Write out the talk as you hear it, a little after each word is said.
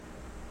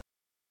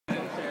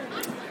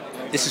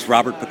This is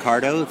Robert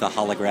Picardo, the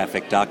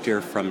holographic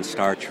doctor from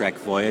Star Trek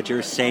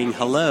Voyager, saying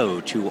hello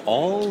to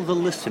all the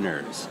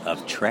listeners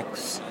of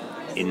Treks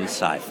in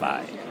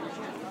Sci-Fi.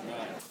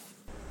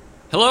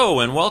 Hello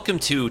and welcome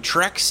to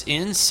Treks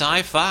in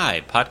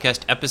Sci-Fi, podcast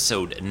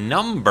episode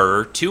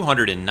number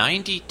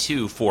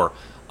 292 for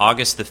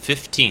August the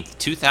 15th,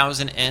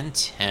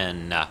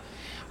 2010.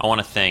 I want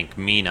to thank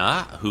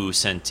Mina, who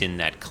sent in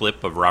that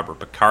clip of Robert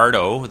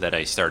Picardo that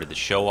I started the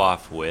show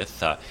off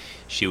with.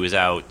 She was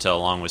out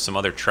along with some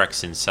other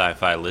Treks in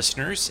Sci-Fi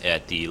listeners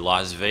at the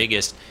Las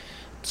Vegas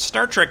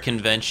Star Trek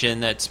convention.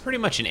 That's pretty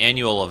much an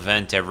annual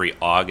event every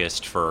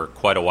August for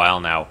quite a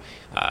while now.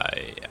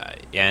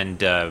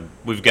 And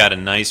we've got a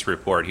nice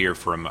report here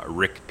from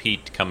Rick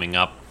Pete coming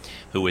up,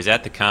 who was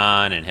at the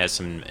con and has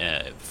some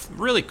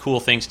really cool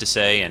things to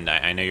say, and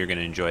I know you're going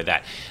to enjoy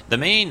that. The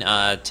main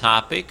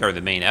topic, or the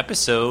main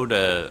episode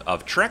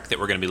of Trek that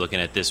we're going to be looking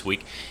at this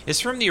week is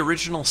from the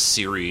original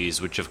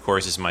series, which of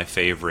course is my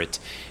favorite,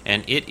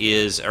 and it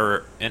is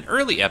an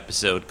early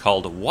episode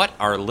called What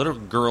Are Little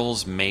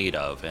Girls Made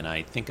Of? And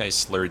I think I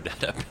slurred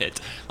that a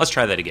bit. Let's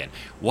try that again.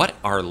 What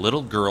Are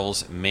Little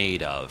Girls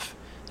Made Of?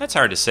 That's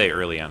hard to say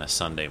early on a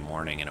Sunday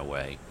morning in a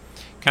way.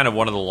 Kind of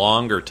one of the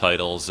longer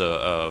titles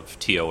of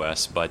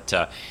TOS, but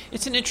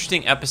it's an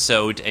interesting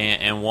episode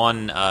and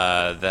one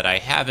that I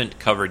haven't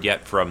covered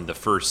yet from the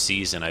first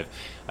season.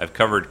 I've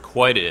covered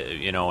quite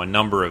a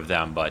number of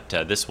them, but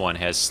this one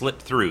has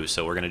slipped through,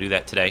 so we're going to do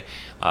that today.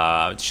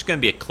 It's just going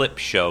to be a clip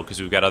show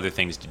because we've got other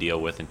things to deal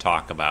with and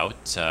talk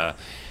about.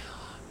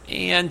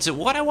 And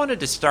what I wanted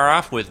to start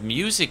off with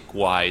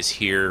music-wise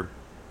here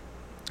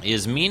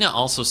is Mina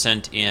also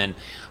sent in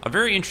a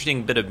very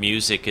interesting bit of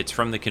music. It's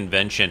from the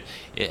convention.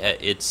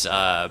 It's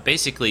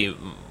basically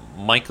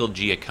Michael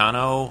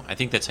Giacchino, I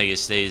think that's how you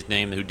say his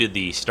name, who did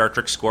the Star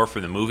Trek score for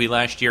the movie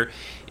last year.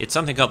 It's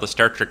something called the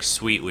Star Trek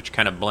Suite, which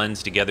kind of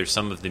blends together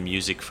some of the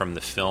music from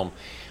the film.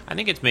 I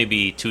think it's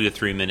maybe 2 to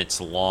 3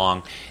 minutes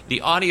long. The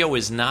audio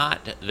is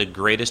not the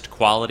greatest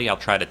quality. I'll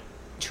try to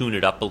tune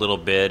it up a little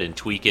bit and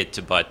tweak it,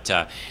 but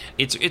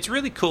it's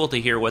really cool to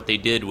hear what they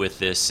did with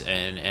this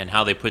and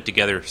how they put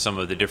together some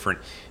of the different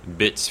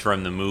bits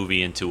from the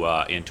movie into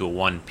a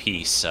one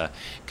piece,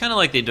 kind of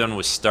like they've done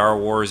with Star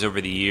Wars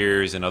over the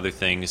years and other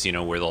things,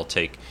 where they'll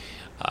take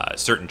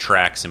certain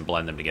tracks and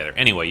blend them together.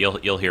 Anyway,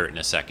 you'll hear it in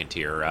a second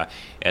here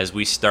as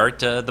we start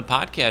the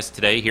podcast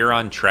today here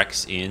on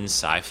Treks in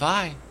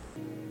Sci-Fi.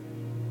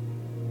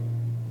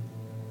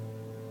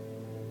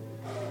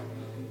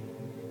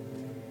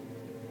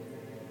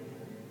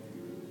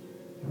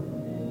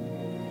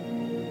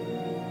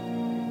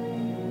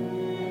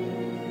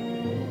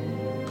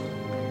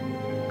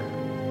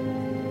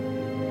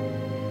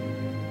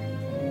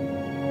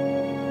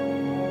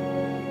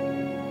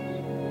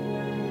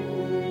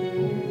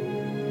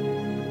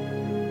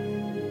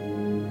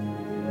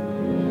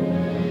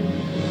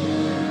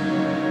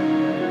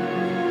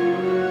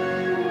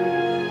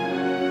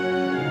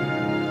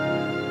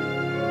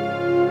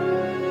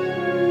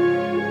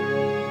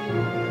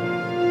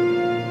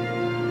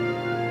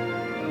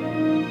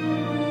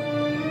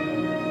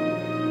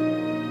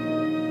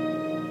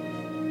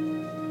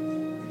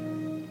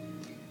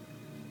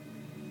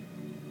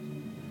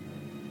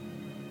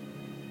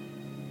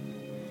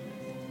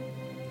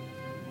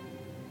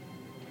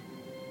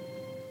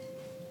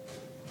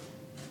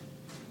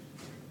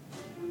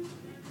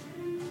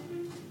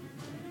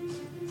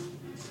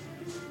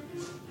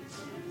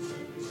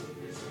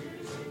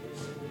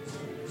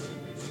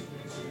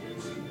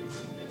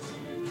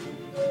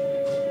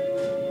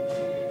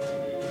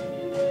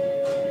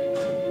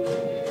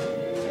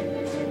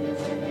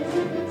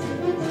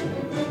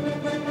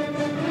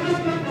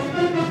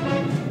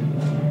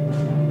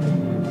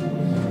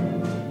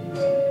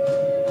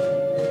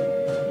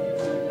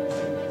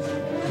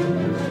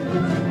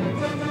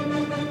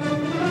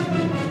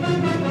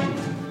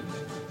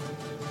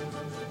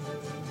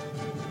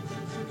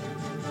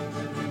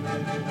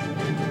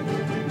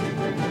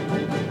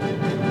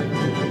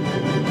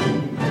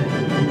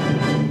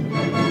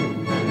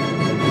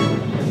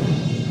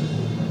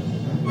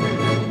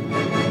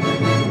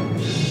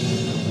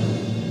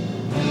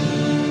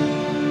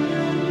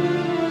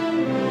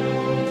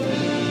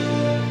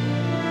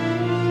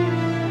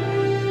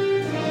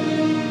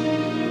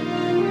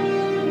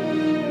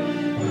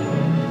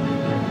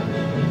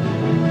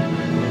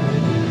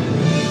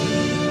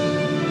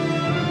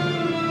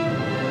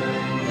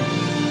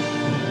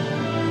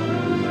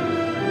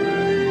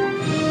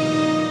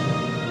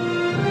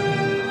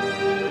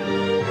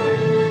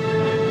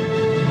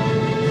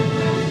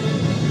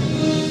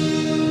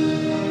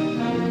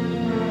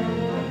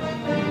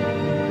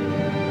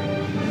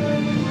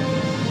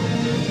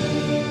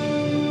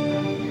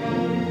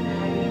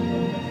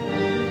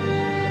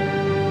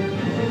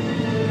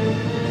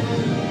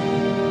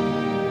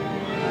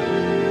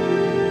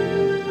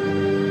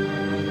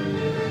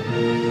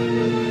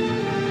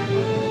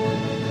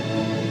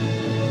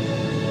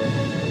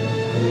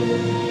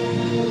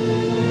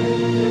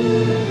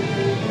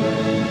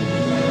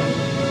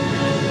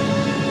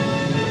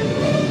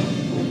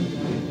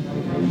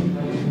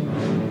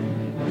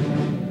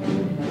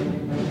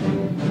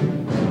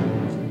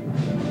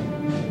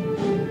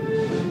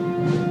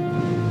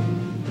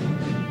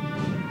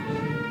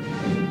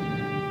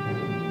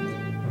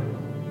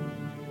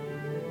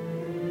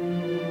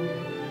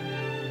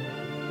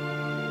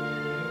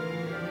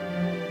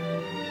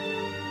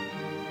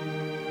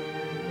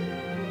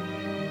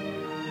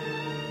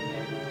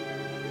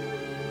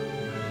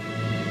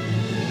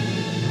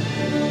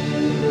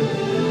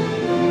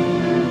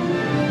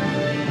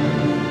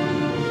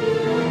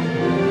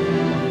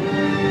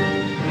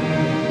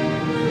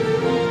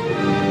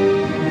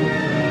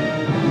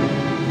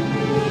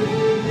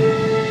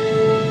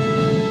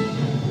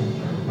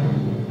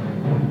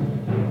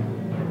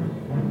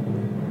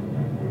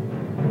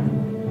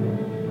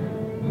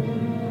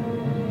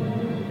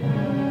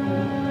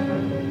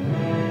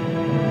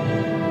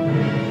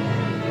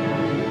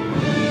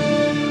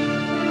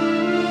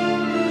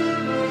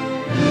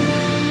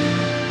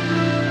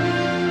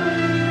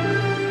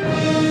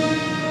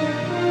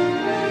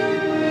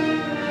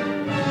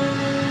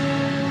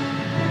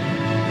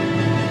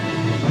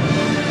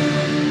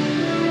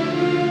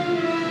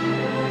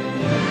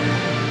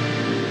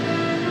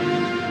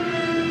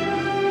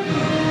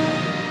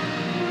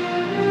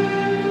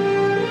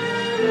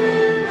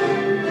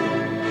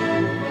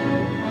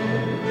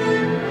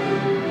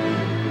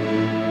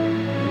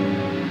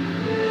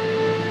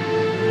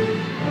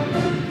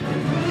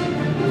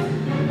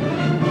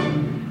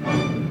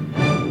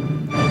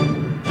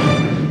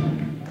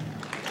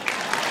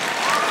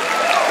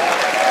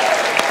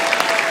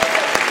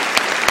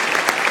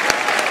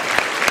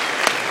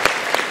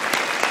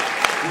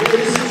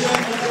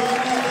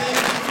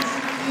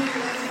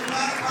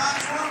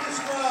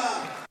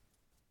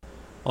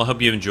 Well, I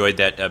hope you enjoyed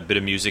that bit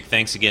of music.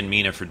 Thanks again,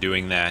 Mina, for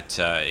doing that.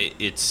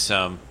 It's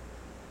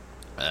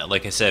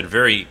like I said,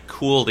 very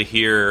cool to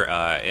hear,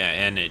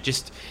 and it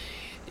just.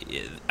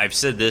 I've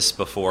said this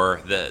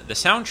before. The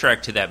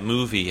soundtrack to that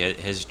movie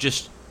has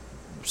just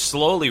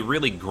slowly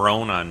really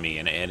grown on me,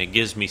 and it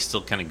gives me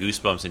still kind of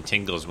goosebumps and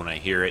tingles when I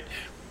hear it.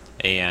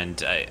 And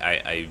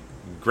I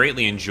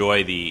greatly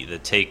enjoy the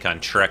take on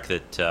Trek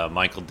that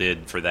Michael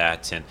did for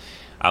that, and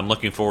I'm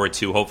looking forward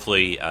to,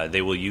 hopefully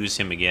they will use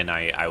him again.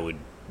 I would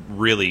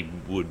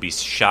be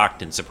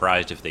shocked and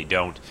surprised if they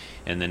don't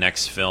in the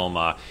next film.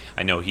 I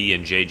know he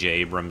and J.J.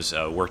 Abrams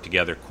work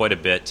together quite a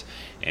bit,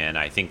 and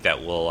I think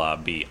that will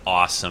be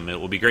awesome. It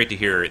will be great to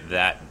hear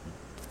that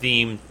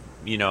theme,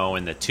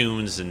 and the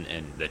tunes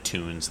and the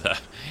tunes, the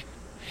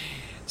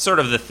sort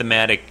of the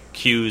thematic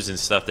cues and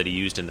stuff that he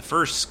used in the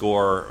first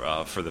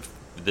score for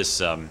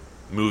this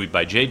movie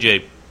by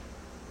J.J.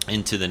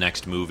 into the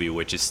next movie,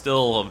 which is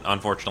still,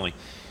 unfortunately,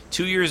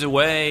 2 years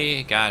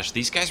away. Gosh,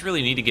 these guys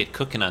really need to get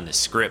cooking on this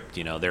script.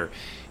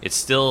 It's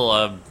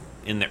still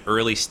in the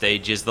early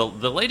stages. The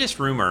latest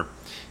rumor,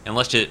 and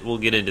we'll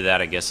get into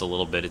that, I guess, a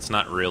little bit. It's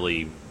not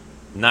really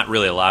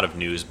a lot of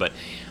news, but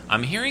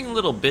I'm hearing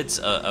little bits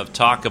of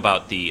talk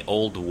about the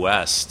Old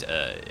West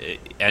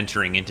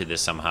entering into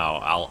this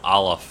somehow,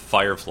 a la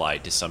Firefly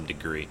to some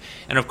degree.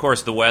 And of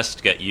course, the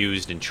West got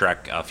used in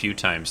Trek a few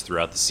times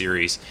throughout the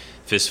series.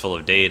 Fistful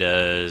of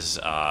Datas,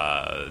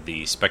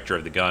 the Spectre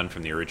of the Gun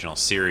from the original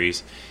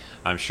series.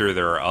 I'm sure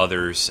there are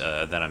others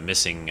that I'm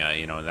missing,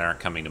 that aren't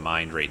coming to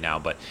mind right now,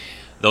 but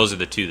those are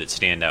the two that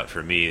stand out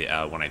for me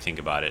when I think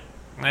about it.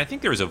 And I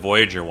think there was a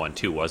Voyager one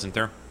too, wasn't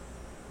there?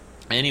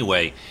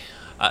 Anyway,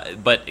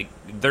 but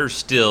they're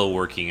still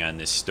working on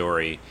this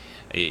story.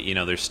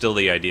 There's still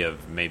the idea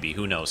of maybe,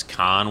 who knows,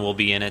 Khan will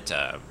be in it.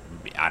 I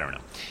don't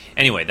know.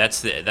 Anyway,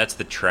 that's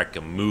the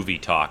Trek movie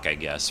talk, I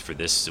guess, for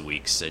this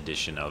week's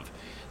edition of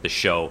the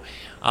show.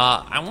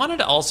 I wanted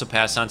to also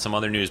pass on some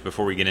other news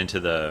before we get into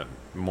the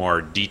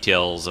more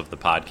details of the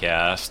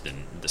podcast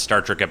and the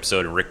Star Trek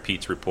episode and Rick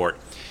Pete's report.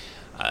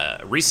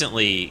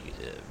 Recently,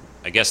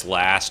 I guess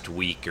last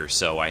week or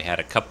so, I had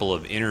a couple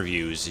of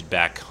interviews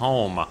back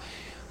home,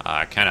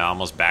 kind of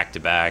almost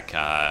back-to-back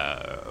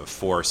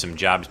for some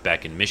jobs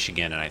back in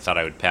Michigan, and I thought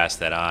I would pass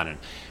that on, and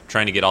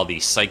trying to get all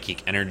the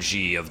psychic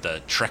energy of the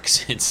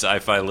Treks in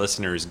Sci-Fi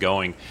listeners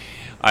going.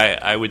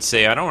 I would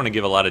say I don't want to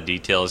give a lot of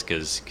details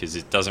because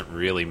it doesn't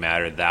really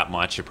matter that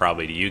much,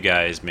 probably to you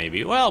guys,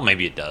 maybe. Well,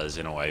 maybe it does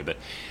in a way, but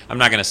I'm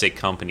not going to say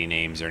company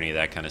names or any of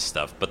that kind of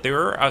stuff. But there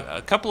were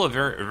a couple of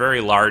very,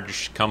 very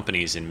large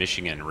companies in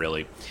Michigan,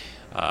 really.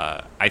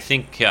 I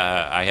think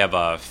I have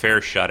a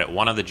fair shot at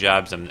one of the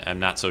jobs. I'm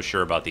not so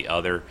sure about the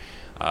other.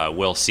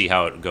 We'll see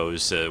how it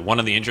goes. One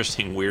of the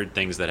interesting, weird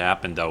things that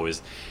happened, though,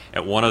 is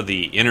at one of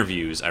the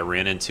interviews, I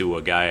ran into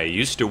a guy I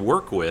used to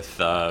work with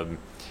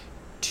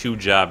 2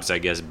 jobs, I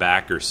guess,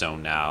 back or so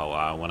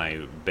now, when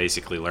I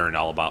basically learned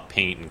all about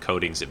paint and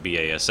coatings at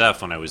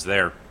BASF when I was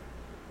there.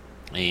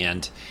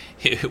 And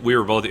we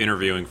were both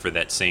interviewing for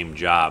that same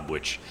job,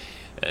 which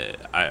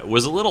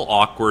was a little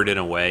awkward in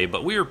a way,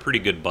 but we were pretty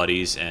good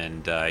buddies,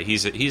 and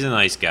he's a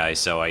nice guy,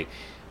 so I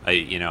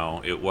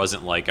it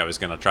wasn't like I was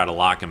going to try to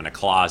lock him in a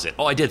closet.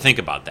 Oh, I did think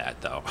about that,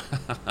 though.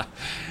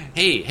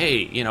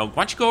 hey, why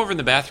don't you go over in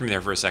the bathroom there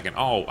for a second?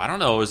 Oh, I don't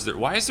know,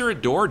 why is there a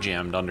door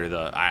jammed under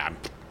the...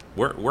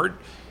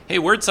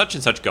 Where'd such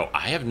and such go?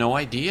 I have no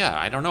idea.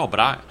 I don't know,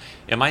 but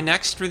am I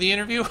next for the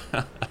interview?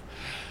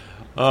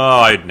 Oh,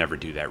 I'd never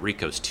do that.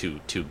 Rico's too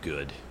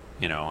good.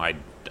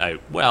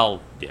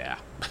 Well, yeah.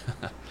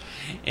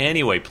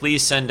 Anyway,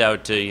 please send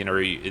out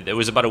it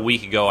was about a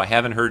week ago. I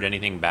haven't heard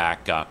anything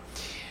back.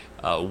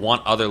 One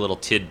other little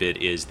tidbit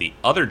is the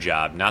other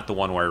job, not the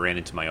one where I ran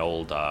into my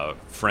old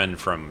friend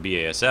from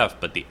BASF,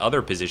 but the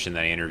other position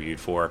that I interviewed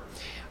for.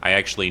 I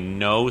actually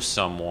know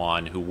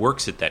someone who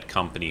works at that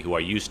company who I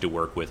used to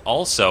work with.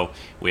 Also,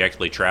 we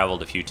actually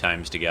traveled a few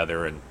times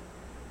together, and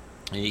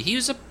he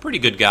was a pretty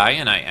good guy,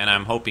 and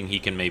I'm hoping he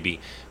can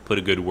maybe put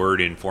a good word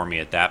in for me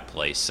at that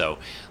place. So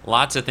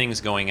lots of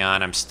things going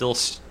on. I'm still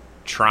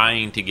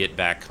trying to get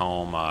back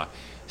home.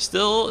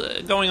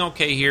 Still going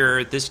okay here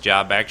at this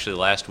job. Actually,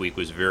 last week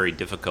was very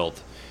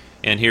difficult.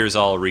 And here's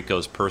all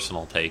Rico's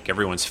personal take.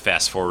 Everyone's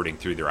fast-forwarding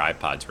through their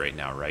iPods right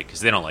now, right? Because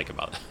they don't like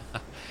about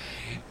that.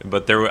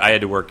 But I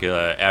had to work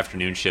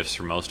afternoon shifts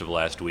for most of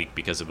last week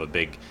because of a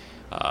big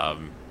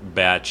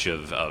batch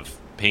of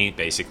paint,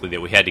 basically,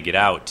 that we had to get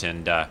out.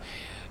 And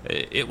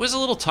it was a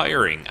little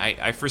tiring.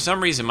 I for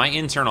some reason, my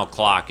internal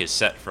clock is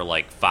set for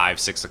like 5,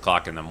 6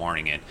 o'clock in the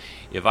morning. And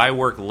if I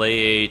work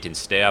late and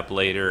stay up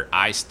later,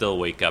 I still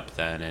wake up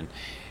then.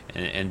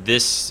 And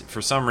this,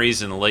 for some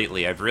reason,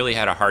 lately, I've really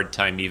had a hard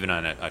time, even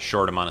on a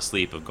short amount of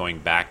sleep, of going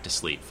back to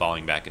sleep,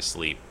 falling back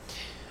asleep.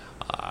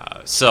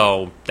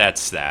 So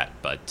that's that.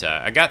 But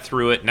I got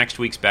through it. Next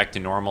week's back to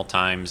normal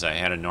times. I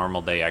had a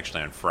normal day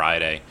actually on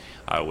Friday,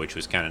 which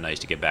was kind of nice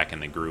to get back in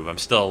the groove. I'm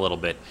still a little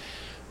bit,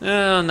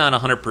 not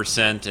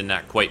 100% and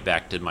not quite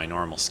back to my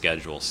normal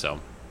schedule.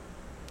 So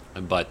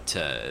But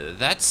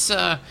that's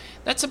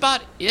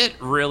about it,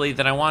 really,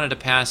 that I wanted to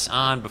pass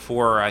on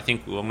before I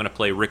think I'm going to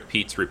play Rick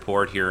Pete's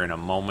report here in a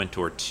moment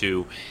or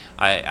two.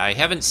 I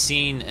haven't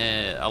seen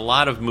a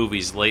lot of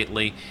movies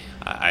lately.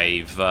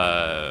 I've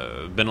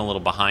been a little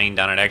behind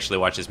on it. I actually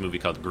watched this movie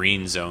called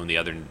Green Zone the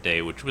other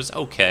day, which was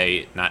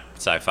okay, not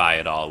sci-fi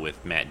at all,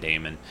 with Matt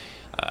Damon.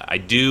 I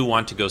do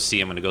want to go see,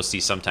 I'm going to go see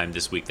sometime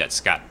this week, that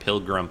Scott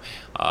Pilgrim,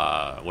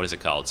 what is it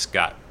called?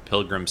 Scott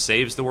Pilgrim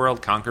Saves the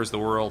World, Conquers the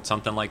World,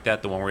 something like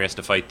that. The one where he has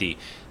to fight the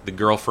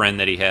girlfriend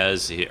that he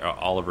has,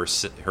 all of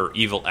her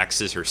evil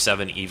exes, her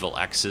 7 evil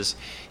exes.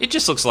 It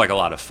just looks like a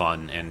lot of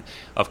fun. And,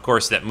 of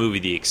course, that movie,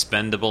 The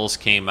Expendables,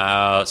 came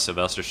out,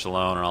 Sylvester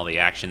Stallone and all the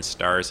action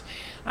stars.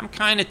 I'm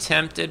kind of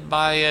tempted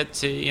by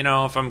it.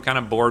 If I'm kind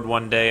of bored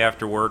one day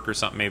after work or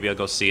something, maybe I'll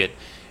go see it.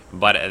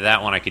 But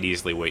that one I could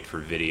easily wait for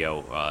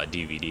video,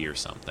 DVD or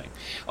something.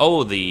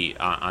 Oh,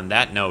 on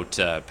that note,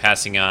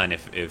 passing on,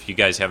 if you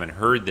guys haven't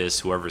heard this,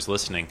 whoever's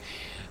listening,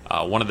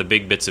 one of the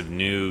big bits of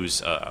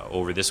news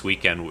over this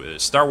weekend,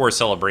 Star Wars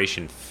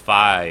Celebration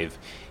 5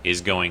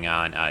 is going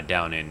on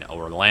down in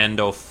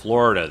Orlando,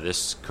 Florida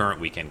this current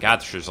weekend.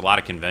 Gosh, there's a lot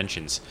of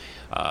conventions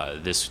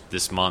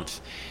this month.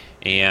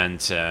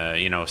 And,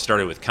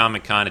 started with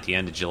Comic-Con at the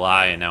end of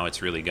July, and now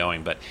it's really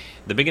going. But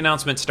the big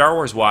announcement, Star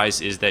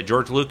Wars-wise, is that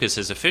George Lucas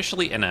has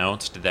officially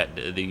announced that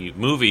the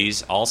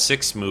movies, all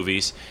 6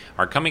 movies,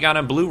 are coming out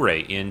on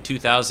Blu-ray in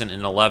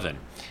 2011.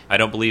 I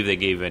don't believe they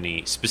gave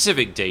any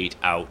specific date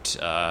out.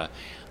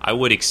 I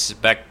would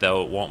expect,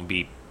 though, it'll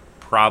be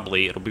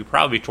probably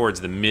towards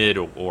the mid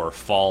or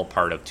fall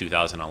part of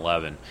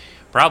 2011.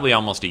 Probably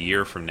almost a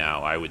year from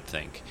now, I would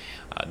think.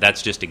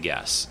 That's just a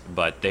guess.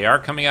 But they are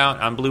coming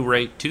out on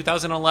Blu-ray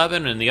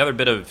 2011, and the other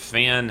bit of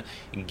fan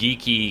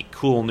geeky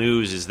cool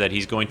news is that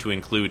he's going to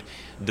include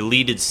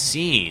deleted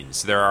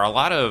scenes. There are a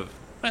lot of,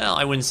 well,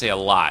 I wouldn't say a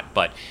lot,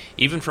 but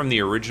even from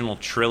the original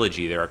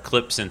trilogy, there are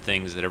clips and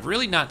things that have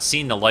really not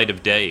seen the light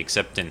of day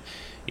except in,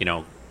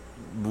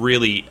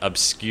 really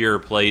obscure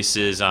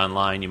places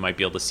online. You might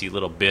be able to see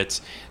little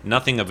bits.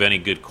 Nothing of any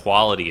good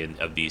quality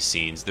of these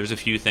scenes. There's a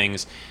few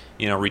things.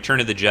 Return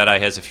of the Jedi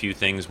has a few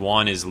things.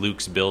 One is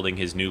Luke's building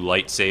his new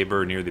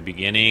lightsaber near the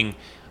beginning.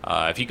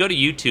 If you go to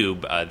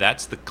YouTube,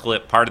 that's the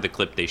clip, part of the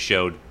clip they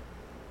showed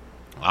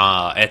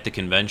at the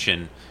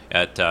convention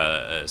at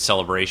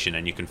Celebration,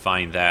 and you can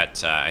find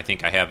that. I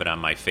think I have it on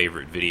my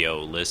favorite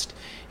video list.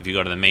 If you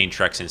go to the main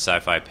Treks in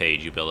Sci-Fi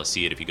page, you'll be able to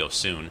see it if you go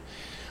soon.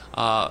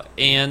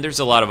 And there's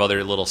a lot of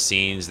other little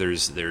scenes.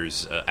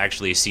 There's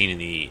actually a scene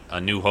in A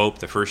New Hope,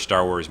 the first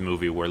Star Wars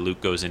movie, where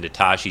Luke goes into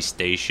Tashi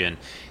Station,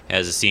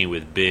 has a scene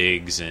with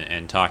Biggs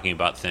and talking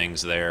about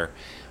things there.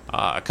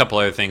 A couple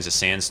other things, a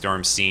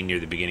sandstorm scene near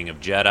the beginning of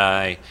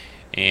Jedi,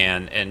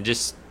 and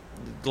just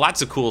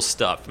lots of cool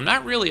stuff. I'm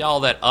not really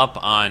all that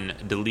up on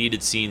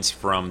deleted scenes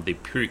from the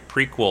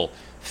prequel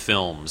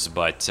films,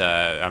 but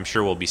I'm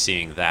sure we'll be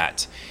seeing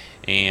that.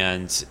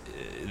 And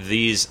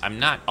these, I'm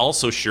not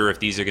also sure if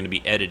these are going to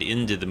be edited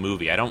into the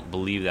movie. I don't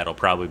believe that'll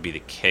probably be the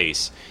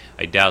case.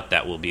 I doubt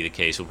that will be the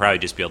case. We'll probably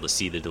just be able to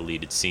see the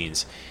deleted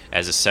scenes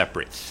as a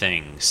separate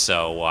thing.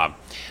 So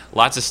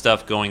lots of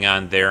stuff going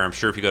on there. I'm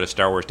sure if you go to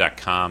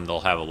StarWars.com,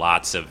 they'll have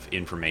lots of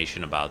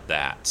information about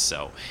that.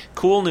 So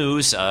cool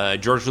news.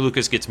 George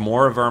Lucas gets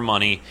more of our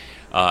money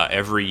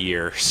every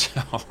year.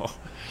 So...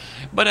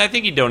 But I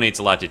think he donates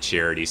a lot to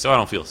charity, so I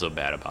don't feel so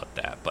bad about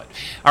that. But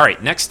all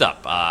right, next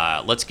up,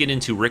 let's get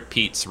into Rick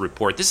Pete's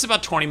report. This is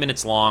about 20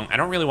 minutes long. I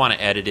don't really want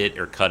to edit it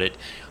or cut it,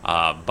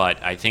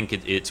 but I think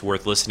it's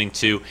worth listening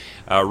to.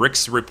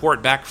 Rick's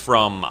report back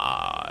from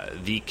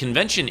the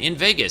convention in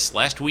Vegas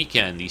last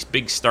weekend, the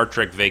big Star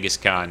Trek Vegas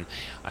Con.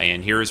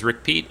 And here is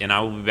Rick Pete, and I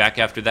will be back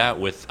after that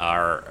with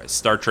our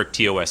Star Trek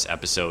TOS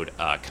episode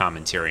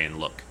commentary and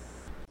look.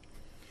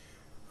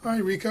 Hi,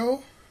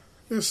 Rico.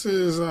 This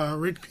is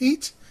Rick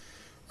Pete.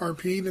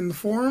 Pete in the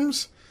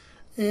forums,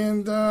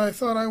 and I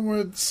thought I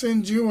would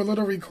send you a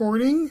little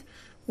recording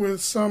with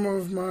some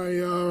of my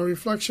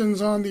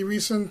reflections on the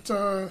recent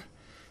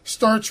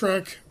Star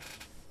Trek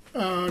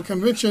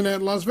convention at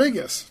Las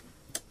Vegas.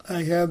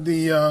 I had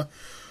the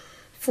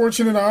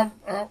fortunate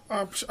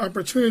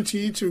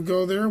opportunity to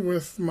go there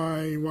with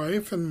my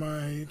wife and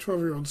my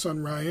 12-year-old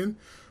son Ryan,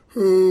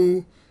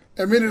 who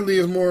admittedly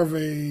is more of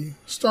a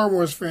Star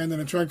Wars fan than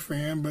a Trek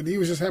fan, but he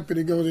was just happy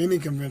to go to any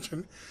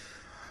convention.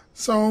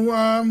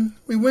 So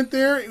we went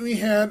there. We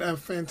had a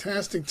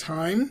fantastic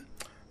time.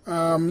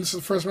 This is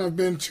the first time I've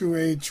been to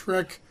a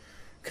Trek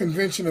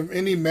convention of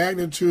any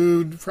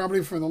magnitude,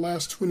 probably for the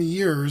last 20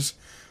 years,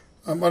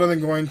 other than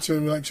going to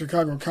like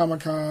Chicago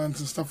Comic-Cons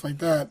and stuff like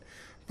that.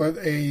 But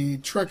a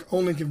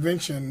Trek-only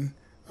convention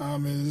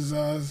is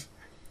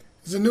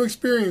a new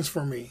experience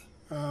for me.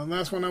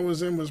 Last one I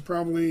was in was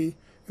probably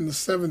in the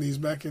 70s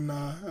back in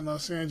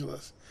Los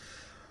Angeles.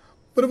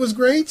 But it was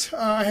great.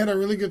 I had a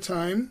really good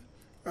time.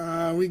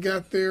 We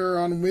got there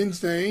on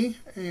Wednesday,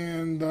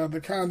 and the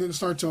con didn't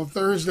start till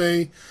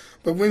Thursday.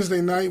 But Wednesday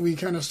night, we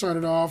kind of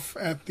started off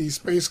at the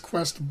Space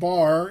Quest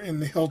bar in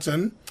the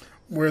Hilton,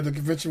 where the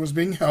convention was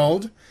being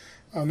held.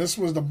 This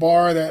was the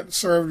bar that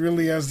served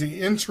really as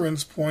the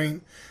entrance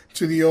point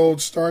to the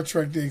old Star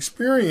Trek The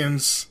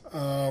Experience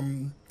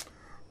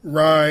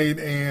ride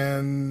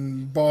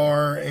and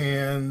bar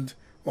and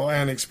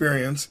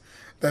experience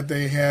that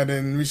they had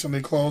and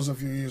recently closed a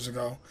few years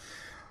ago.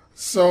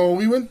 So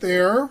we went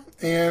there,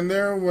 and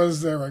there were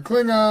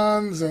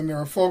Klingons, and there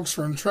were folks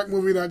from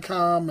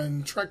TrekMovie.com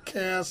and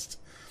TrekCast,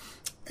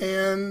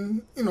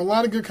 and a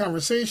lot of good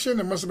conversation.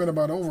 There must have been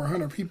about over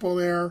 100 people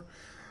there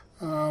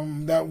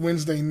that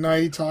Wednesday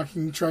night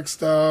talking Trek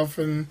stuff,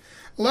 and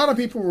a lot of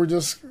people were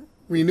just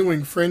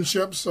renewing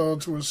friendships. So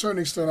to a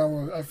certain extent,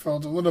 I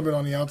felt a little bit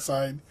on the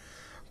outside,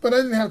 but I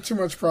didn't have too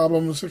much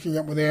problems hooking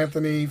up with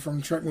Anthony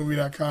from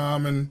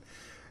TrekMovie.com, and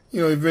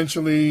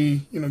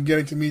eventually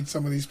getting to meet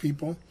some of these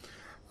people.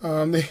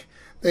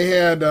 They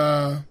had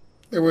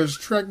there was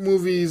Trek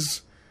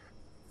movies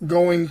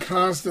going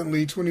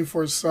constantly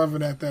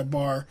 24/7 at that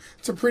bar.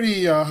 It's a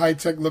pretty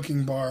high-tech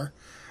looking bar,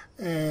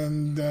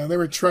 and there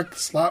were Trek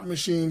slot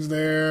machines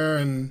there,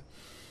 and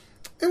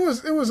it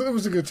was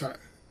a good time.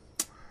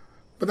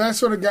 But that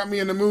sort of got me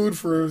in the mood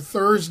for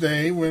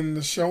Thursday when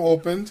the show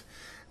opened.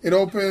 It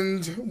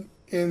opened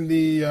in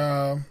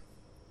the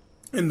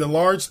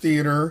large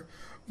theater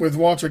with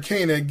Walter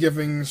Koenig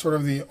giving sort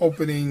of the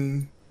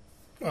opening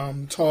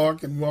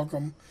talk and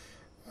welcome,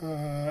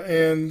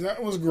 and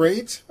that was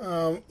great.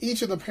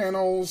 Each of the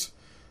panels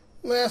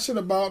lasted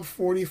about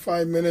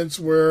 45 minutes,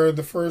 where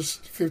the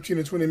first 15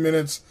 to 20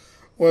 minutes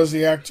was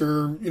the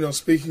actor,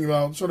 speaking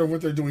about sort of what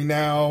they're doing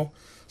now,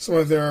 some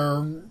of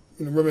their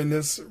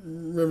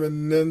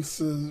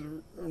reminiscences,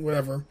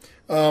 whatever,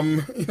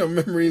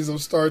 memories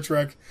of Star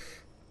Trek,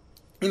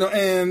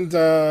 and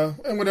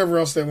whatever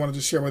else they wanted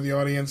to share with the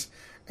audience.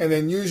 And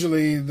then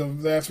usually the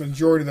vast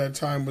majority of that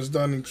time was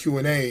done in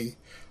Q&A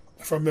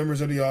from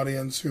members of the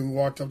audience who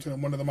walked up to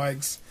one of the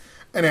mics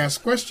and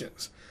asked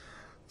questions.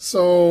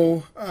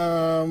 So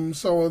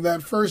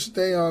that first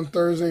day on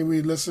Thursday,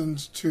 we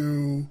listened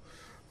to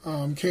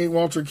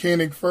Walter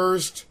Koenig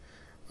first,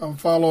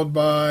 followed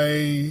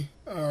by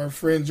our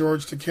friend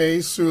George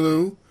Takei,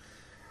 Sulu.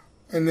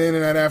 And then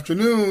in that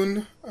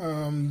afternoon,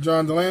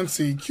 John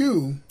Delancey,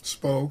 Q,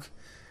 spoke.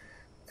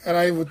 And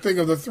I would think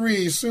of the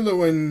three,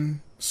 Sulu and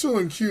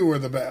Q were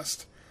the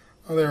best.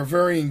 They were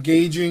very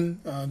engaging.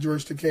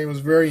 George Takei was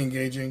very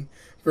engaging,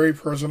 very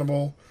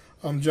personable.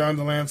 John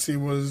Delancey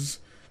was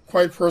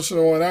quite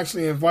personal and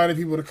actually invited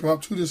people to come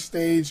up to the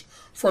stage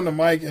from the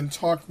mic and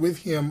talk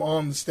with him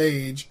on the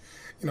stage,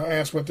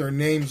 ask what their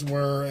names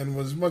were, and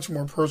was much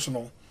more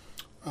personal.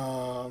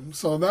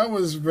 So that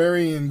was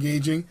very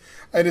engaging.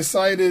 I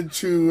decided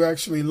to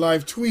actually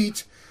live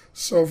tweet.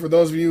 So for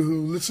those of you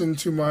who listened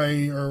to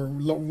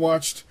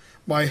watched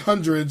my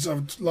hundreds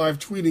of live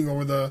tweeting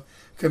over the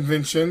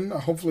convention,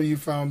 hopefully you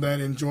found that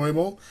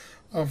enjoyable.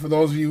 For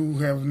those of you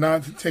who have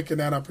not taken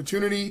that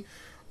opportunity,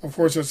 of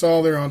course, it's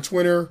all there on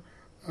Twitter.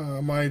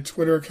 My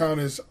Twitter account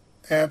is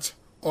at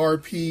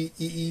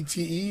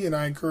RPEETE, and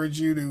I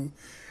encourage you to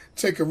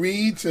take a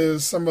read to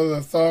some of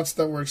the thoughts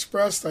that were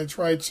expressed. I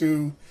tried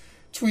to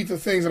tweet the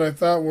things that I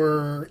thought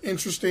were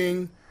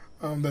interesting,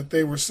 that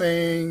they were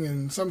saying,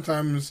 and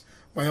sometimes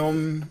my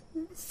own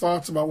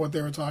thoughts about what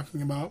they were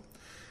talking about.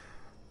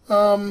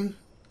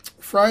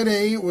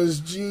 Friday was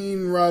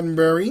Gene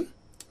Roddenberry.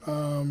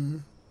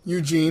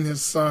 Eugene,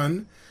 his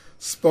son,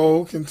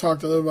 spoke and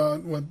talked a little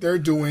about what they're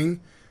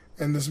doing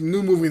and this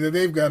new movie that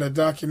they've got, a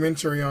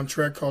documentary on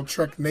Trek called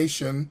Trek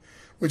Nation,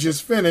 which is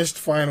finished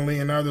finally,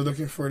 and now they're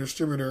looking for a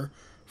distributor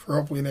for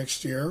hopefully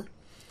next year.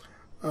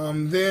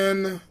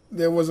 Then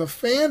there was a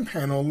fan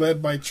panel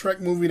led by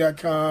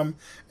TrekMovie.com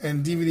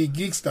and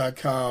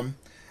DVDGeeks.com.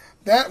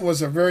 That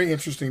was a very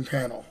interesting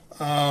panel.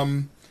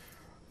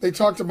 They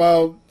talked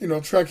about,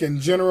 Trek in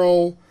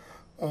general.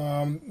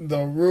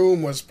 The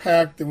room was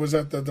packed. It was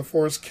at the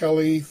DeForest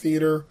Kelley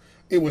Theater.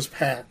 It was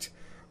packed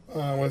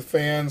with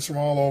fans from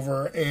all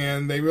over,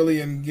 and they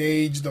really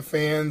engaged the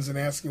fans in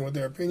asking what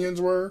their opinions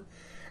were.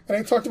 And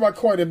they talked about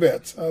quite a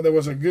bit. There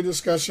was a good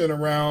discussion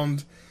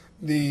around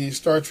the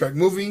Star Trek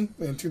movie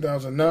in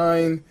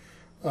 2009,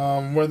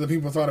 whether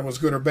people thought it was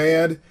good or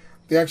bad.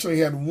 They actually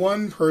had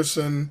one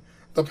person.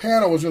 The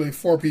panel was really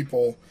four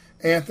people.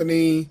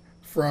 Anthony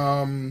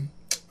from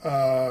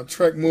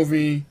Trek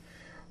Movie,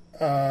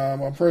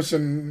 a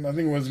person, I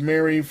think it was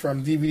Mary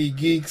from DVD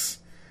Geeks,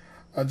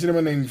 a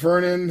gentleman named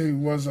Vernon, who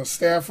was a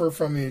staffer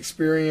from The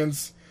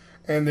Experience,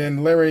 and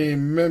then Larry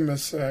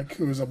Mimisek,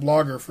 who is a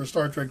blogger for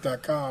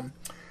StarTrek.com.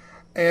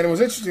 And it was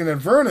interesting that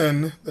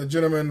Vernon, the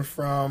gentleman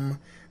from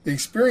The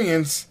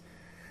Experience,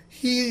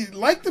 he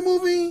liked the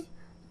movie,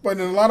 but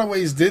in a lot of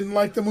ways didn't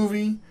like the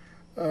movie.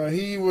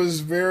 He was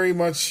very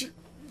much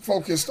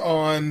focused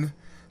on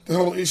the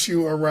whole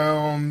issue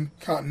around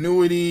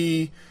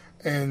continuity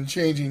and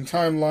changing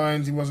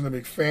timelines. He wasn't a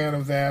big fan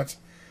of that.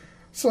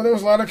 So there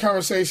was a lot of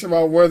conversation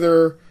about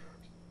whether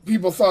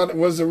people thought it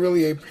was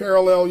really a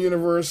parallel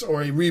universe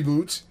or a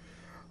reboot.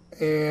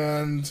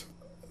 And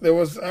there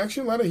was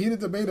actually a lot of heated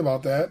debate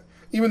about that,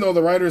 even though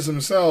the writers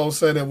themselves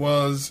said it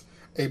was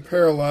a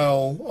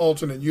parallel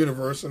alternate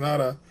universe and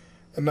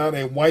not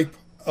a wipe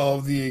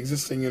of the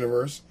existing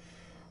universe.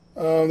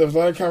 There was a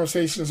lot of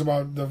conversations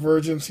about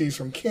divergencies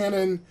from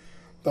canon,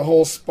 the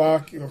whole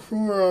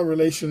Spock-Uhura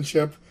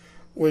relationship,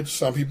 which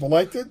some people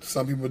liked it,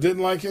 some people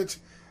didn't like it.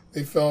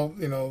 They felt,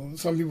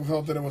 some people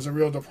felt that it was a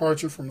real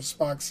departure from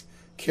Spock's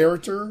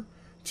character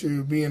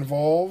to be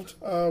involved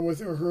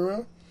with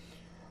Uhura.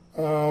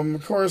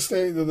 Of course,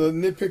 the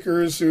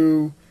nitpickers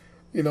who,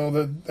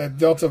 that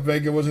Delta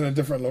Vega was in a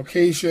different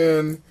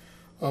location.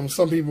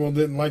 Some people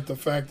didn't like the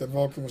fact that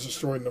Vulcan was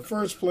destroyed in the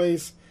first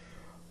place.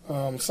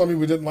 Some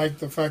people didn't like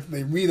the fact that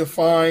they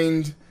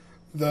redefined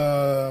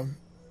the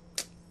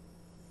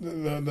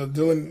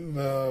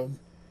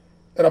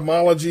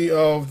etymology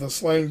of the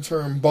slang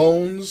term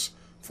bones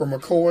for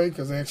McCoy,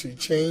 because they actually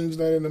changed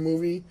that in the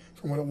movie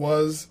from what it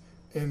was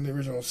in the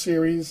original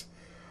series.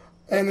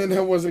 And then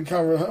there was a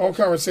whole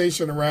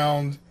conversation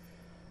around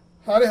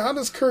how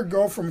does Kirk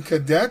go from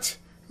cadet,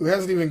 who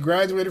hasn't even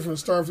graduated from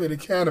Starfleet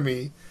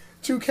Academy,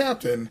 to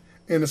captain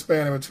in the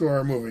span of a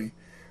 2-hour movie.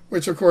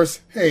 Which, of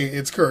course, hey,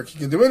 it's Kirk. He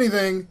can do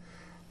anything.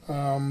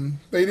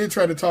 They did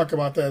try to talk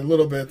about that a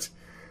little bit,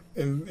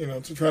 and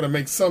to try to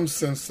make some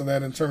sense to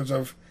that in terms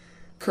of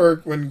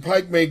Kirk. When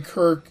Pike made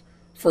Kirk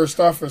first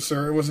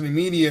officer, it was an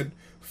immediate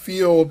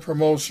field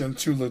promotion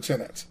to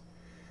lieutenant.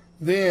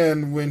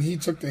 Then, when he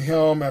took the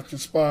helm after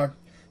Spock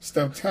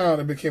stepped out,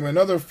 it became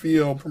another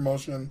field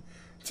promotion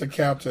to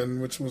captain,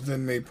 which was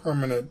then made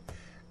permanent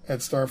at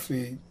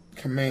Starfleet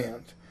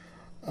Command.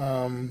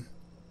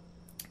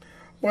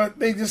 But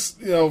they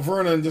just,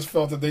 Vernon just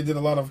felt that they did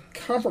a lot of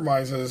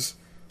compromises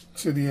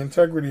to the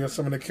integrity of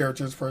some of the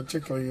characters,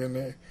 particularly in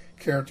the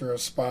character of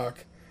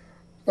Spock.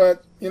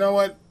 But, you know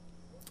what?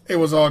 It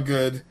was all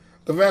good.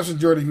 The vast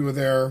majority of people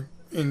there,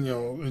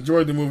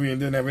 enjoyed the movie and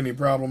didn't have any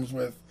problems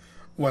with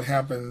what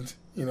happened,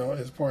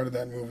 as part of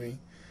that movie.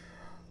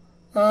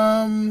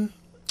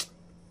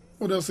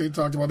 What else they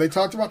talked about? They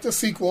talked about the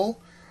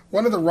sequel.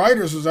 One of the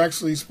writers was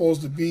actually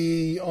supposed to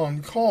be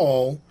on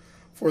call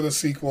for the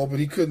sequel, but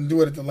he couldn't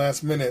do it at the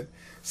last minute.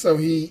 So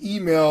he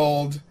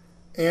emailed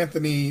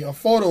Anthony a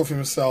photo of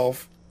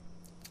himself,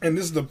 and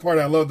this is the part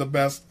I love the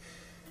best.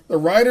 The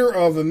writer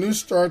of the new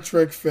Star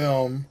Trek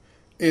film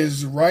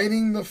is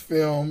writing the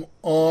film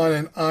on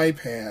an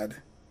iPad.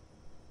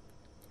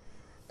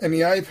 And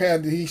the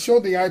iPad, he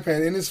showed the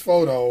iPad in his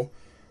photo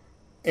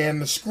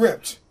and the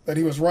script that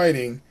he was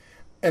writing,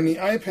 and the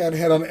iPad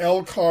had an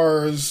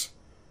LCARS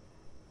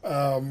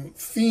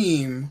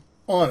theme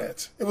on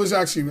it. It was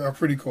actually a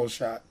pretty cool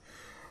shot.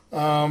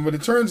 But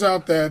it turns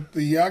out that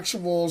the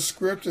actual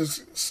script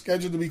is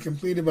scheduled to be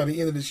completed by the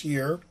end of this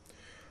year.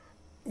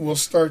 We'll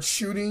start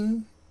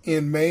shooting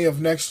in May of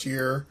next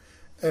year,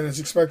 and it's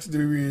expected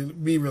to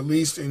be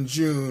released in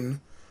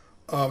June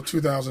of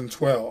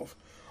 2012.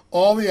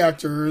 All the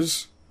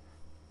actors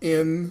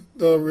in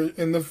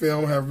the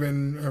film have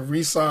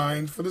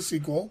re-signed for the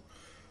sequel.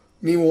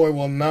 Nimoy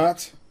will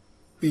not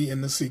be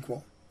in the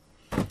sequel.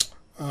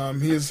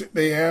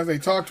 They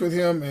talked with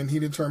him, and he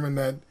determined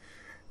that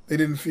he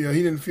didn't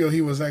feel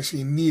he was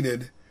actually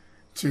needed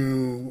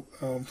to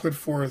put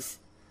forth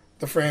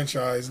the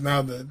franchise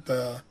now that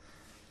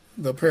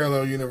the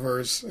parallel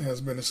universe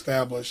has been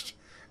established,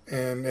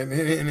 and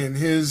in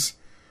his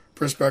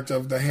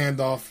perspective, the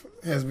handoff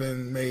has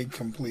been made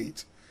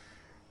complete.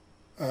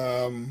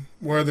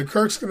 Whether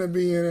Kirk's going to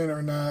be in it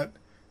or not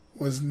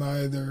was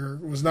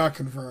not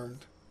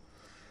confirmed.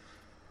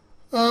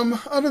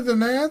 Other than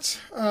that,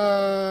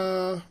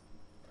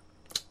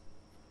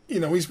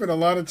 we spent a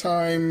lot of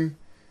time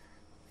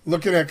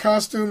looking at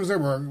costumes. There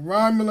were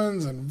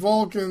Romulans and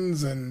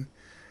Vulcans and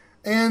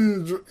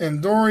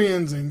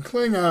Andorians and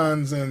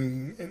Klingons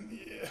and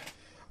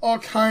all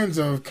kinds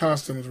of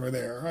costumes were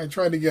there. I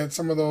tried to get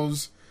some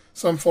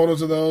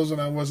photos of those,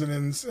 and I wasn't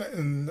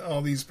in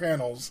all these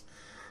panels.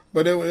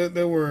 But it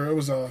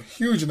was a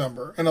huge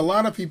number, and a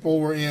lot of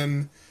people were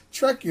in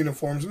Trek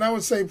uniforms, and I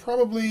would say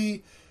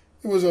probably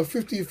it was a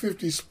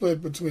 50-50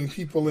 split between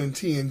people in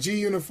TNG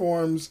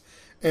uniforms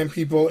and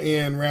people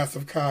in Wrath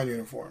of Khan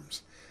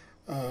uniforms.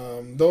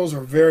 Those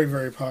are very,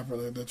 very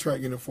popular, the Trek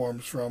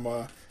uniforms from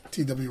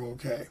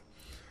TWOK.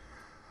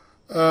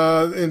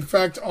 In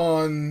fact,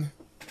 I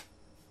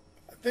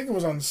think it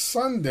was on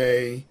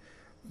Sunday,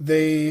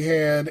 they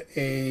had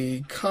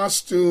a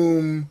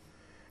costume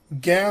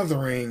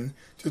gathering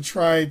to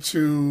try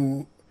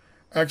to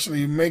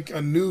actually make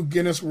a new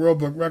Guinness World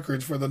Book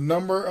Records for the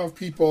number of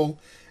people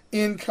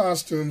in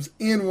costumes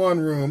in one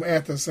room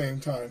at the same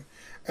time.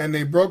 And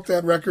they broke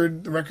that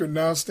record. The record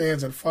now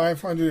stands at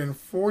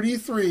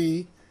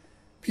 543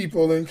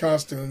 people in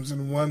costumes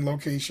in one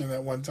location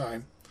at one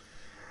time.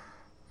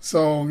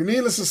 So,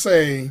 needless to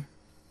say,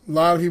 a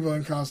lot of people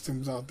in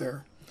costumes out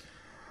there.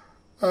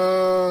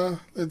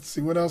 Let's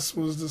see, what else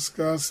was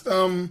discussed?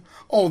 The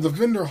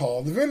vendor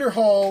hall. The vendor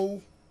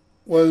hall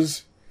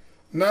was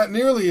not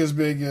nearly as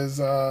big as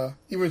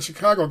even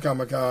Chicago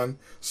Comic-Con,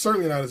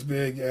 certainly not as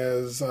big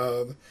as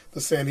the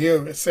San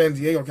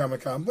Diego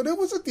Comic-Con, but it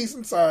was a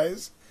decent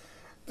size.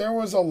 There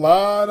was a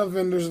lot of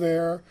vendors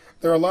there.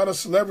 There are a lot of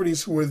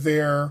celebrities who were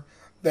there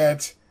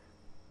that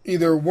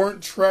either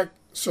weren't Trek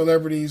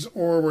celebrities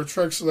or were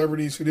Trek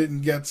celebrities who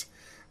didn't get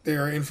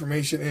their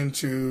information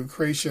into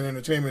Creation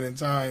Entertainment in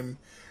time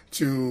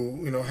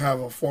to, have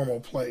a formal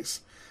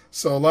place.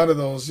 So a lot of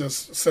those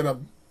just set up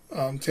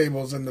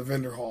tables in the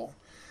vendor hall.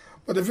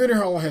 But the vendor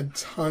hall had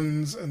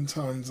tons and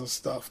tons of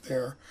stuff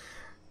there.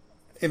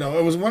 It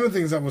was one of the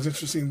things that was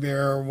interesting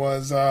there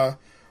was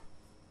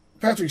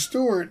Patrick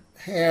Stewart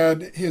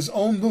had his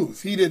own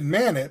booth. He didn't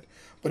man it,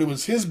 but it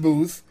was his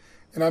booth.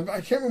 And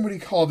I can't remember what he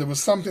called it. It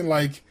was something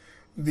like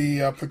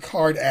the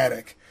Picard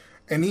Attic.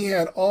 And he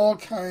had all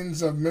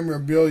kinds of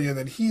memorabilia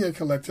that he had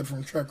collected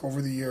from Trek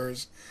over the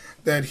years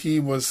that he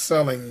was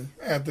selling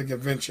at the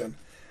convention.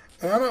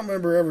 And I don't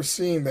remember ever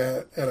seeing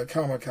that at a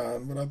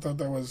Comic-Con, but I thought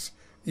that was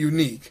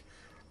unique.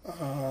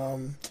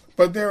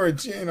 But there were,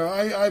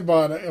 I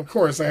bought, of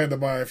course, I had to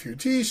buy a few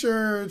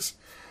T-shirts.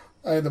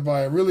 I had to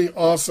buy a really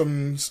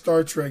awesome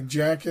Star Trek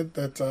jacket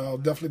that I'll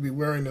definitely be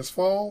wearing this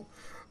fall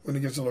when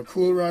it gets a little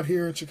cooler out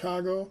here in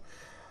Chicago.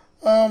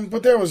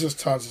 But there was just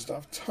tons of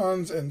stuff.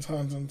 Tons and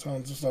tons and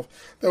tons of stuff.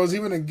 There was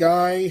even a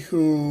guy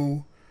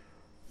who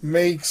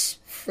makes,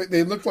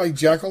 they look like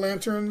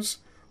jack-o'-lanterns,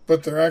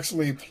 but they're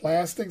actually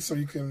plastic, so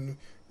you can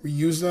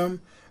reuse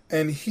them.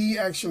 And he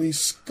actually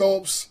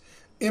sculpts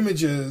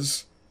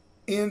images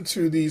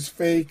into these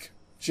fake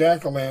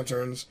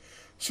jack-o'-lanterns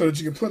so that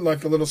you can put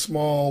like a little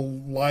small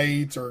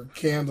light or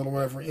candle or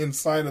whatever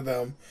inside of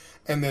them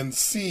and then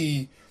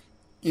see,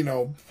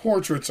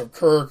 portraits of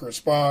Kirk or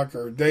Spock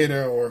or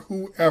Data or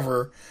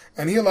whoever.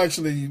 And he'll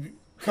actually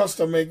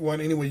custom make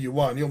one any way you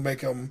want. He'll make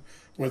them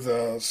with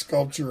a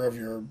sculpture of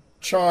your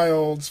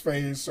child's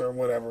face or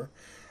whatever.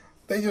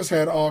 They just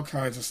had all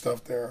kinds of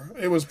stuff there.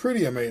 It was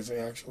pretty amazing,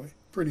 actually.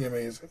 Pretty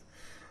amazing.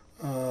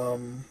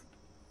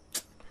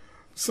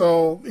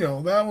 So,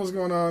 that was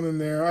going on in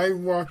there. I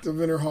walked the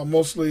vendor hall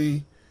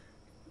mostly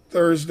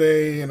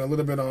Thursday and a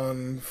little bit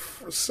on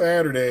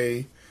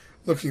Saturday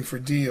looking for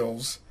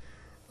deals.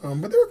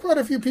 But there were quite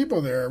a few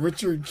people there.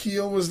 Richard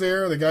Kiel was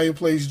there, the guy who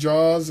plays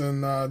Jaws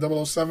in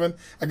 007.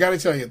 I got to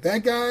tell you,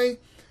 that guy,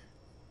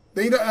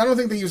 I don't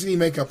think they use any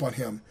makeup on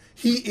him.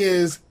 He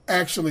is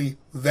actually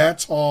that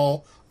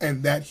tall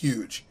and that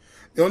huge.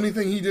 The only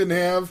thing he didn't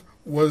have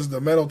was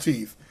the metal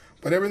teeth.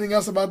 But everything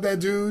else about that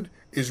dude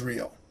is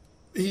real.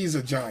 He's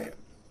a giant.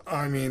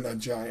 I mean, a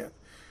giant.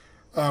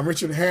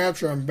 Richard Hatch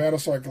from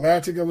Battlestar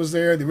Galactica was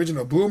there. The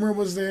original Boomer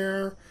was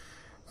there.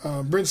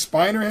 Brent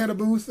Spiner had a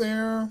booth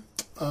there.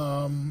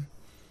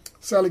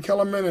 Sally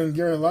Kellerman and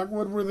Gary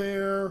Lockwood were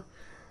there.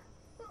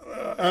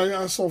 I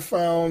also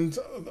found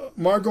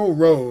Margot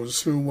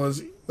Rose, who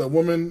was the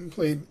woman who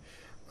played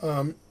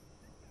Eileen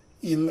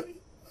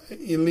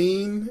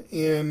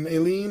in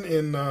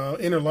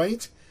Inner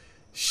Light.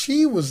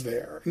 She was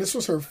there, and this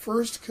was her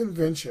first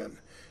convention.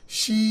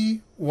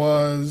 She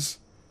was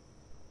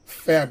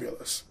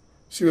fabulous.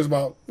 She was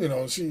about,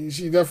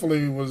 she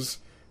definitely was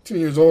 10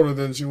 years older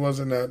than she was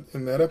in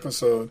that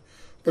episode,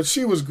 but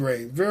she was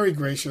great, very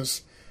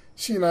gracious.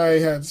 She and I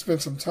had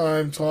spent some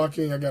time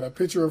talking. I got a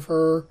picture of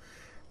her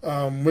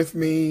with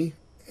me,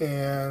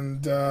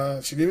 and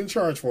she didn't even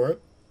charge for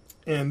it.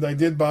 And I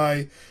did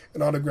buy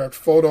an autographed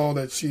photo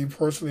that she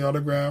personally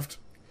autographed.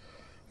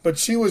 But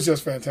she was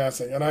just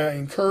fantastic, and I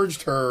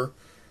encouraged her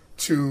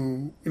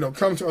to,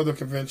 come to other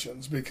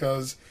conventions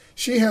because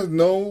she has I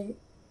don't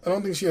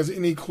think she has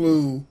any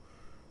clue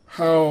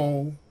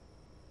how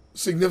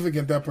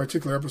significant that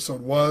particular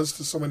episode was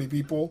to so many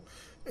people,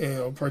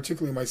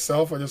 particularly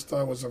myself. I just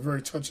thought it was a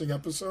very touching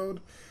episode.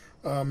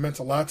 Meant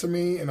a lot to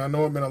me, and I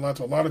know it meant a lot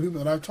to a lot of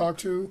people that I've talked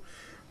to.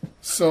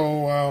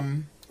 So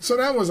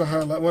that was a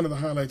highlight. One of the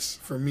highlights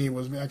for me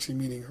was actually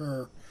meeting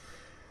her.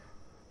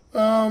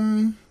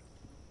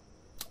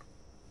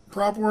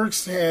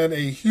 PropWorks had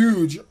a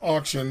huge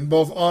auction,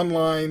 both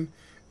online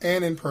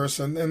and in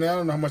person, and I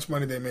don't know how much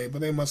money they made, but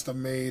they must have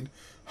made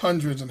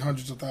hundreds and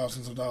hundreds of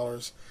thousands of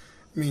dollars.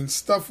 I mean,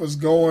 stuff was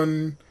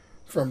going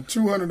from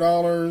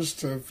 $200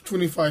 to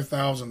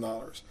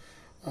 $25,000.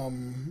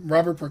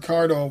 Robert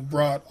Picardo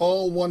brought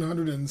all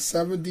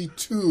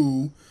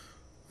 172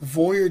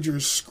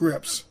 Voyager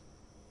scripts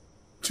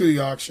to the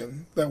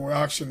auction that were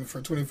auctioned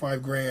for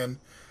 $25,000.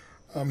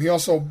 He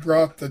also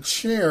brought the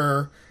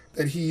chair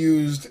that he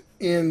used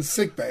in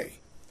sickbay,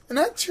 and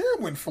that chair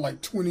went for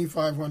like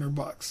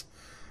 $2,500.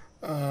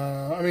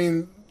 I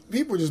mean,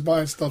 people were just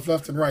buying stuff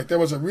left and right. There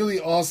was a really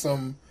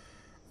awesome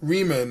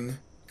Riemann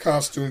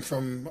costume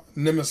from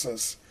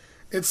Nemesis.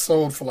 It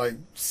sold for like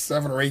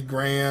 $7,000 or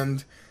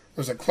 $8,000.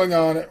 There's a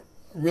Klingon,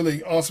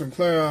 really awesome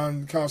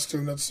Klingon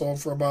costume that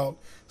sold for about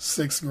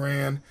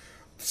 $6,000.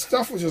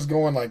 Stuff was just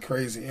going like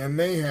crazy, and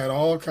they had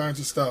all kinds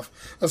of stuff,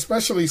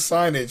 especially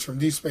signage from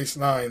Deep Space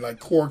Nine, like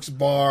Quark's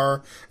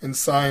bar and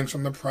signs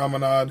from the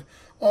Promenade.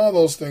 All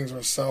those things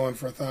were selling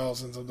for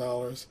thousands of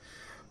dollars.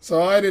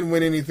 So I didn't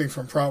win anything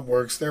from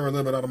PropWorks. They were a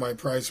little bit out of my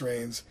price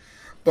range.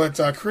 But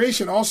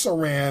Creation also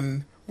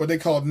ran what they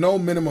called no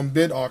minimum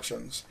bid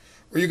auctions,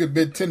 where you could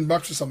bid $10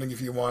 or something if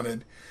you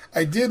wanted.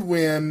 I did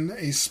win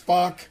a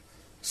Spock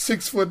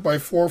 6-foot by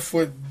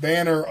 4-foot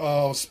banner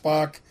of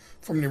Spock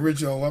from the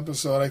original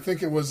episode. I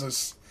think it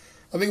was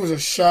I think it was a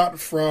shot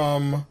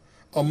from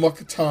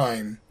Amok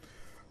Time,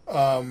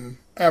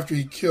 after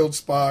he killed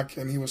Spock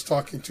and he was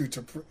talking to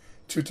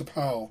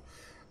T'Pau,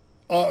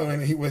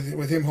 and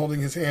with him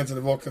holding his hands in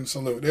the Vulcan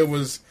salute. It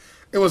was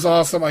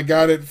awesome. I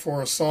got it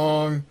for a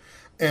song,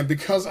 and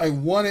because I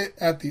won it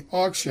at the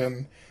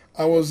auction,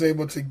 I was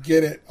able to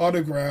get it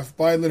autographed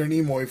by Leonard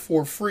Nimoy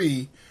for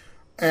free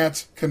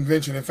at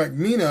convention. In fact,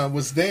 Mina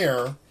was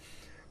there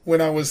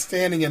when I was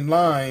standing in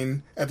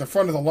line at the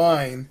front of the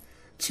line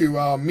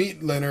to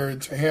meet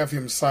Leonard to have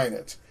him sign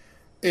it.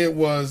 It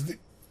was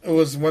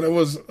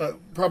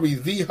probably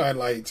the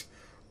highlight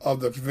of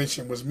the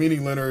convention, was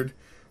meeting Leonard,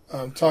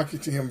 talking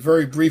to him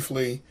very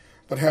briefly,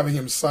 but having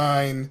him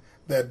sign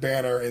that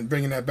banner and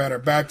bringing that banner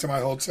back to my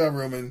hotel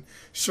room and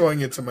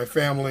showing it to my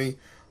family,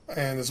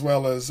 and as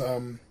well as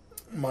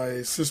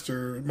my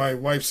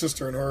wife's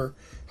sister and her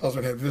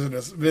husband had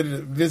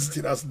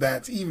visited us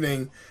that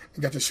evening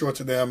and got to show it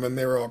to them, and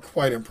they were all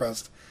quite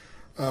impressed.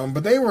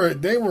 But they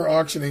were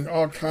auctioning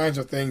all kinds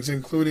of things,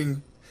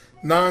 including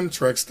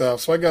non-Trek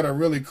stuff. So I got a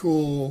really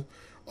cool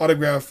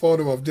autographed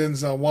photo of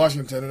Denzel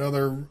Washington,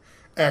 another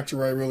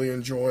actor I really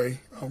enjoy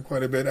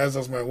quite a bit, as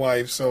does my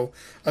wife. So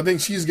I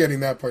think she's getting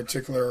that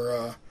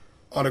particular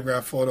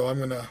autograph photo. I'm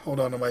going to hold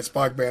on to my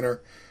Spock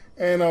banner,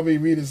 and I'll be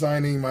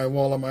redesigning my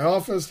wall in my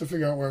office to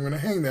figure out where I'm going to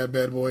hang that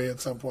bad boy at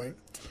some point.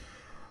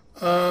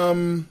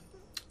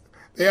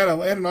 They had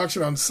an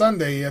auction on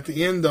Sunday at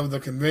the end of the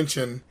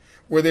convention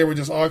where they were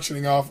just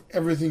auctioning off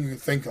everything you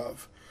think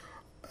of.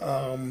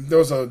 There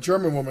was a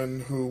German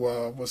woman who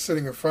was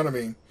sitting in front of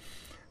me,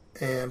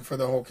 and for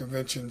the whole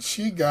convention,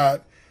 she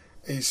got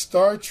a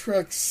Star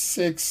Trek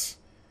VI.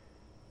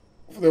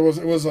 It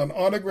was an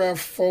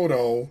autographed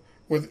photo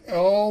with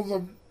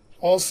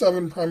all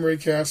 7 primary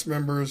cast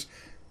members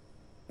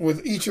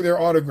with each of their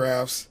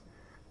autographs.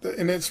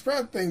 And that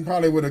spread thing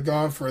probably would have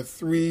gone for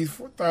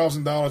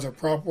 $3,000 at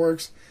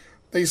PropWorks.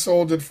 They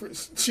sold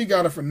it she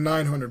got it for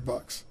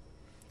 $900.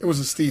 It was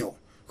a steal.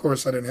 Of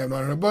course, I didn't have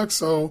 $900,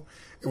 so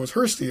it was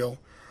her steal.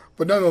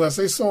 But nonetheless,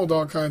 they sold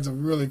all kinds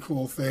of really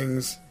cool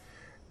things.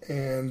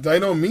 And I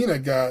know Mina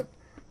got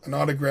an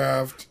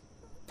autographed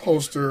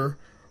poster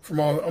from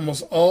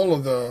almost all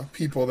of the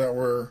people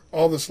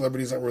all the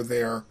celebrities that were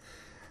there,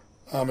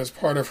 as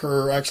part of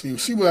her.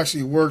 She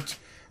actually worked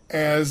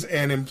as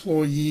an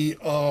employee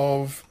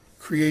of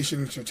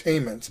Creation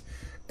Entertainment,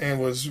 and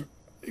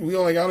I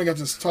only got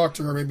to talk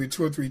to her maybe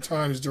 2 or 3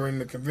 times during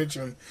the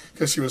convention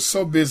because she was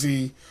so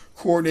busy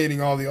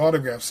coordinating all the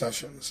autograph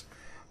sessions.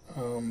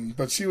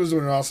 But she was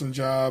doing an awesome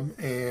job,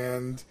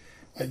 and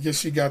I guess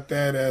she got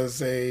that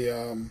as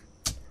a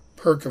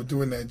perk of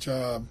doing that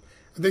job.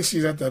 I think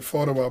she's got that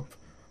photo up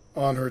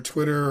on her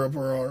Twitter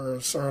or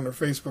on her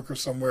Facebook or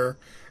somewhere.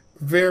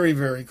 Very,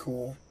 very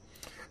cool.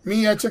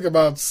 Me, I took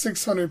about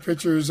 600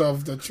 pictures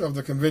of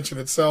the convention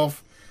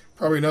itself,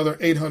 probably another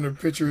 800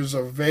 pictures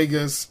of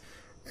Vegas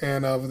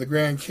and of the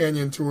Grand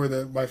Canyon tour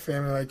that my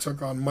family and I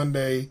took on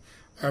Monday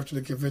after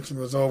the convention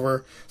was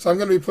over. So I'm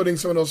going to be putting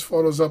some of those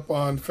photos up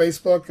on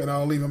Facebook, and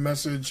I'll leave a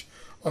message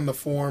on the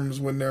forums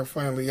when they're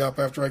finally up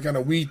after I kind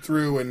of weed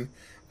through and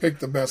pick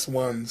the best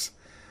ones.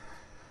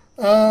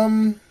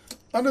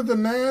 Other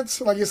than that,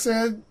 like I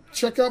said,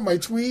 check out my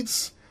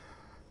tweets.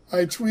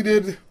 I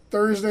tweeted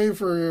Thursday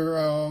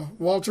for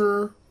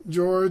Walter,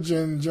 George,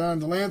 and John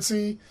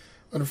Delancey.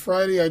 On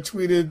Friday, I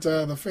tweeted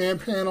the fan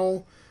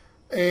panel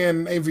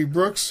and Avery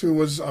Brooks, who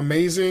was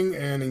amazing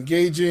and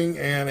engaging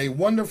and a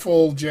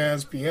wonderful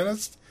jazz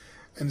pianist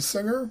and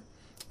singer.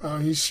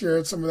 He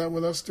shared some of that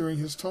with us during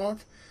his talk.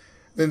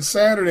 Then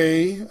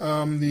Saturday,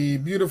 the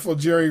beautiful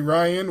Jerry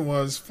Ryan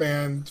was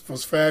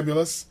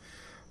fabulous.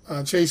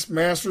 Chase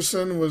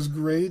Masterson was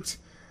great.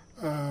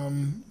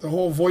 The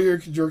whole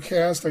Voyager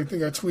cast, I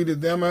think I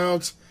tweeted them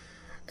out.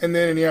 And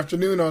then in the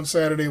afternoon on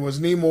Saturday was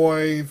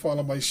Nimoy,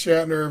 followed by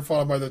Shatner,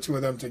 followed by the two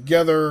of them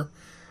together,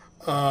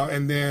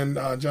 and then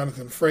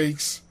Jonathan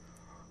Frakes.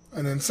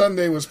 And then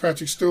Sunday was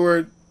Patrick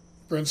Stewart,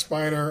 Brent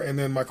Spiner, and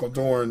then Michael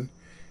Dorn.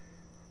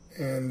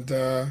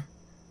 And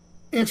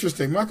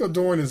interesting, Michael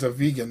Dorn is a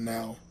vegan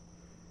now.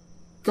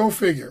 Go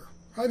figure.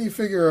 How do you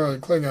figure a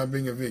Klingon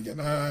being a vegan?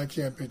 I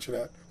can't picture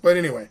that. But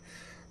anyway,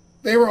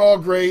 they were all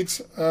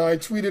great. I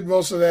tweeted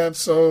most of that,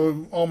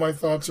 so all my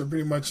thoughts are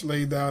pretty much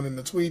laid down in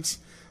the tweets.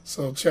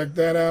 So check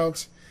that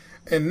out.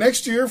 And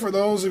next year, for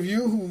those of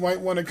you who might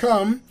want to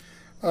come,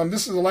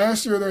 this is the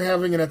last year they're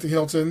having it at the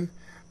Hilton.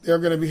 They're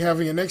going to be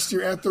having it next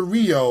year at the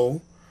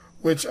Rio,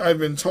 which I've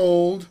been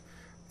told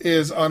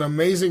is an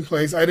amazing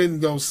place. I didn't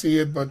go see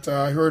it, but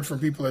I heard from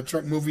people at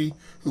Trek Movie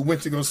who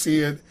went to go see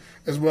it,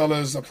 as well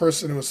as a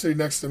person who was sitting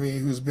next to me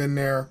who's been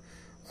there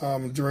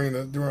during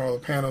all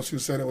the panels, who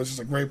said it was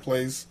just a great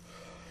place.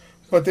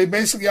 But they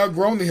basically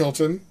outgrown the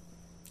Hilton,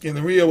 and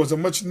the Rio was a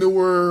much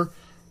newer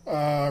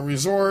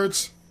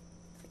resort,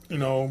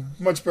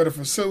 much better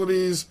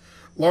facilities,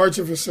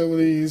 larger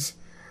facilities.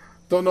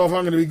 Don't know if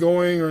I'm going to be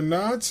going or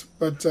not,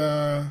 but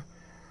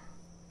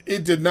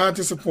it did not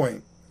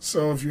disappoint.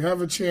 So if you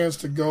have a chance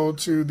to go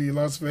to the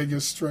Las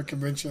Vegas Trek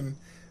Convention,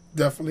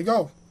 definitely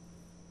go.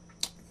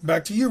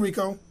 Back to you,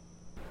 Rico.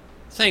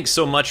 Thanks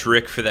so much,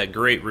 Rick, for that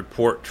great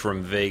report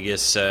from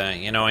Vegas.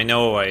 I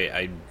know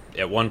I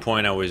at one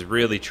point I was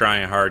really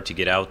trying hard to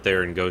get out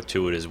there and go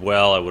to it as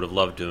well. I would have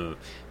loved to have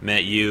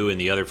met you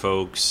and the other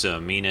folks,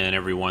 Mina and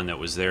everyone that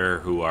was there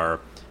who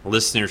are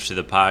listeners to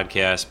the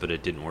podcast, but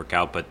it didn't work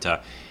out.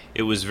 But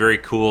it was very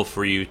cool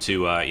for you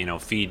to,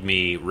 feed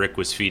me. Rick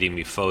was feeding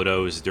me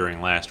photos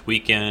during last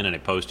weekend, and I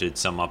posted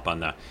some up on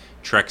the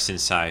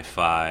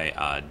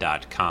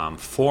TreksInSci-Fi.com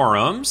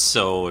forums.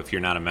 So if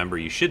you're not a member,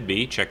 you should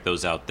be. Check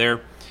those out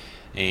there.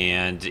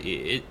 And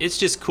it's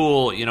just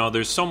cool.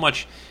 There's so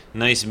much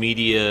nice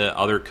media,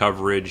 other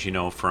coverage,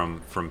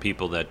 from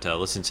people that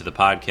listen to the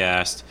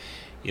podcast.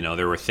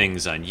 There were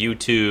things on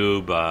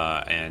YouTube,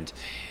 and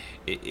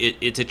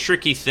it's a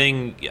tricky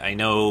thing, I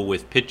know,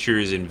 with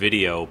pictures and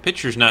video.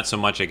 Pictures not so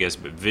much, I guess,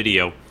 but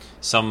video.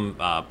 Some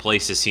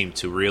places seem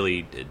to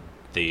really,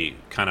 they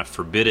kind of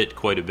forbid it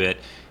quite a bit.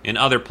 In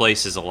other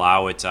places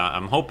allow it.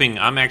 I'm hoping,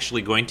 I'm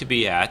actually going to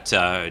be at,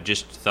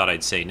 just thought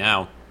I'd say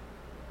now,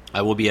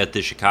 I will be at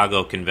the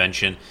Chicago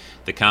convention,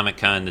 the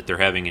Comic-Con that they're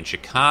having in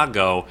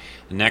Chicago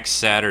next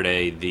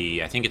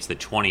Saturday, I think it's the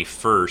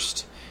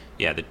 21st.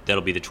 Yeah,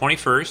 that'll be the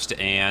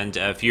 21st. And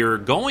if you're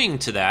going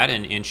to that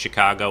in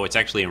Chicago, it's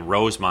actually in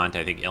Rosemont,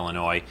 I think,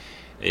 Illinois.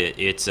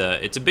 It's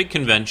a big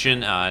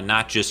convention,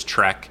 not just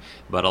Trek,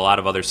 but a lot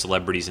of other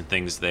celebrities and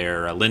things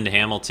there. Linda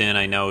Hamilton,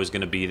 I know, is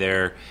going to be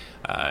there.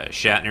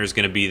 Shatner is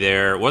going to be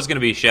there. It was going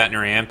to be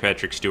Shatner and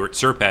Patrick Stewart,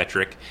 Sir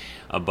Patrick,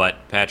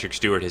 but Patrick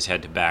Stewart has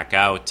had to back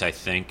out, I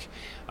think.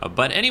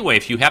 But anyway,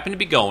 if you happen to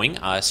be going,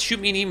 shoot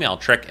me an email,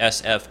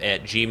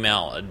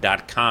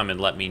 treksf@gmail.com,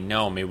 and let me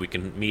know. Maybe we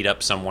can meet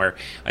up somewhere.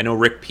 I know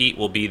Rick Pete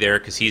will be there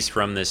because he's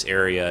from this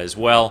area as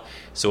well,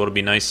 so it'll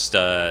be nice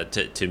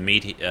to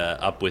meet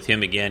up with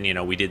him again.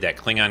 We did that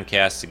Klingon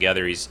cast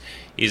together. He's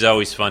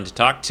always fun to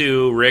talk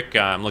to. Rick,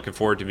 I'm looking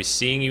forward to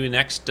seeing you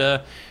next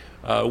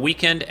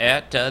weekend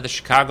at the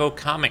Chicago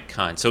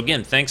Comic-Con. So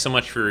again, thanks so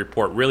much for your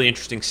report. Really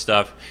interesting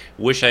stuff.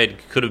 Wish I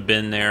could have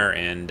been there.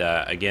 And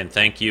again,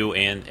 thank you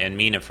and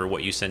Mina for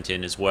what you sent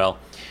in as well.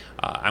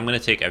 I'm going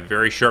to take a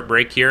very short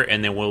break here,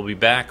 and then we'll be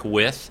back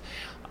with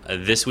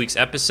this week's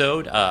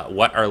episode,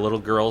 What Are Little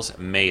Girls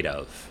Made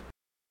Of?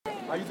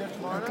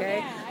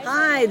 Okay.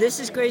 Hi, this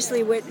is Grace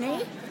Lee Whitney.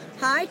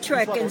 Hi,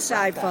 Trek and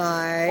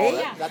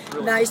Sci-Fi.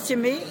 Nice to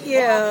meet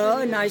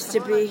you. Nice to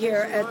be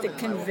here at the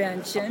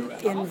convention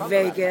in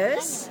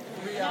Vegas.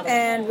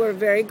 And we're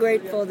very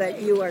grateful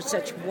that you are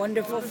such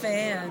wonderful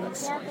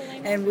fans.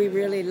 And we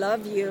really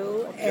love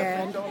you.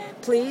 And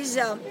please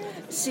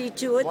see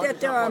to it that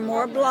there are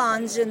more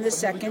blondes in the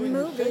second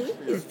movie.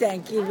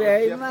 Thank you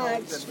very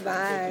much.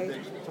 Bye.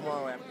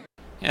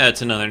 Yeah,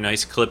 it's another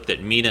nice clip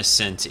that Mina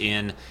sent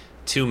in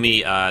to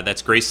me.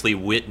 That's Grace Lee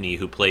Whitney,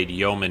 who played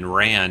Yeoman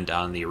Rand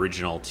on the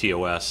original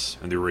TOS.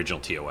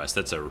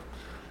 That's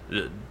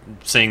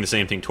saying the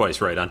same thing twice,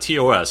 right? On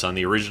TOS, on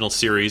the original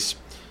series.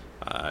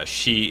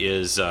 She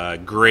is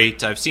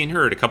great. I've seen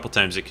her a couple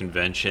times at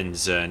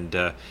conventions, and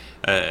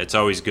it's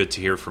always good to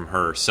hear from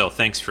her. So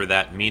thanks for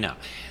that, Mina.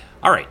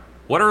 All right,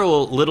 what are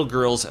little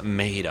girls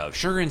made of?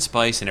 Sugar and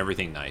spice and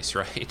everything nice,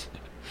 right?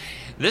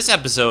 This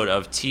episode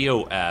of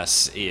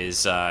TOS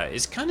is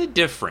kind of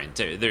different,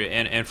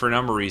 and for a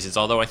number of reasons,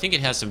 although I think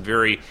it has some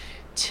very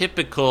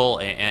typical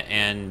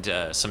and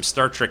some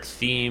Star Trek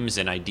themes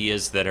and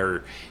ideas that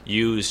are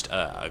used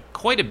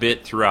quite a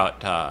bit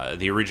throughout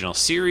the original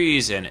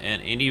series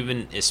and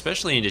even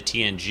especially into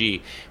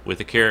TNG with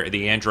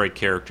the android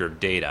character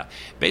Data.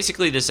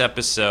 Basically, this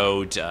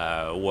episode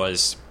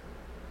was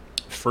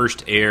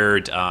first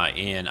aired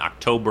in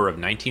October of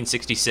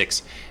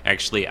 1966,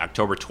 actually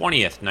October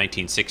 20th,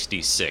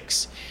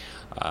 1966.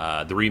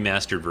 The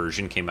remastered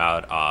version came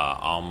out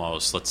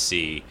almost,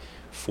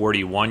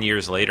 41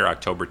 years later,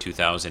 October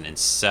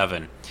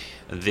 2007.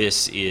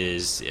 This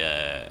is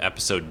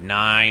episode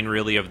 9,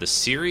 really, of the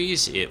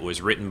series. It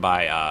was written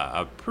by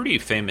a pretty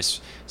famous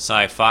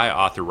sci-fi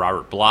author,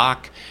 Robert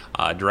Bloch,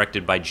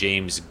 directed by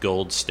James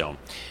Goldstone.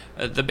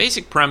 The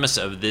basic premise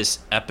of this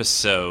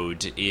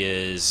episode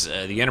is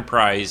the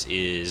Enterprise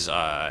is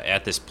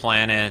at this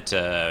planet.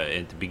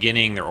 At the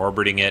beginning, they're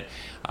orbiting it.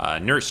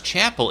 Nurse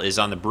Chapel is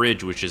on the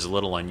bridge, which is a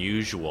little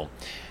unusual.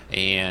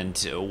 And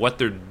what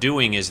they're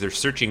doing is they're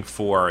searching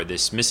for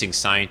this missing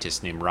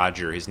scientist named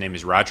Roger. His name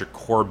is Roger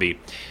Corby.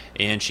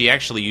 And he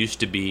used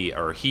to be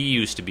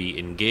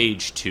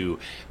engaged to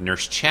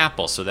Nurse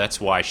Chapel. So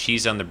that's why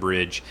she's on the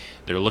bridge.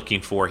 They're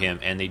looking for him.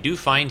 And they do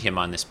find him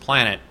on this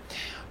planet.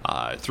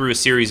 Through a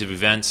series of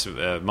events,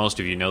 most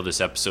of you know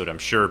this episode, I'm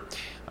sure.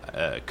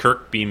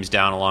 Kirk beams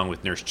down along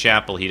with Nurse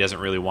Chapel. He doesn't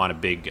really want a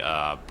big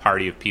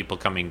party of people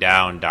coming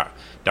down.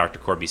 Dr.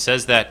 Corby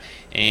says that.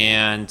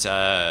 And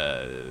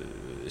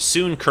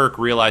soon Kirk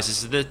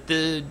realizes that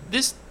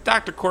this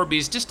Dr. Corby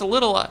is just a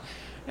little...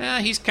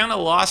 he's kind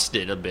of lost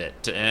it a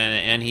bit.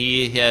 And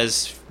he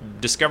has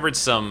discovered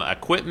some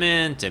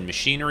equipment and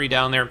machinery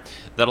down there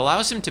that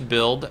allows him to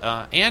build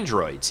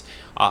androids.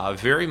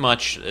 Very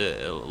much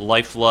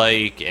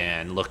lifelike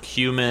and look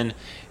human.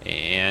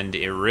 And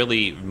it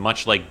really,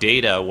 much like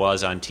Data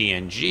was on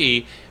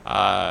TNG,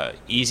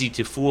 easy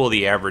to fool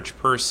the average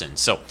person.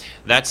 So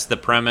that's the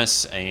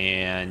premise,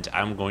 and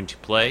I'm going to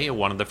play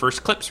one of the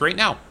first clips right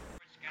now.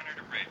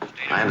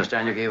 I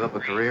understand you gave up a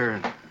career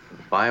in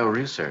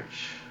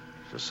bio-research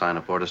to sign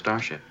aboard a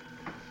starship.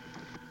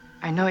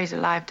 I know he's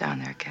alive down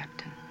there,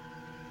 Captain.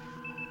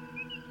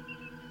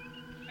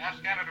 Now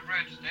scanner to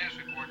bridge. Status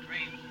report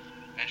green.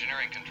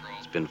 Engineering controls.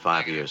 It's been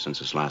 5 years since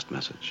his last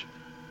message.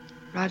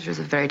 Roger's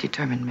a very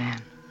determined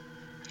man.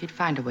 He'd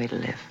find a way to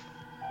live.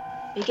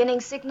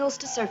 Beginning signals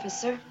to surface,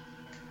 sir.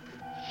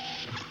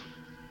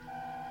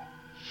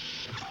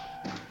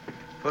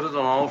 Put it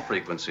on all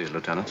frequencies,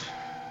 Lieutenant.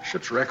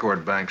 Ship's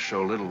record banks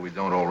show little we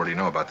don't already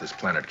know about this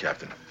planet,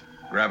 Captain.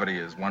 Gravity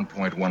is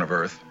 1.1 of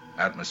Earth,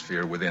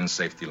 atmosphere within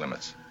safety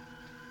limits.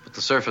 But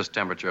the surface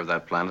temperature of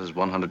that planet is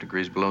 100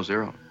 degrees below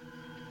zero.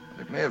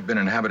 It may have been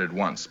inhabited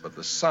once, but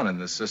the sun in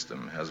this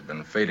system has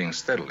been fading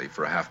steadily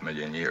for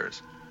 500,000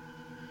 years.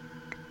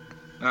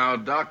 Now,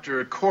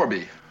 Dr.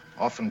 Corby,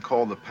 often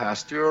called the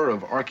Pasteur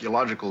of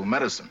archaeological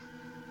medicine,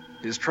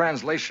 his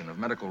translation of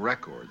medical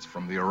records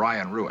from the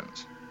Orion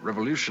ruins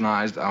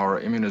revolutionized our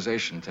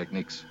immunization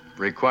techniques.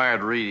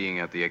 Required reading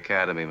at the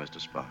Academy, Mr.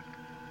 Spock.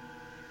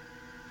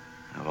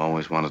 I've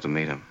always wanted to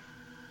meet him.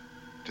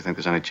 Do you think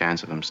there's any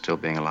chance of him still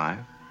being alive?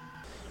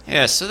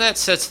 Yeah, so that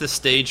sets the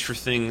stage for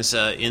things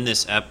in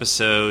this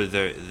episode.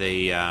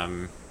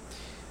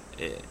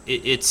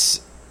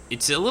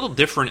 It's a little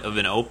different of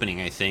an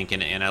opening, I think,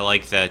 and I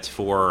like that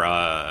for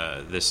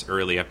this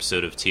early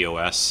episode of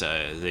TOS.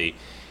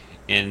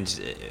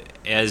 And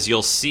as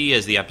you'll see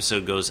as the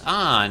episode goes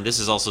on, this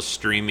is also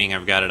streaming.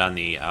 I've got it on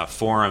the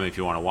forum if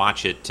you want to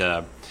watch it.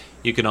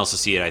 You can also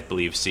see it, I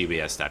believe,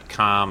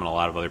 CBS.com and a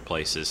lot of other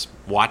places.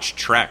 Watch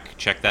Trek.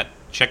 Check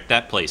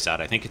that place out.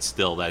 I think it's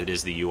still that. It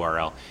is the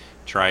URL.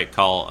 I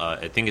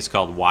think it's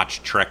called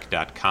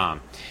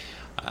WatchTrek.com.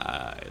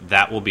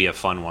 That will be a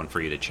fun one for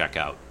you to check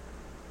out.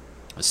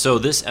 So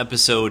this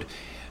episode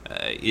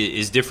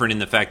is different in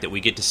the fact that we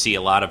get to see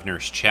a lot of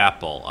Nurse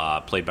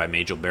Chapel, played by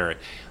Majel Barrett,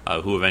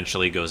 who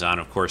eventually goes on,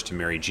 of course, to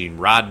marry Gene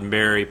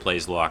Roddenberry,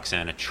 plays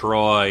Lwaxana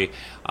Troi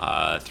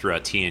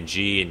throughout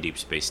TNG and Deep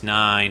Space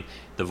Nine,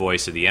 the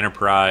voice of the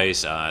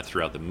Enterprise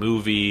throughout the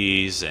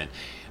movies, and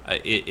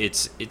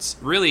it's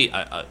really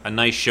a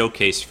nice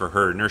showcase for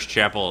her. Nurse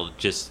Chapel,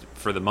 just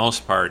for the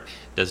most part,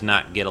 does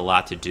not get a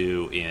lot to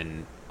do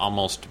in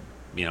almost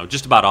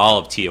just about all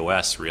of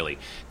TOS, really.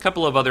 A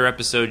couple of other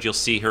episodes you'll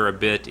see her a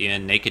bit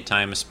in, Naked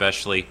Time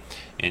especially,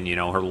 and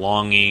her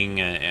longing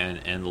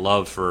and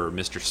love for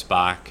Mr.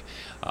 Spock,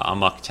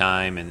 Amok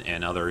Time,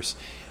 and others.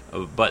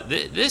 But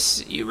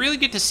this, you really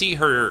get to see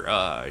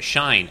her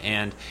shine,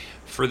 and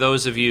for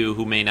those of you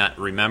who may not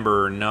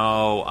remember or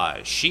know,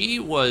 she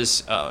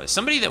was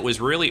somebody that was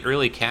really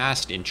early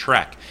cast in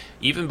Trek,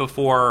 even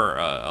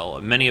before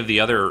many of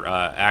the other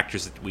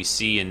actors that we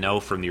see and know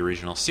from the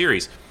original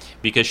series,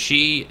 because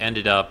she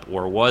ended up,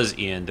 or was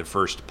in, the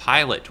first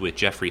pilot with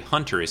Jeffrey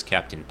Hunter as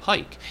Captain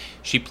Pike.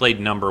 She played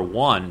number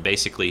one,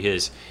 basically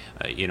his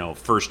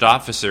first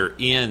officer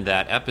in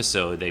that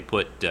episode. They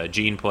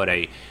Gene put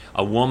a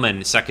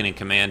woman second in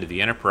command of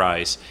the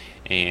Enterprise,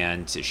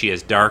 and she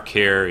has dark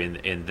hair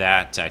in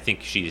that. I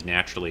think she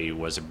naturally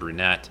was a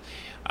brunette.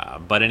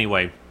 But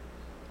anyway,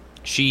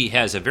 she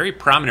has a very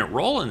prominent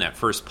role in that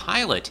first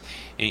pilot.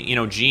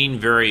 And, Gene,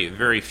 very,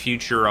 very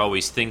future,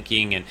 always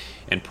thinking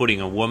and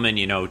putting a woman,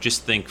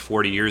 just think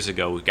 40 years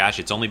ago, gosh,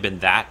 it's only been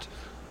that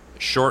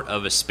short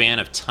of a span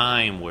of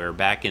time where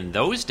back in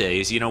those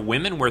days,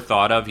 women were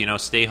thought of,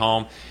 stay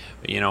home,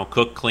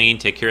 cook, clean,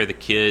 take care of the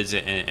kids,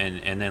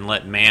 and then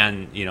let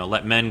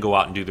men go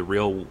out and do the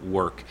real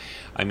work.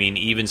 I mean,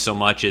 even so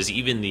much as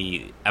even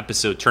the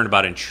episode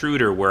Turnabout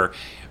Intruder, where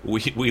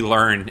we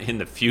learn in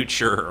the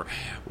future,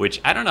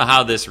 which I don't know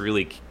how this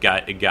really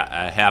got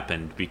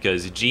happened,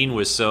 because Gene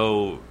was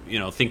so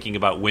thinking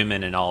about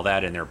women and all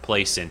that and their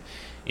place in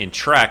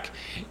Trek.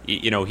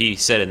 He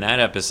said in that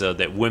episode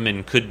that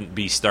women couldn't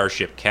be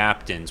starship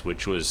captains,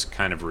 which was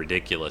kind of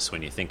ridiculous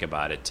when you think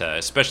about it,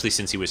 especially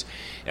since he was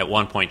at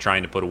one point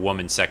trying to put a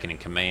woman second in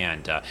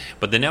command.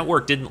 But the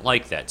network didn't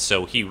like that,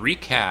 so he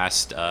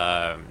recast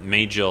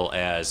Majel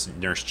as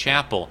Nurse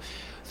Chapel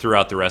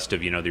throughout the rest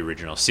of the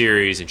original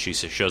series, and she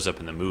shows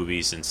up in the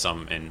movies and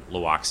some in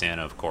Lwaxana,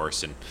 of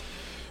course.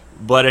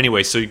 But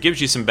anyway, so it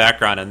gives you some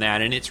background on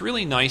that, and it's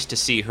really nice to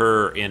see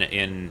her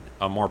in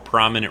a more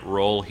prominent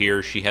role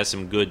here. She has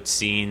some good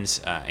scenes,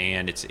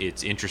 and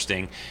it's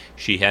interesting.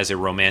 She has a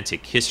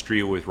romantic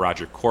history with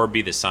Roger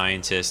Corby, the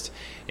scientist,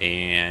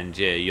 and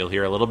you'll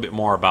hear a little bit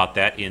more about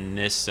that in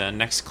this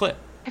next clip.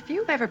 Have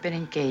you ever been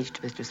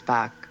engaged, Mr.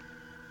 Spock?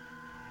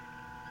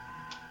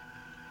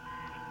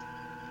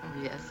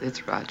 Oh, yes,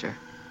 it's Roger.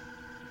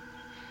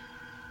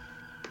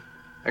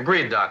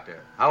 Agreed,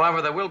 Doctor.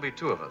 However, there will be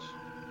two of us.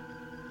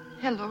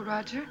 Hello,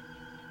 Roger.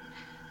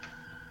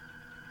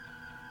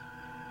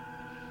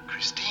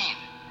 Christine.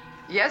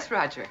 Yes,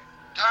 Roger.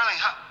 Darling,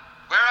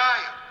 where are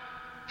you?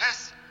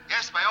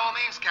 Yes, by all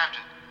means,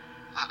 Captain.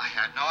 I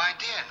had no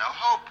idea, no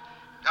hope.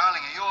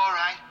 Darling, are you all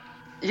right?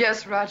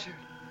 Yes, Roger.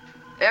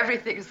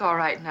 Everything is all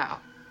right now.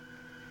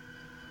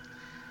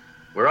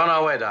 We're on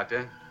our way,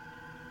 Doctor.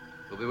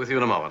 We'll be with you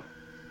in a moment.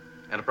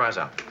 Enterprise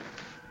out.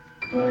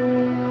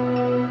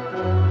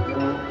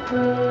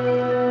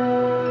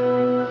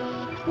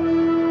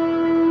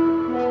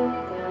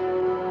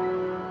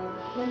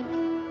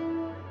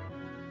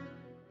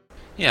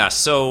 Yeah,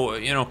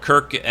 so,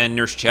 Kirk and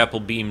Nurse Chapel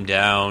beam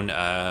down.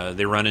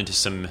 They run into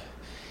some,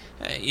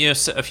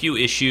 a few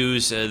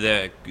issues.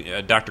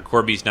 Dr.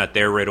 Corby's not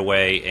there right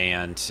away,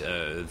 and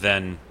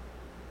then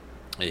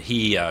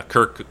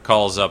Kirk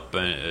calls up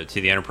to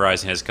the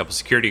Enterprise and has a couple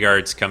security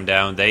guards come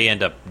down. They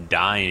end up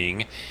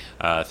dying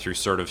through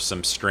sort of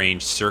some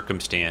strange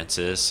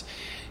circumstances.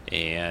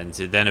 And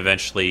then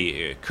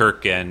eventually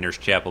Kirk and Nurse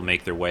Chapel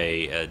make their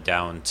way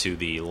down to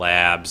the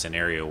labs, an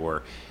area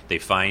where they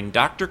find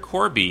Dr.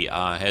 Corby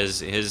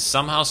has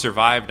somehow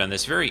survived on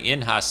this very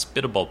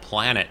inhospitable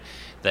planet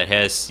that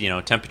has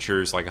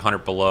temperatures like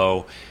 100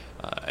 below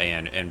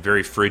and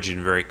very frigid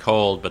and very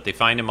cold. But they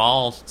find him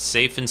all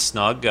safe and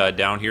snug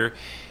down here,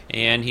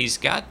 and he's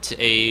got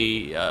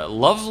a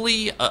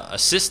lovely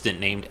assistant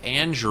named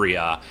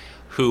Andrea,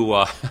 who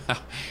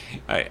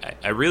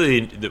I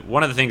really,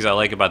 one of the things I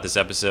like about this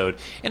episode,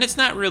 and it's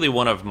not really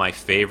one of my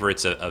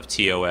favorites of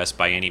TOS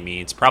by any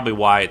means, probably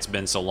why it's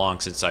been so long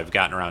since I've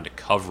gotten around to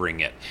covering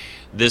it.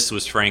 This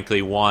was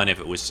frankly one, if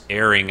it was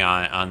airing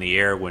on the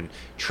air when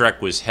Trek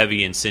was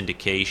heavy in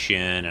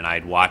syndication and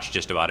I'd watch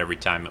just about every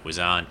time it was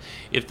on.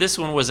 If this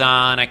one was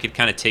on, I could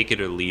kind of take it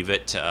or leave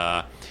it.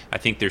 I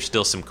think there's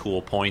still some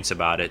cool points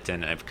about it,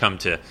 and I've come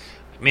to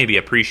maybe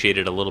appreciate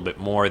it a little bit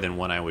more than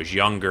when I was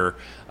younger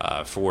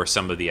for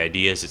some of the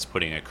ideas it's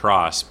putting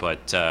across.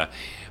 But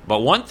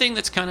one thing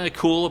that's kind of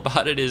cool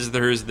about it is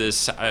there's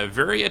this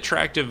very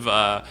attractive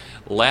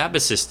lab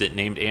assistant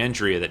named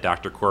Andrea that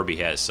Dr. Corby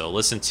has. So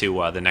listen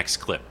to the next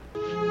clip.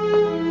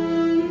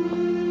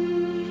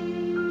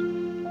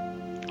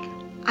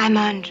 I'm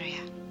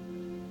Andrea.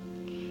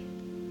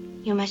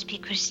 You must be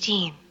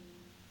Christine.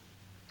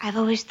 I've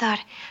always thought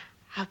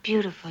how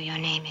beautiful your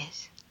name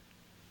is.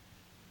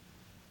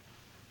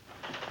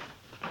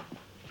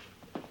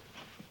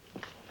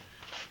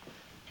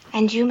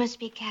 And you must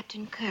be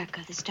Captain Kirk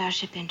of the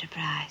Starship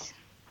Enterprise.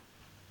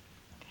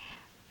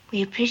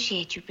 We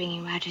appreciate you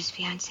bringing Roger's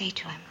fiancée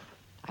to him.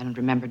 I don't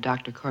remember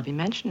Dr. Corby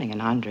mentioning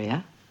an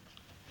Andrea.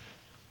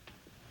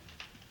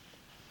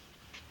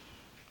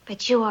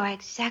 But you are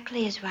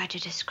exactly as Roger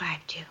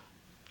described you.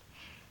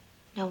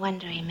 No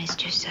wonder he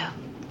missed you so.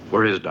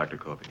 Where is Dr.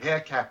 Corby?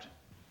 Here, Captain.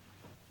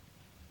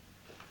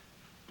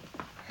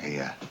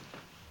 Hey,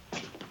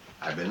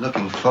 I've been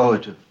looking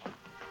forward to...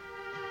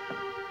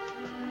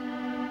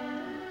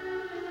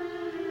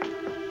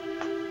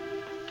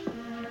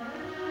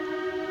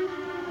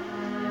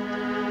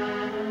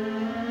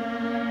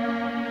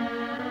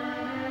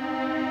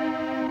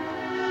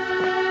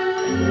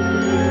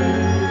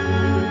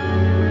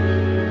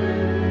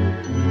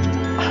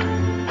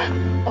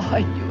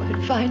 I knew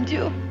I'd find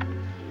you.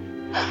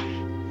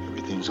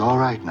 Everything's all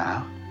right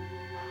now.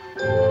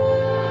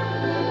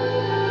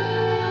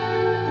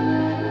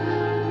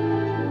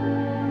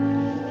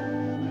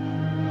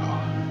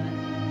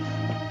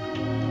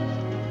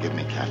 Forgive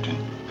me, Captain.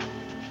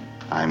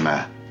 I'm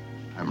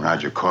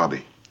Roger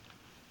Corby.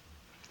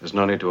 There's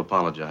no need to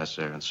apologize,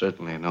 sir, and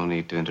certainly no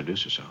need to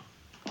introduce yourself.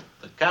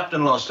 The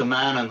captain lost a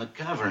man in the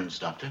caverns,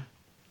 Doctor.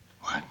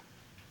 What?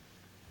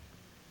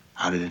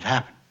 How did it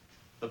happen?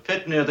 The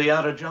pit near the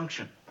outer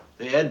junction.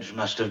 The edge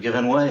must have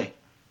given way.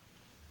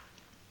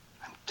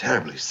 I'm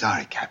terribly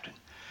sorry, Captain.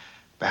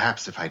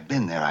 Perhaps if I'd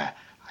been there,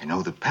 I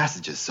know the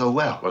passages so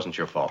well. It wasn't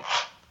your fault.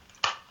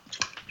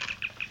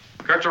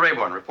 Kirk to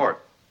Rayborn,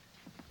 report.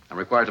 I'm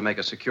required to make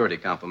a security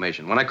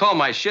confirmation. When I call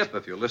my ship,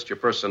 if you list your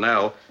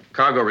personnel,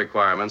 cargo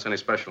requirements, any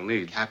special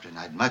needs. Captain,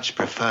 I'd much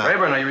prefer...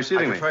 Rayborn, are you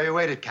receiving me? I prefer you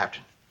waited,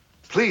 Captain.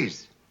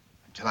 Please,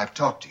 until I've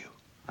talked to you.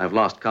 I've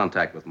lost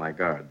contact with my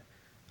guard.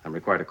 I'm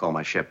required to call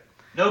my ship.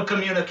 No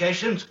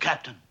communications,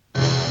 Captain.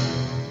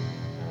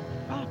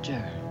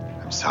 Roger.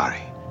 I'm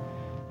sorry.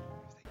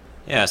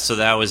 Yeah, so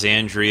that was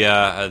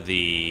Andrea,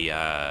 the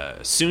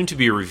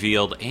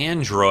soon-to-be-revealed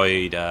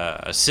android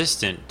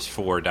assistant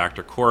for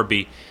Dr.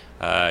 Corby.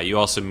 You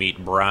also meet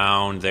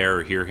Brown there,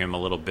 or hear him a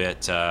little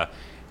bit. That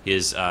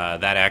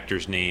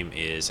actor's name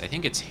is, I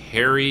think it's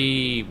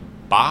Harry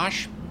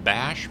Bosch?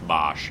 Bosch.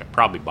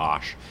 Probably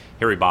Bosch.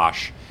 Harry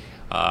Bosch.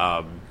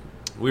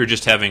 We were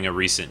just having a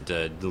recent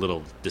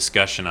little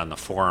discussion on the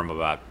forum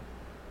about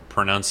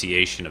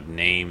pronunciation of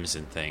names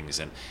and things,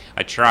 and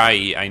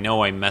I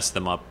know I mess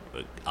them up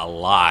a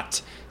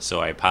lot, so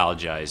I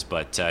apologize,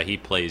 but he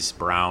plays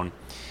Brown.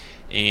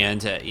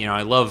 And,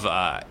 I love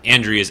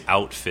Andrea's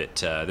outfit.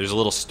 There's a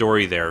little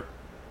story there.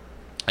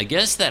 I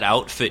guess that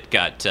outfit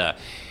got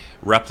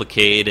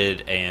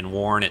replicated and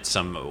worn at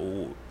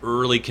some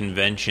early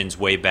conventions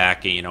way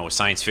back,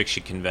 science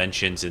fiction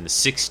conventions in the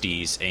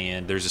 60s.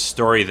 And there's a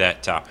story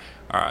that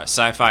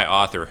sci-fi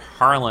author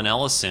Harlan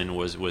Ellison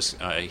was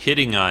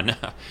hitting on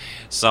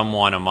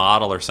someone, a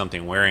model or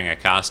something, wearing a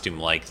costume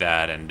like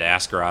that and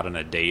asked her out on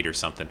a date or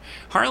something.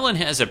 Harlan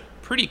has a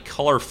pretty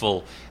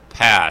colorful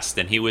past,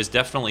 and he was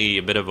definitely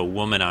a bit of a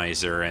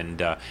womanizer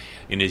and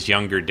in his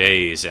younger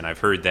days, and I've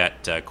heard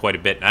that quite a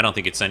bit, and I don't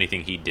think it's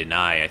anything he'd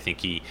deny. I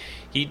think he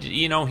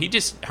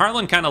just,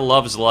 Harlan kind of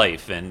loves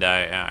life, and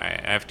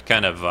I have to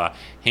kind of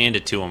hand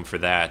it to him for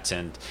that.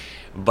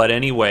 But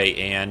anyway,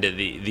 and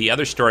the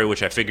other story,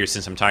 which I figure,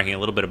 since I'm talking a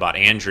little bit about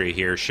Andrea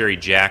here, Sherry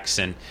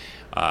Jackson,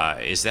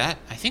 I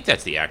think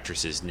that's the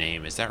actress's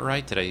name. Is that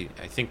right? I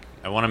think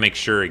I want to make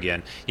sure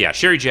again. Yeah,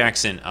 Sherry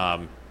Jackson,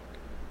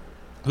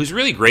 who's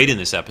really great in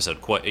this episode.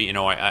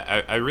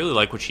 I really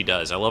like what she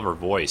does. I love her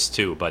voice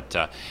too, but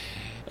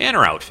and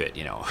her outfit,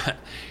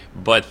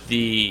 But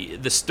the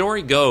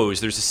story goes,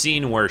 there's a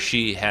scene where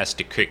she has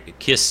to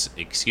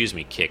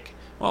kick.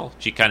 Well,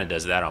 she kind of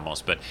does that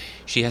almost, but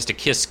she has to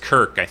kiss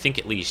Kirk, I think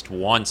at least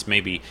once,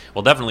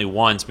 definitely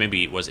once,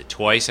 maybe was it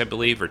twice, I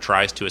believe, or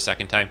tries to a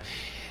second time.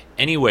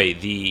 Anyway,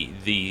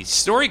 the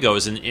story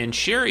goes, and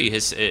Sherry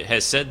has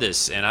said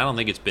this, and I don't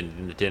think it's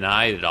been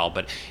denied at all,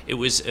 but it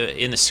was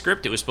in the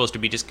script, it was supposed to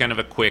be just kind of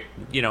a quick,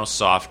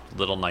 soft,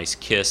 little nice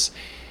kiss.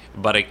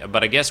 But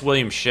I guess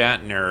William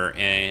Shatner,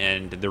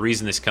 and the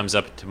reason this comes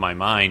up to my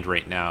mind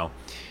right now,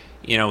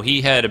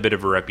 he had a bit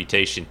of a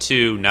reputation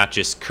too, not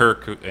just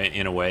Kirk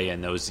in a way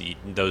in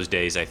those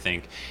days, I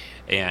think.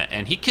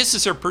 And he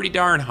kisses her pretty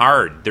darn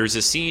hard. There's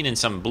a scene in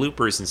some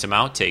bloopers and some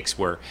outtakes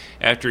where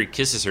after he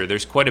kisses her,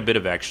 there's quite a bit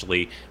of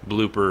actually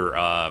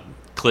blooper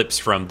clips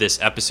from this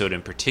episode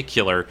in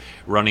particular,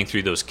 running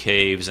through those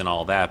caves and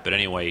all that. But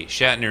anyway,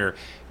 Shatner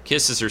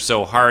kisses her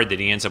so hard that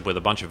he ends up with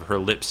a bunch of her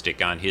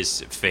lipstick on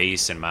his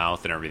face and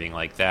mouth and everything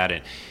like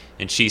that.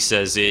 And she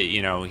says,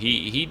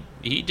 he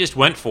just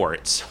went for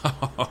it. So,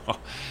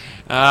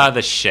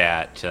 the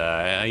Shat,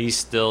 he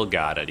still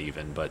got it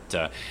even.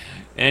 But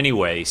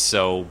anyway,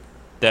 so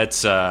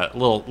that's a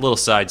little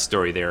side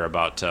story there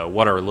about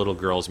what our little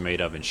girl's made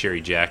of and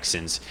Sherry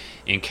Jackson's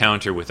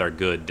encounter with our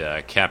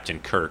good Captain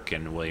Kirk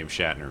and William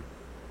Shatner.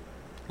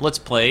 Let's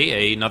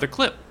play another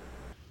clip.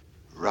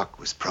 Ruck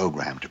was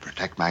programmed to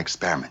protect my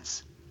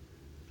experiments.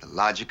 The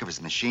logic of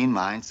his machine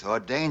mind saw a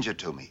danger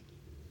to me.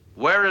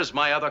 Where is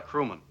my other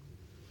crewman?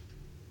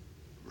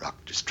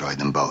 Ruck destroyed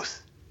them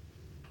both.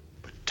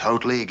 But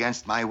totally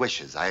against my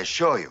wishes, I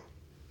assure you.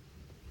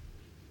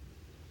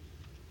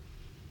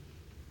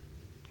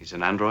 He's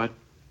an android?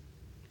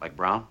 Like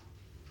Brown?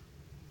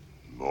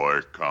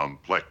 More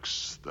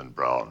complex than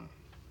Brown.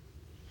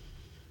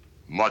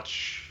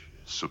 Much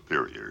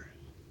superior.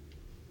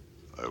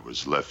 I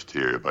was left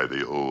here by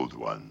the old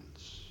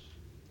ones.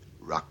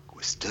 Ruck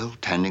was still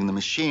tending the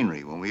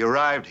machinery when we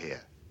arrived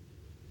here.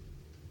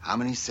 How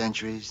many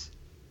centuries?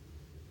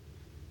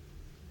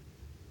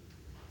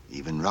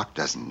 Even Ruck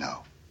doesn't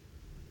know.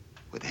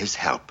 With his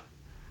help,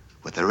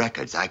 with the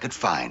records I could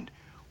find,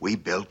 we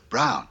built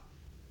Brown.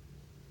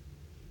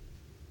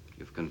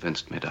 You've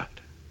convinced me,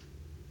 Doctor.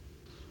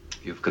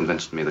 You've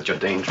convinced me that you're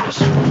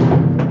dangerous.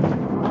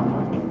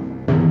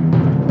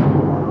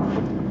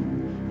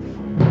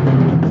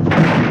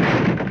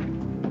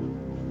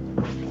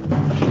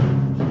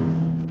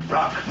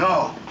 Ruck,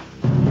 no!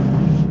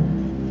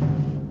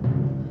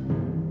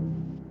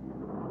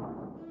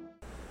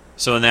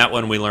 So in that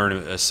one, we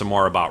learn some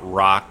more about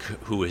Rock,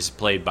 who is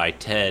played by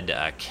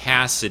Ted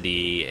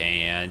Cassidy.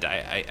 And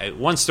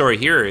one story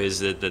here is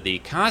that the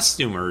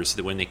costumers,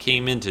 that when they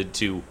came in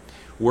to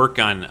work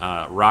on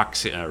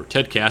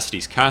Ted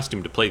Cassidy's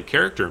costume to play the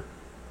character,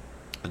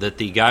 that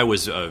the guy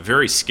was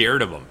very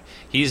scared of him.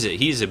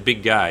 He's a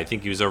big guy. I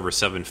think he was over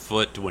 7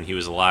 foot when he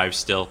was alive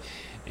still,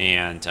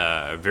 and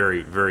a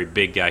very, very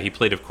big guy. He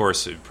played, of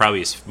course, probably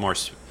his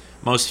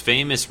most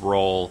famous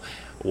role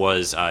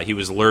was he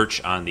was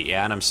Lurch on The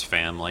Addams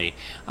Family.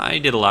 He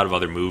did a lot of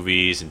other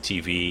movies and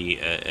TV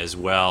as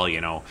well.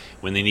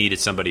 When they needed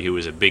somebody who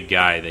was a big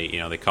guy,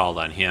 they called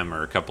on him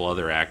or a couple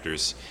other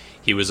actors.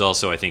 He was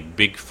also, I think,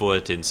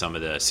 Bigfoot in some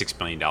of the $6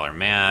 Million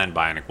Man,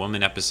 Bionic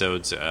Woman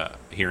episodes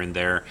here and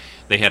there.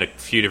 They had a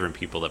few different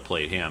people that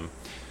played him.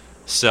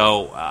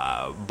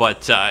 So,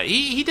 but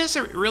he does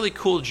a really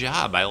cool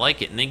job. I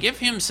like it. And they give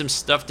him some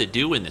stuff to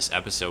do in this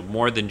episode,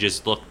 more than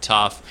just look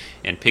tough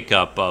and pick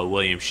up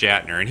William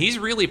Shatner. And he's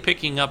really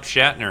picking up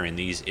Shatner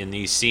in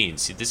these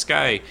scenes. See, this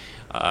guy,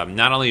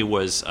 not only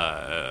was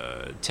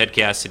Ted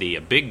Cassidy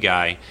a big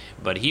guy,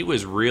 but he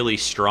was really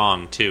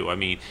strong, too. I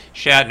mean,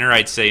 Shatner,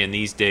 I'd say, in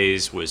these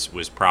days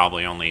was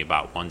probably only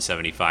about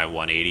 175,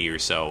 180 or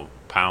so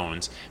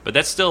pounds. But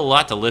that's still a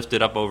lot to lift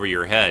it up over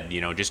your head.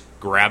 Just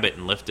grab it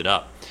and lift it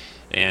up.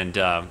 And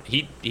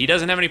he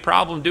doesn't have any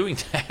problem doing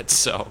that.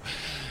 So,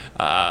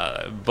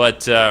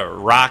 but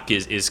Rock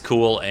is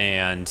cool,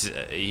 and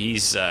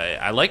he's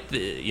I like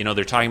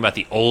they're talking about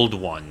the old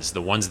ones,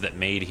 the ones that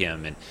made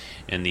him,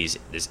 and this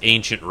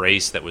ancient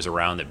race that was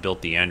around that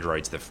built the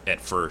androids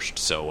at first.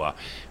 So,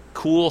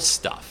 cool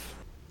stuff.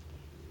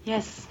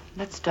 Yes,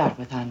 let's start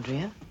with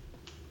Andrea.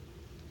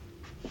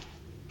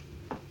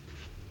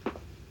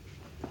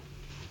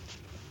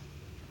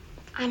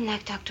 I'm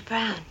like Dr.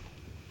 Brown,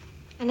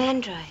 an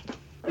android.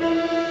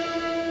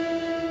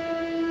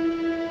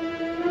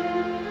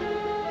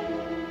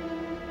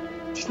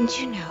 Didn't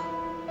you know?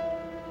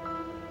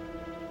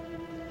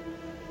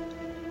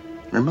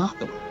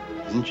 Remarkable,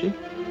 isn't she?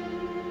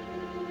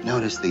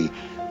 Notice the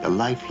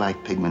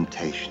lifelike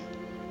pigmentation,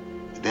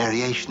 the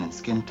variation in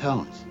skin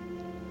tones.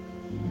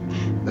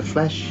 The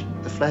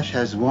flesh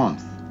has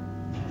warmth.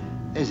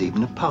 There's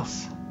even a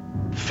pulse,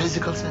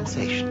 physical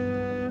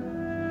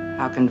sensation.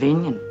 How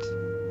convenient.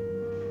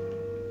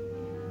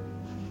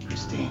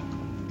 Christine,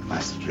 you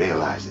must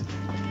realize it.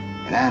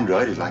 An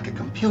android is like a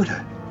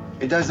computer.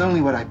 It does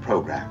only what I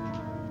program.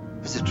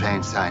 As a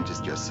trained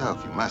scientist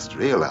yourself, you must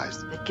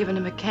realize that given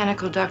a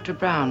mechanical Dr.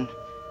 Brown,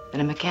 then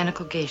a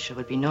mechanical geisha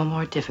would be no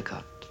more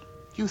difficult.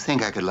 You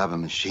think I could love a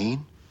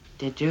machine?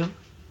 Did you?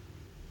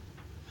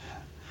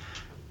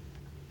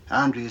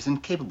 Andrea is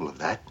incapable of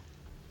that.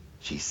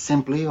 She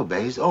simply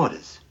obeys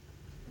orders.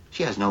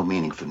 She has no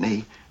meaning for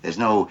me. There's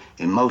no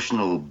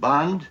emotional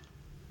bond.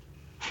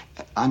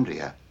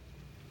 Andrea,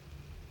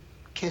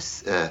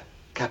 kiss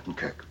Captain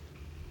Kirk.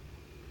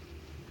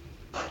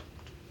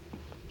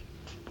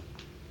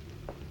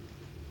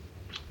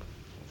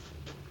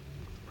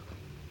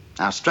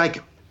 Now strike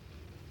him.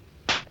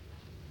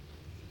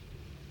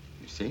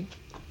 You see?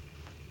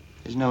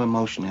 There's no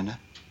emotion in her.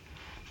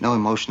 No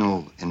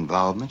emotional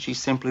involvement. She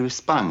simply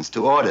responds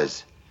to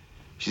orders.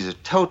 She's a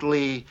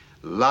totally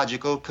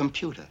logical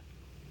computer.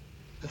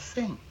 A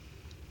thing.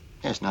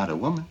 Yes, not a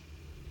woman.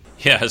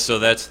 Yeah, so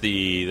that's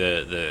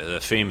the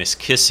famous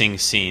kissing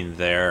scene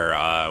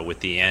there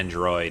with the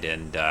android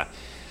and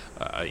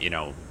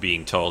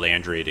being told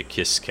Andrea to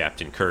kiss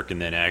Captain Kirk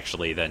and then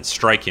actually then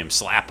strike him,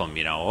 slap him.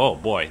 Oh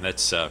boy,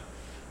 that's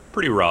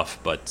pretty rough.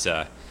 But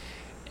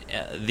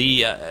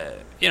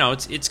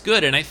it's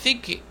good, and I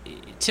think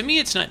to me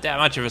it's not that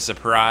much of a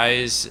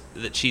surprise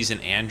that she's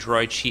an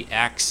android. She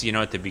acts,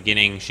 at the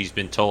beginning she's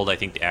been told, I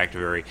think, to act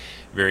very,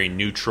 very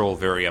neutral,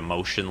 very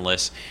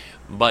emotionless.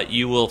 But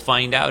you will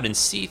find out and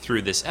see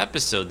through this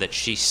episode that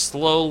she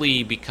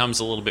slowly becomes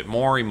a little bit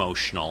more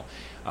emotional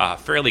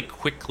fairly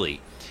quickly.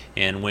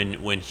 And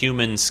when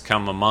humans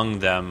come among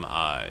them,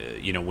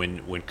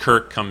 when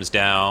Kirk comes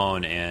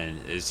down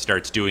and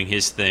starts doing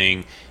his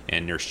thing,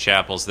 and Nurse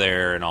Chapel's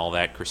there and all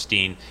that,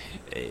 Christine,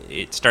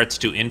 it starts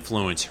to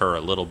influence her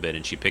a little bit,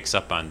 and she picks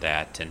up on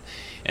that.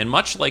 And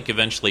much like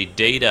eventually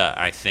Data,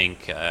 I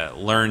think,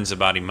 learns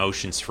about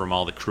emotions from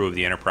all the crew of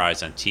the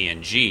Enterprise on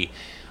TNG.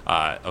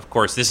 Of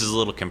course, this is a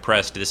little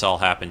compressed. This all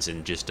happens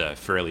in just a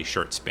fairly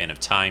short span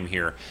of time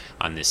here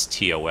on this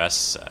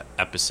TOS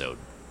episode.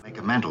 Make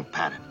a mental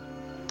pattern.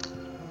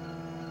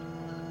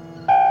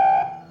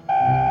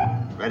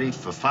 Ready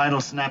for final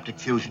synaptic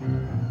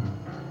fusion.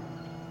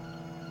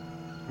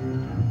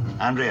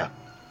 Andrea,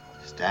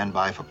 stand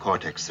by for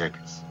cortex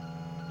circuits.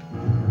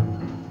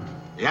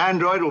 The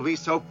android will be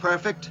so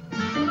perfect,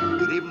 you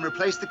could even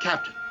replace the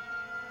captain.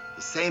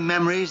 The same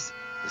memories,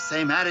 the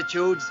same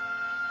attitudes,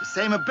 the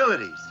same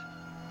abilities.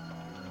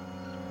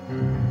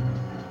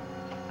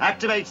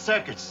 Activate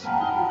circuits.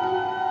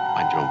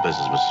 Mind your own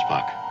business, Mr.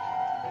 Spock.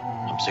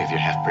 I'm sick of your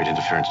half-breed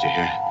interference, do you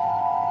hear?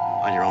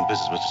 Mind your own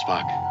business, Mr.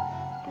 Spock.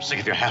 I'm sick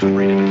of your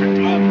half-breed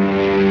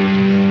interference.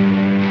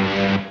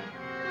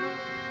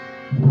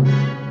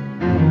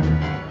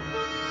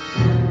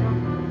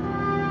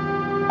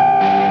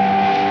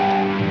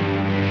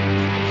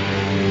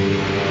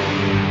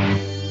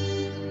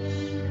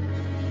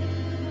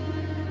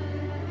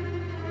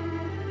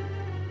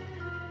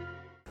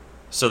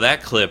 So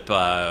that clip,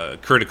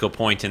 critical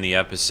point in the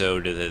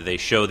episode, they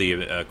show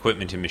the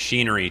equipment and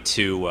machinery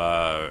to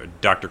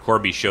Dr.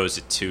 Corby shows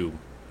it to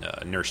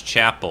Nurse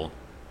Chapel.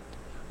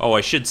 Oh,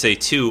 I should say,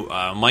 too,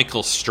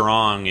 Michael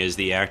Strong is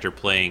the actor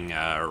playing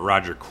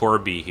Roger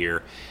Corby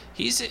here.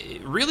 He's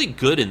really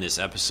good in this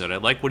episode. I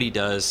like what he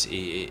does.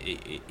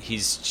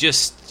 He's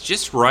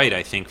just right,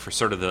 I think, for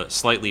sort of the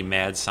slightly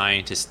mad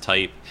scientist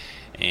type,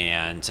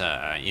 and,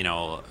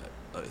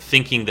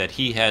 thinking that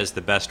he has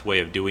the best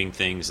way of doing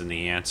things and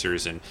the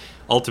answers, and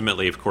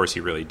ultimately, of course, he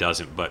really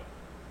doesn't. But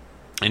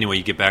anyway,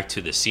 you get back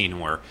to the scene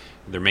where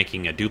they're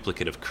making a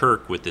duplicate of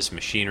Kirk with this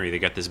machinery. They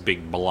got this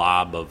big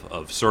blob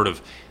of sort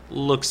of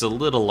looks a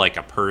little like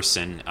a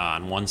person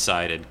on one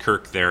side, and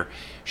Kirk there,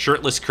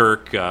 shirtless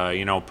Kirk,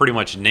 pretty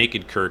much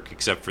naked Kirk,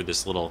 except for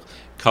this little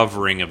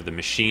covering of the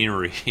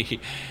machinery.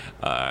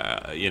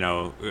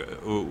 Another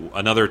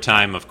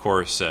time, of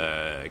course,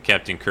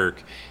 Captain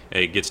Kirk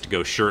gets to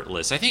go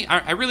shirtless.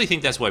 I really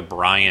think that's why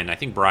Brian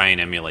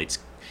emulates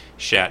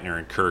Shatner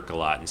and Kirk a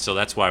lot, and so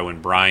that's why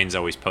when Brian's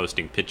always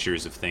posting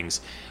pictures of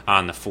things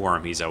on the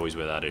forum, he's always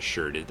without his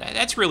shirt.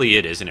 That's really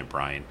it, isn't it,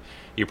 Brian?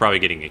 You're probably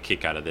getting a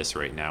kick out of this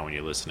right now when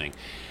you're listening.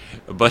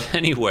 But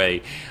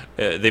anyway,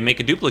 they make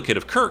a duplicate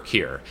of Kirk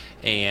here,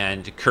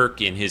 and Kirk,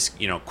 in his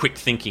quick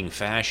thinking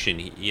fashion,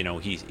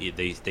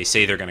 they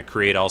say they're going to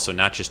create also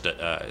not just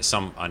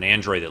an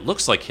android that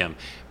looks like him,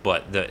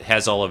 but that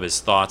has all of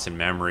his thoughts and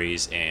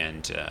memories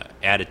and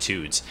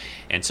attitudes.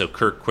 And so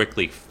Kirk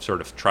quickly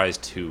sort of tries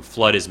to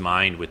flood his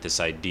mind with this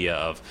idea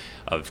of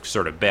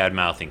sort of bad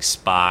mouthing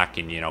Spock,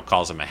 and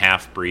calls him a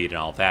half breed and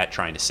all that,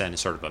 trying to send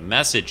sort of a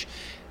message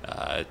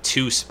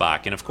to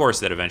Spock, and of course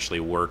that eventually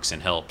works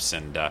and helps.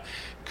 And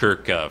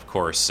Kirk, of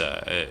course,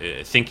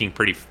 thinking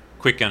pretty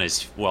quick on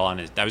his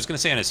I was going to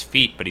say on his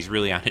feet, but he's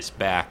really on his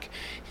back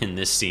in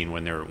this scene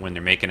when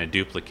they're making a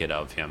duplicate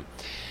of him.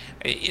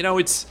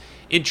 It's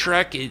in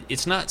Trek,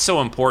 it's not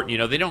so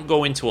important. They don't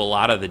go into a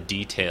lot of the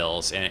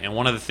details, and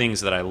one of the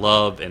things that I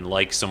love and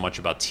like so much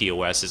about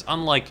TOS is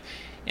unlike,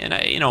 and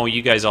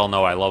you guys all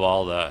know I love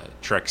all the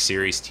Trek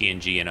series,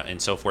 TNG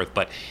and so forth,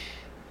 but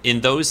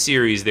in those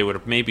series they would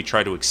have maybe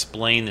tried to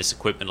explain this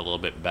equipment a little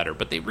bit better,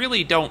 but they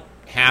really don't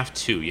have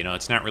to.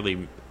 It's not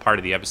really part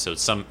of the episode.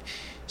 Some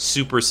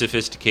super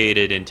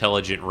sophisticated,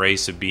 intelligent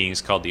race of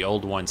beings called the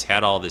Old Ones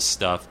had all this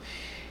stuff.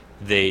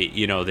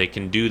 They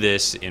can do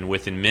this, and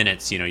within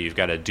minutes, you've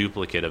got a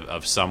duplicate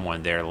of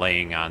someone there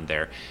laying on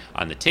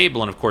the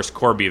table. And of course,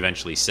 Corby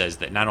eventually says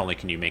that not only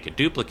can you make a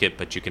duplicate,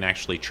 but you can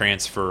actually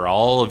transfer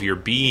all of your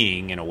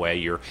being, in a way,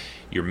 your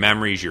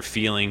memories, your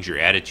feelings, your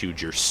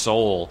attitudes, your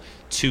soul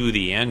to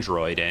the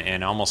android,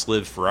 and almost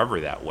live forever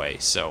that way.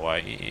 So,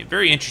 a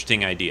very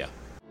interesting idea.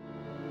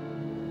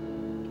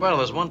 Well,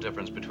 there's one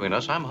difference between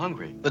us. I'm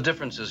hungry. The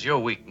difference is your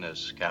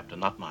weakness, Captain,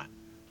 not mine.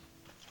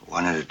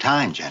 One at a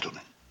time,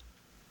 gentlemen.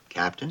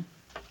 Captain?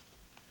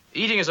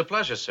 Eating is a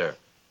pleasure, sir.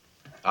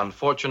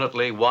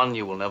 Unfortunately, one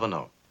you will never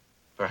know.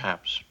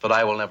 Perhaps, but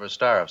I will never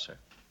starve, sir.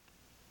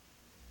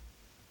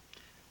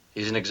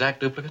 He's an exact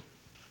duplicate?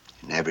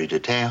 In every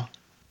detail.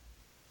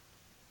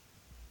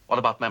 What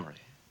about memory?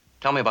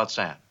 Tell me about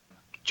Sam.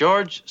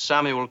 George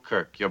Samuel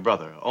Kirk, your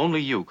brother.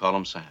 Only you call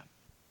him Sam.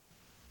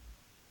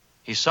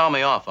 He saw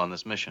me off on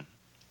this mission.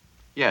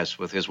 Yes,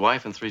 with his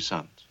wife and 3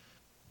 sons.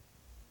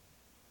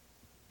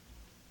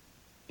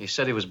 He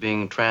said he was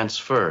being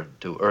transferred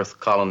to Earth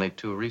Colony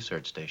 2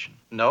 Research Station.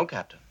 No,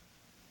 Captain.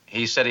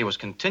 He said he was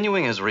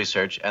continuing his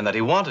research and that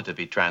he wanted to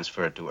be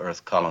transferred to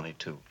Earth Colony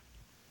 2.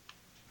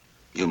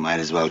 You might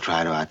as well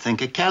try to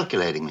outthink a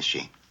calculating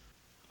machine.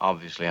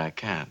 Obviously, I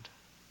can't.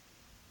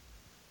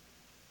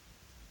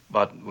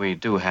 But we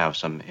do have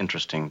some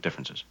interesting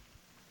differences.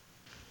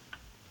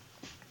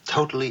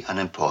 Totally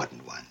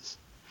unimportant ones.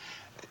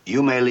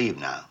 You may leave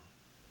now.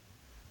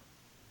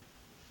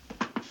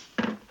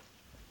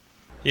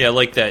 Yeah, I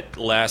like that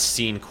last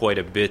scene quite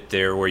a bit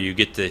there, where you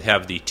get to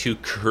have the two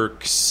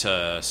Kirks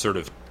sort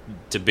of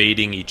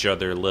debating each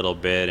other a little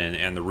bit,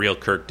 and the real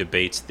Kirk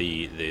debates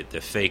the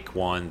fake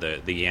one,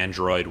 the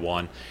android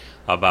one,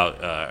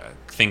 about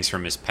things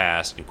from his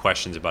past and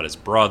questions about his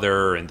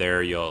brother. And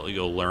there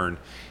you'll learn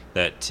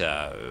that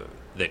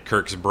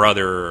Kirk's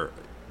brother,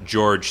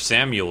 George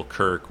Samuel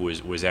Kirk,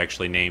 was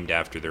actually named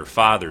after their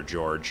father,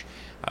 George.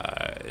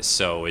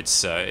 So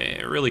it's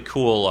really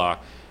cool.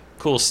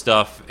 Cool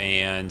stuff,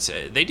 and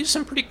they do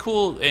some pretty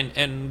cool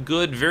and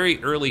good,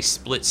 very early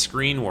split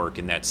screen work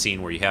in that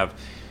scene where you have,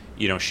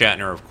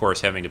 Shatner, of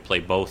course, having to play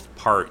both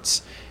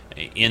parts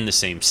in the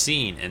same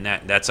scene, and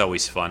that's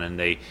always fun. And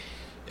they,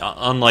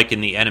 unlike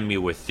in The Enemy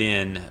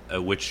Within,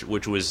 which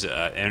was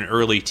an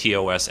early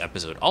TOS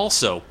episode,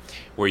 also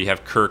where you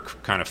have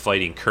Kirk kind of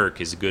fighting Kirk,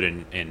 is good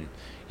in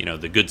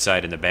the good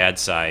side and the bad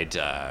side.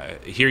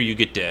 Here you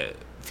get to,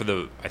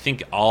 I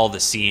think all the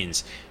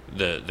scenes,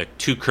 the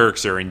two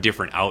Kirks are in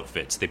different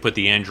outfits. They put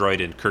the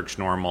android in Kirk's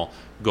normal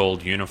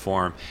gold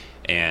uniform,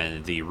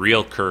 and the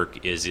real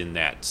Kirk is in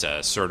that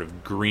sort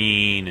of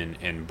green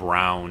and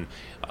brown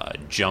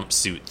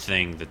jumpsuit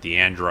thing that the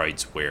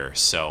androids wear.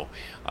 So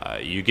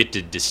you get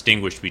to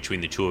distinguish between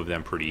the two of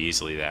them pretty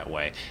easily that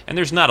way. And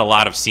there's not a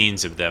lot of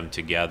scenes of them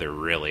together,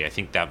 really. I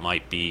think that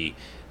might be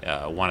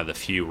one of the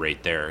few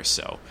right there.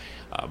 So,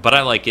 but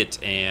I like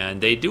it,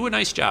 and they do a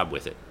nice job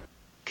with it.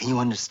 Can you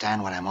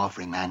understand what I'm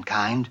offering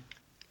mankind?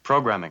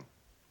 Programming.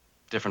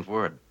 Different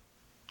word.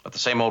 But the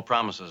same old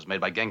promises made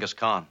by Genghis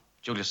Khan,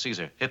 Julius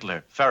Caesar,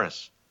 Hitler,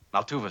 Ferris,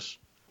 Maltuvus.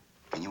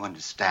 Can you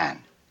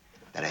understand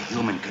that a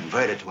human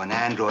converted to an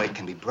android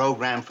can be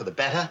programmed for the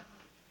better?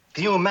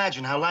 Can you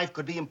imagine how life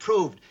could be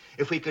improved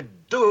if we could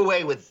do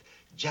away with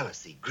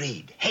jealousy,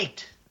 greed,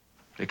 hate?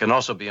 It can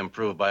also be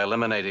improved by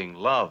eliminating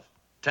love,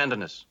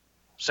 tenderness,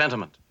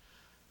 sentiment.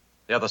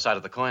 The other side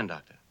of the coin,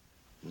 Doctor.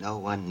 No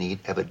one need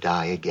ever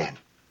die again.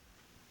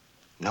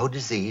 No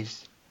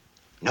disease,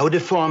 no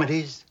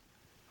deformities,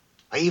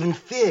 or even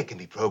fear can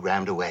be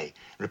programmed away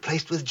and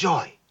replaced with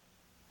joy.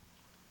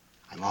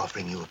 I'm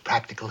offering you a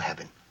practical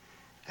heaven,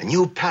 a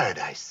new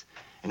paradise,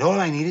 and all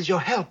I need is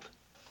your help.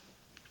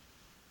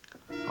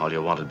 All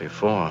you wanted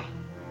before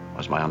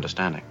was my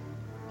understanding.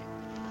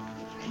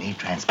 I need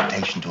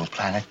transportation to a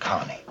planet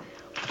colony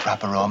with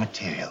proper raw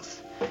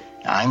materials.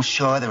 Now, I'm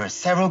sure there are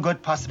several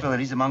good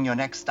possibilities among your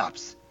next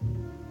stops.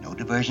 No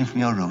diversion from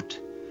your route.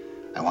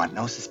 I want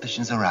no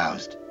suspicions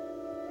aroused.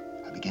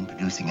 I begin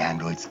producing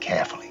androids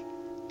carefully,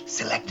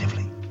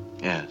 selectively.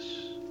 Yes.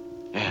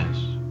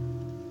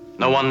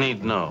 No one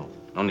need know.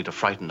 No need to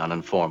frighten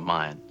uninformed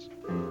minds.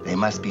 They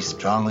must be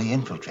strongly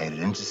infiltrated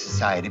into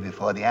society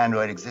before the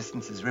android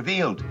existence is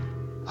revealed.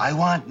 I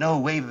want no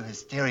wave of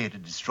hysteria to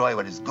destroy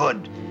what is good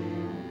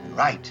and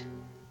right.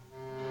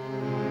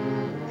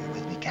 Are you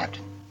with me,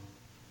 Captain?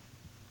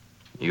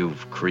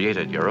 You've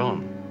created your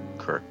own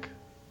Kirk.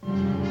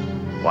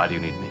 Why do you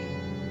need me?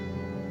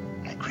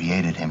 I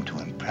created him to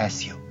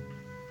impress you,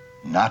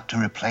 not to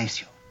replace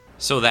you.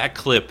 So that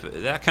clip,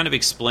 that kind of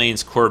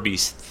explains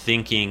Corby's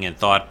thinking and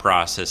thought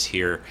process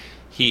here.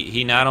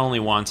 He not only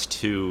wants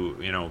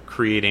to,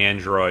 create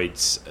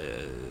androids,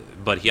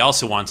 but he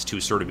also wants to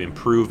sort of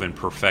improve and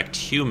perfect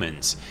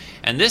humans.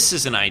 And this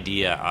is an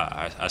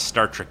idea, a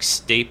Star Trek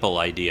staple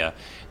idea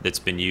that's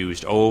been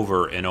used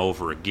over and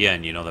over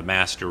again. The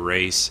master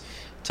race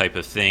type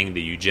of thing,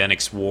 the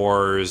eugenics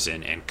wars,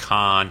 and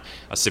Khan,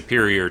 a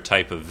superior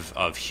type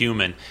of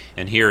human.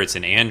 And here it's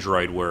an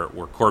android where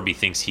Corby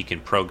thinks he can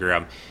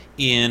program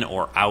in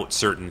or out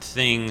certain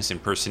things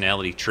and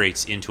personality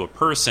traits into a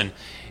person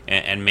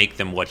and make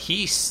them what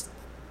he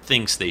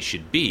thinks they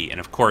should be. And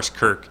of course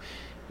Kirk,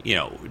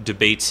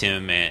 debates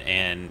him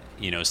and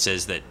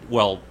says that,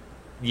 well,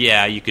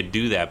 yeah, you could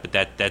do that, but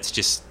that's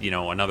just,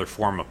 another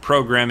form of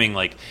programming,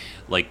 like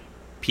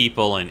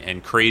people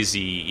and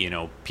crazy,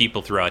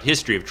 people throughout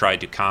history have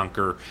tried to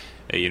conquer,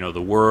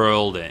 the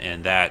world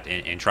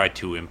and tried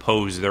to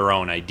impose their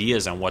own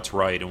ideas on what's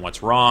right and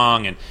what's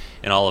wrong and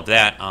all of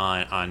that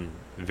on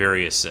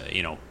various,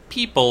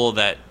 people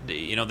that,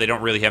 they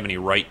don't really have any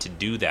right to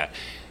do that.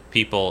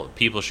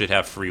 People should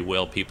have free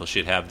will. People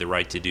should have the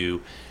right to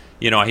do,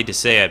 I hate to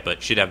say it,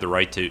 but should have the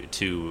right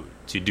to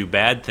do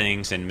bad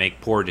things and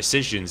make poor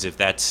decisions if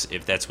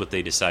that's what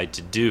they decide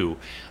to do.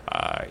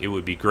 It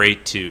would be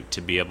great to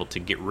be able to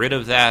get rid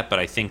of that, but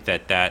I think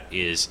that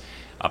is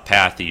a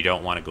path that you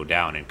don't want to go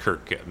down, and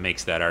Kirk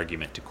makes that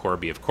argument to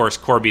Corby. Of course,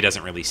 Corby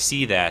doesn't really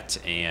see that,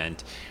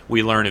 and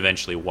we learn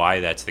eventually why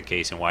that's the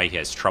case and why he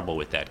has trouble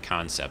with that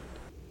concept.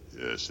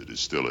 Yes, it is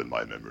still in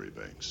my memory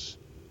banks.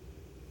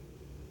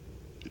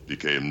 It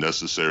became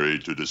necessary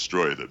to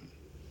destroy them.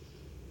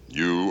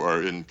 You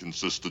are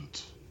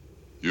inconsistent.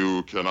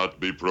 You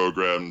cannot be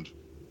programmed.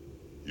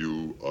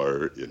 You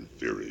are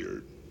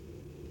inferior.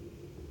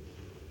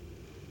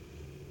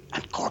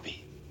 And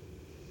Corby?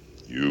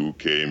 You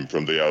came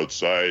from the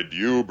outside.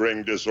 You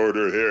bring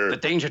disorder here. The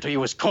danger to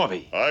you is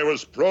Corby. I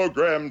was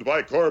programmed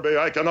by Corby.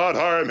 I cannot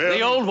harm him.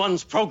 The old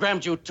ones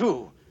programmed you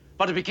too,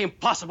 but it became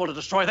possible to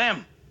destroy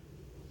them.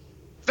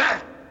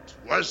 That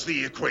was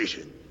the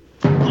equation.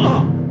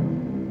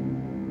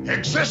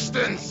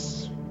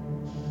 Existence.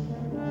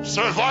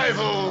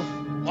 Survival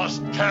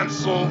must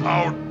cancel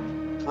out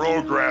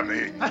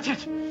programming. That's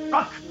it.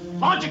 Rock.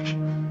 Logic.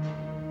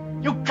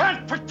 You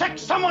can't protect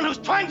someone who's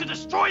trying to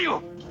destroy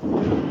you.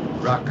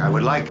 Rock, I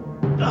would like...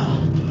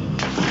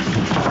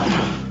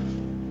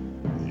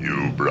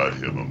 You brought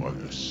him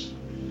among us.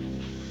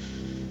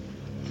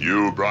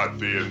 You brought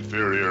the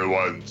inferior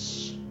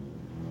ones.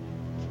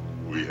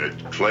 We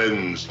had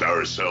cleansed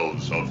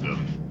ourselves of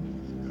them.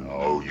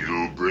 Now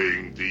you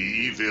bring the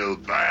evil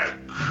back.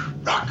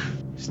 Rock,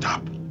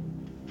 stop.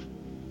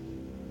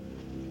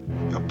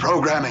 You're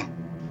programming.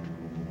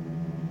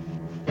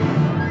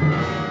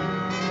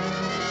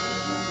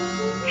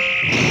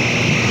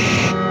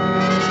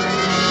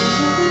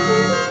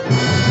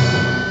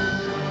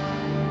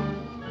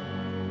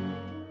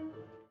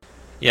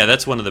 Yeah,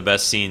 that's one of the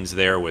best scenes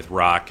there with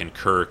Rock and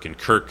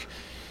Kirk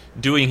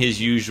doing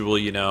his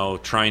usual,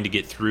 trying to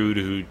get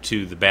through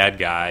to the bad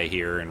guy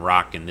here, and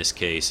Rock in this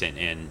case,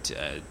 and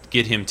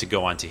get him to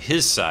go onto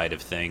his side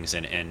of things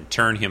and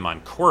turn him on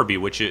Corby,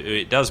 which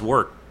it does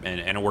work, and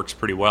it works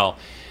pretty well.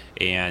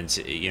 And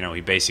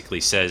he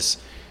basically says,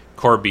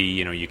 Corby,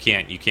 you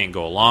can't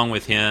go along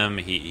with him.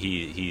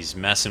 He's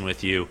messing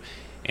with you,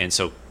 and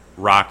so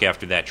Rock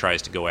after that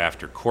tries to go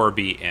after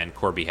Corby, and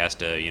Corby has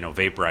to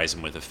vaporize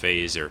him with a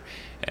phaser.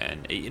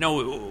 And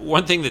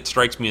one thing that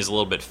strikes me as a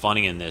little bit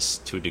funny in this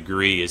to a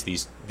degree is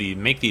they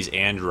make these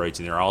androids,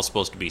 and they're all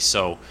supposed to be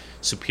so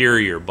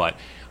superior, but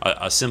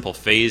a simple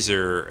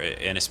phaser,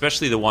 and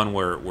especially the one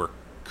where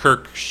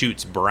Kirk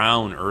shoots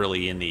Brown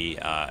early in the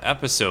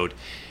episode,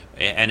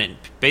 and it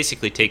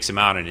basically takes him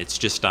out, and it's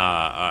just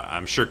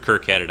I'm sure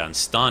Kirk had it on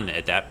stun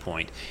at that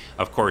point.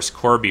 Of course,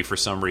 Corby for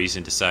some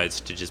reason decides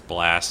to just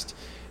blast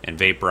and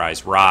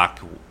vaporize Rock,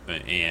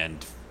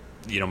 and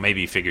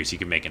maybe he figures he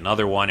can make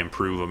another one,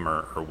 improve them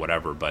or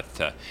whatever,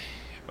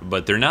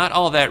 but they're not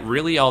all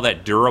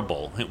that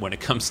durable when it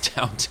comes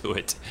down to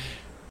it.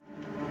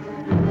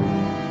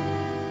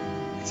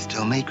 It's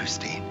still me,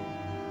 Christine.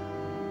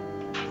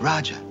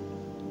 Roger.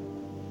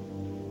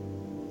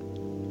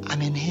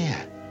 I'm in here.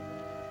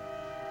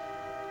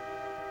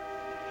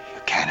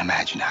 You can't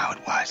imagine how it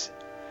was.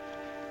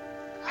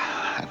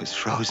 I was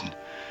frozen,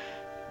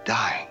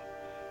 dying.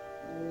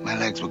 My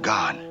legs were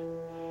gone.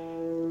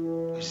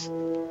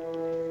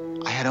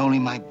 I had only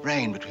my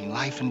brain between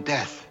life and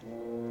death.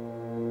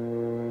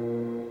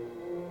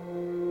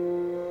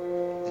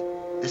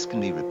 This can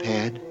be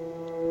repaired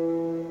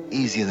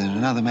easier than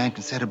another man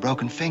can set a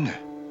broken finger.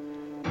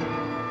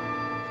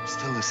 I'm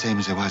still the same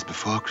as I was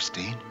before,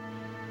 Christine.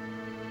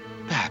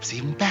 Perhaps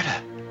even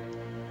better.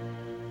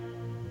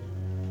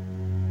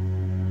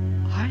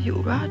 Are you,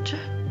 Roger?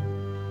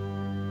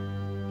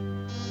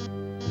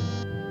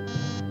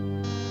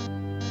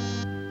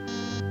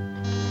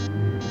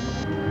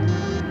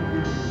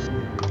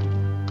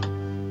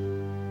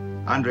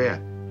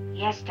 Andrea.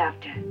 Yes,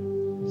 Doctor.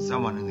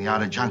 Someone in the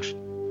outer junction.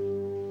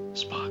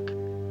 Spock.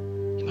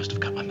 He must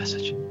have got my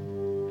message.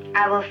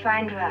 I will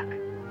find Rock.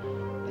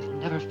 They'll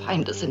never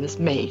find us in this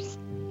maze.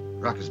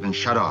 Rock has been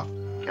shut off.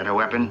 Got a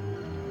weapon?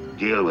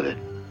 Deal with it.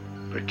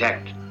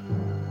 Protect.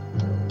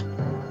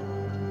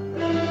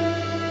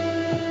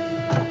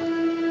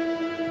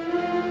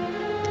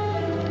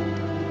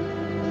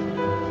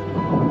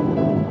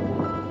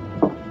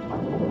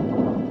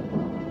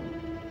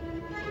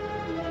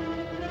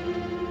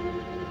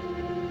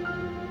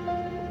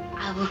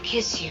 I will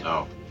kiss you.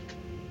 No.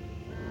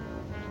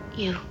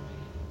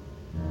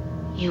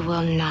 You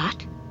will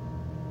not?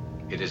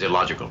 It is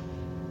illogical.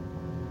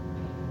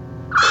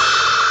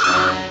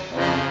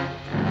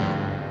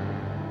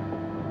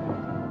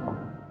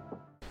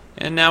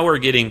 And now we're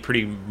getting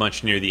pretty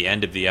much near the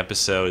end of the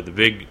episode. The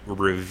big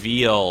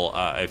reveal,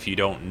 if you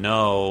don't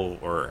know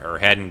or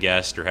hadn't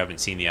guessed or haven't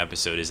seen the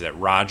episode, is that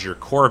Roger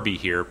Corby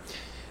here,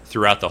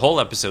 throughout the whole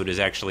episode, is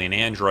actually an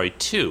android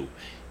too.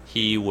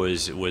 He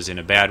was in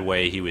a bad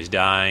way. He was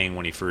dying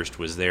when he first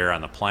was there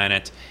on the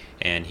planet,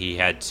 and he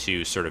had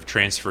to sort of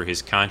transfer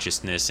his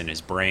consciousness and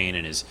his brain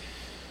and his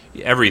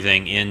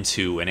everything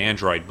into an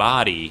android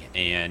body,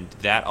 and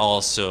that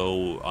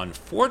also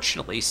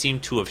unfortunately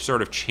seemed to have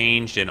sort of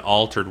changed and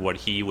altered what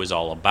he was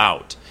all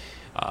about.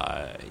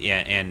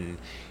 And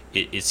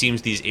it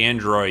seems these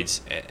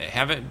androids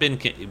haven't been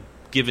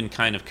given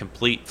kind of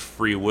complete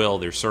free will.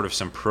 There's sort of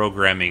some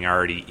programming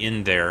already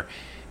in there,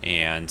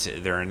 and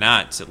they're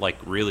not like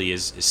really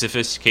as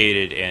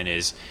sophisticated and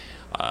as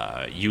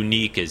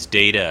unique as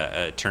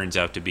Data turns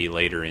out to be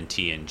later in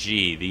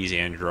TNG. These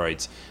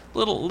androids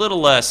little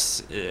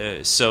less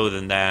so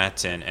than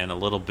that, and a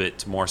little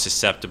bit more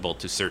susceptible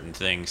to certain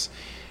things.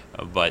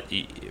 But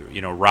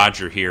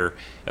Roger here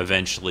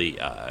eventually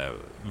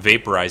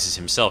vaporizes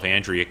himself.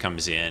 Andrea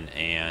comes in,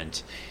 and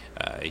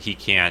he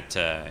can't.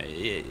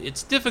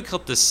 It's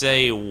difficult to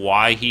say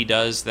why he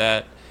does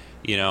that.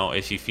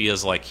 If he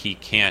feels like he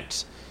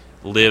can't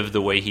live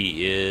the way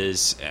he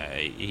is,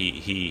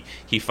 he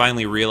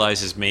finally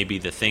realizes maybe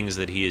the things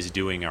that he is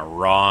doing are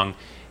wrong.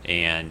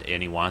 And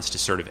he wants to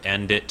sort of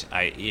end it.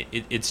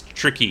 It's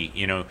tricky,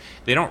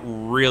 They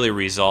don't really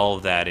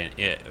resolve that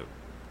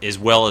as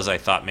well as I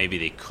thought maybe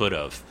they could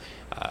have.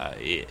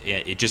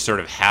 It just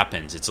sort of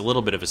happens. It's a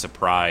little bit of a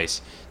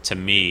surprise to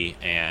me,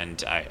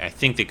 and I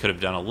think they could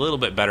have done a little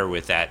bit better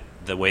with that,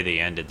 the way they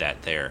ended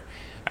that there.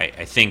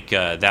 I think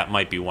that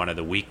might be one of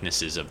the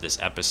weaknesses of this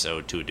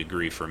episode to a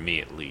degree, for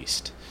me at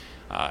least.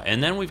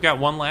 And then we've got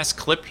one last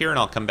clip here, and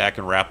I'll come back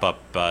and wrap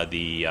up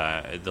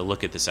the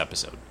look at this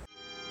episode.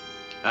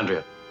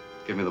 Andrea,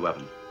 give me the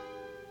weapon.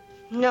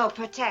 No,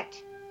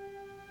 protect.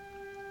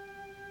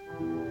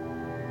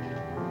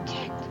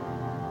 Protect.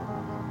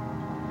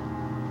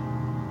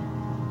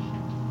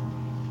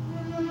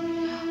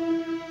 No.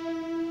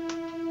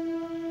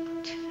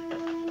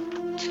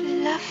 To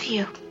love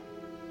you.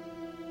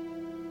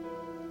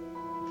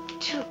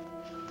 To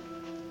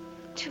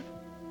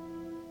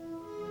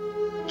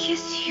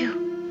kiss you.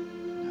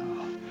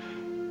 No,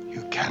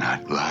 you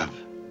cannot love.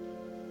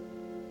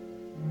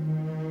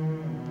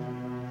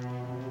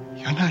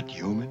 You're not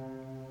human.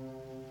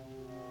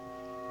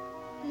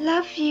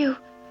 Love you.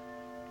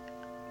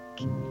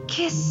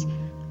 Kiss.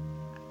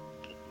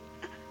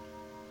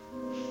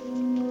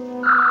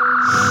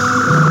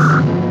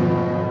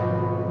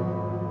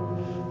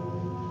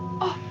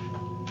 Oh.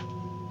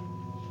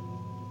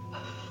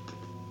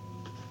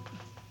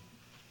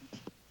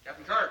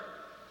 Captain Kirk.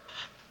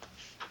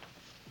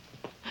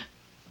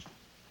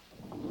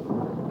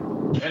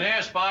 In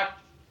here, Spock.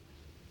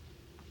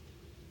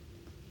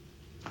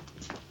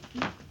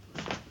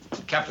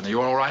 Captain, are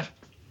you all right?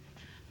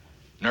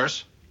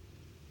 Nurse?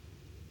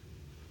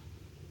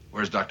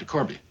 Where's Dr.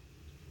 Corby?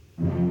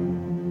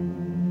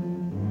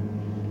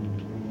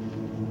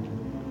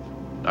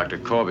 Dr.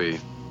 Corby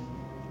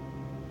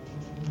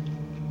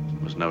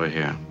was never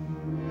here.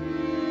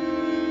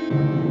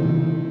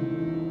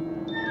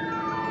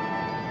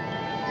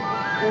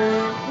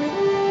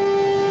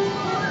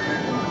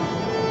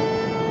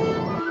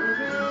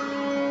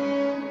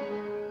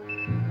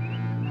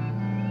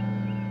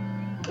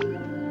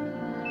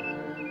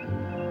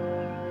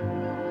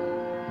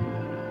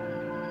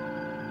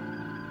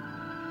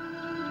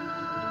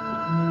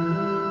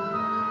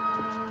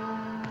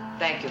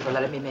 Thank you for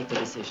letting me make the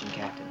decision,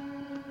 Captain.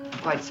 I'm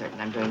quite certain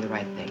I'm doing the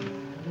right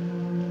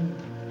thing.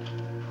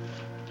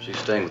 She's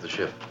staying with the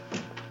ship.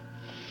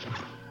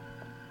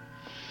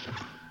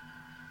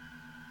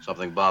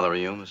 Something bother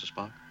you, Mrs.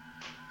 Spock?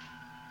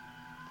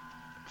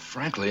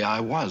 Frankly,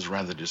 I was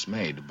rather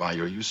dismayed by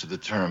your use of the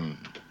term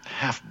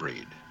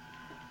half-breed,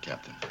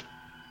 Captain.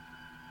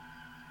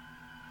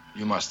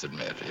 You must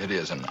admit, it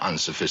is an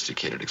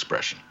unsophisticated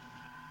expression.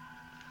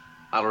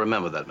 I'll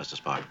remember that, Mr.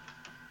 Spock.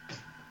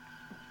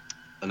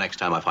 The next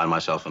time I find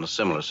myself in a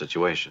similar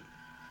situation.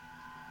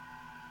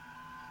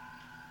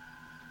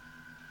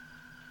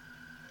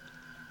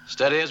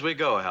 Steady as we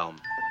go, Helm.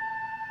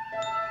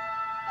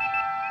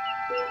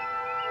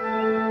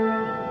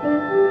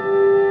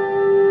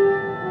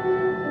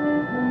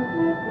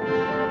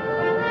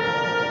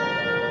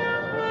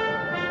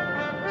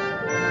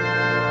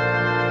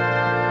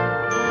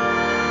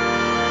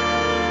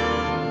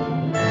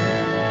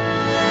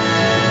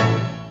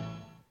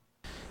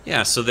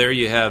 Yeah, so there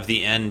you have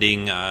the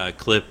ending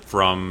clip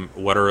from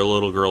What Are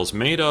Little Girls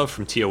Made Of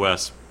from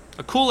TOS.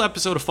 A cool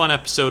episode, a fun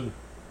episode.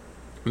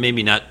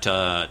 Maybe not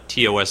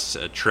TOS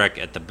Trek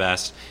at the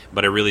best,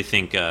 but I really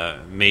think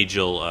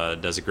Majel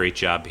does a great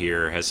job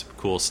here, has some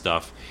cool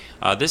stuff.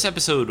 This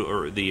episode,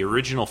 or the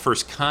original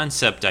first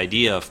concept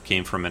idea,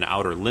 came from an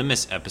Outer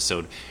Limits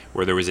episode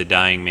where there was a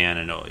dying man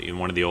in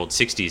one of the old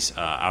 60s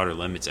Outer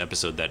Limits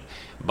episode that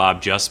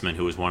Bob Justman,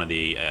 who was one of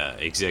the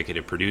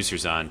executive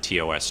producers on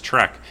TOS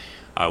Trek,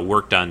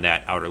 worked on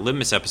that Outer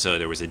Limits episode.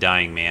 There was a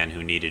dying man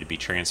who needed to be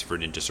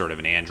transferred into sort of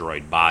an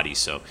android body.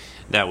 So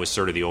that was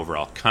sort of the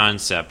overall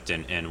concept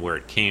and where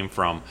it came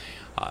from.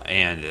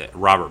 And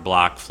Robert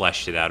Bloch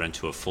fleshed it out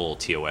into a full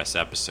TOS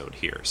episode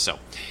here. So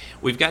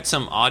we've got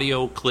some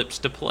audio clips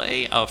to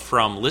play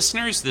from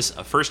listeners. This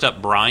first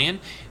up, Brian,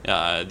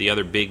 the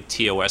other big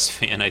TOS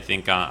fan, I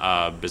think,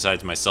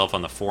 besides myself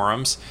on the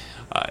forums.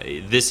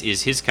 This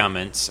is his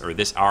comments, or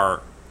this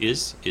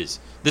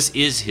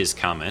is his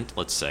comment,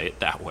 let's say it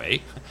that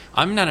way.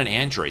 I'm not an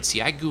android.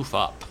 See, I goof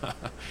up.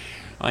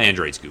 My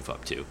androids goof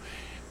up too.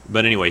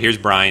 But anyway, here's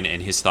Brian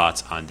and his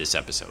thoughts on this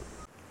episode.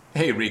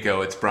 Hey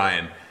Rico, it's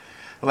Brian.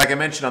 Like I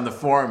mentioned on the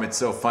forum, it's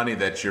so funny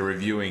that you're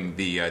reviewing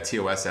the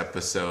TOS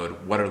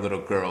episode, What Are Little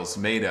Girls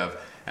Made Of?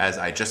 As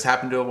I just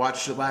happened to have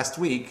watched it last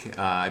week.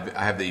 I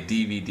have the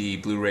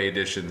DVD Blu-ray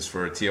editions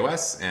for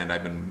TOS, and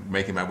I've been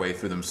making my way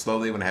through them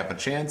slowly when I have a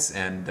chance,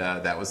 and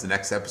that was the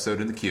next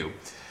episode in the queue.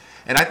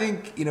 And I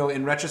think,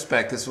 in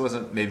retrospect, this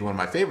wasn't maybe one of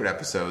my favorite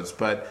episodes,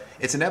 but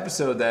it's an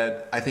episode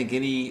that I think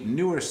any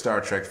newer Star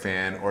Trek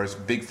fan or is a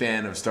big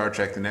fan of Star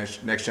Trek The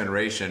Next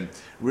Generation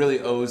really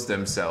owes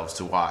themselves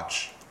to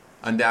watch.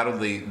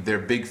 Undoubtedly, they're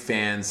big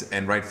fans,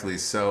 and rightfully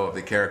so, of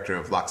the character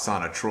of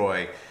Lwaxana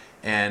Troi.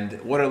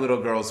 And What Are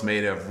Little Girls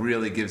Made Of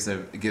really gives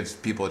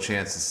people a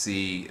chance to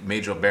see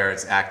Majel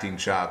Barrett's acting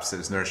chops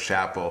as Nurse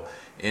Chapel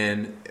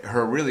in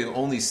her really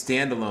only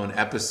standalone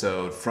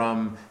episode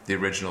from the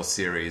original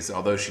series,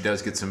 although she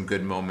does get some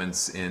good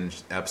moments in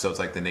episodes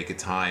like The Naked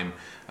Time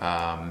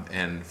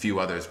and a few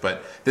others.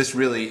 But this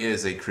really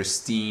is a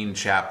Christine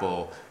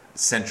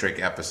Chapel-centric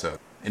episode.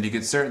 And you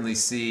can certainly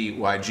see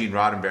why Gene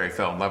Roddenberry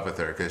fell in love with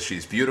her, because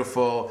she's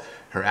beautiful,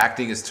 her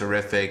acting is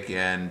terrific,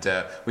 and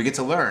we get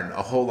to learn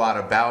a whole lot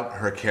about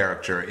her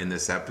character in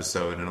this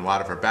episode and a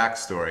lot of her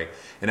backstory.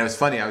 And it was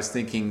funny, I was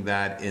thinking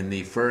that in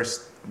the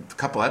first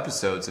couple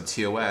episodes of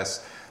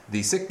TOS,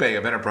 the sickbay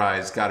of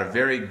Enterprise got a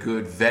very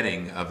good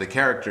vetting of the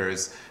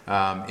characters.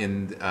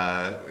 McCoy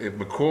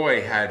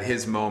had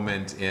his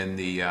moment in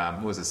the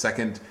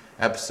second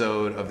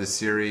episode of the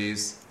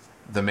series,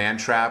 The Man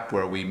Trap,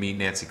 where we meet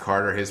Nancy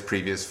Carter, his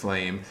previous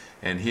flame.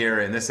 And here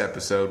in this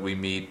episode, we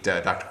meet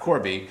Dr.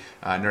 Corby,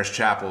 Nurse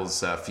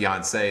Chapel's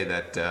fiancé,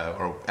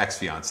 or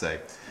ex-fiancé.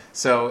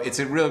 So it's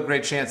a real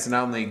great chance to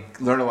not only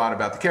learn a lot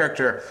about the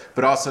character,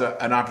 but also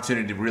an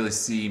opportunity to really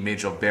see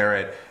Majel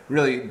Barrett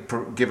really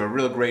give a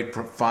real great,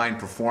 fine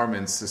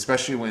performance,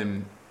 especially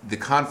when the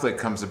conflict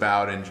comes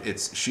about and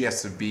she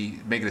has to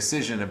make a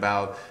decision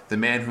about the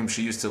man whom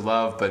she used to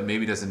love but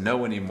maybe doesn't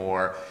know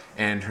anymore,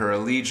 and her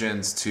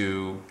allegiance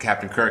to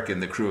Captain Kirk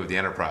and the crew of the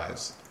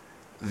Enterprise.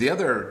 The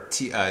other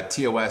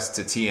TOS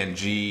to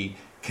TNG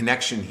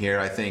connection here,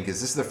 I think, is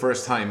this is the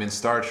first time in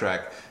Star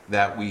Trek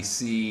that we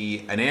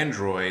see an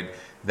android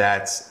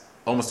that's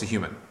almost a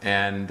human.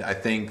 And I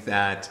think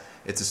that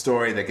it's a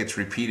story that gets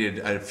repeated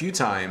a few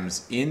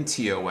times in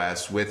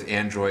TOS with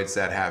androids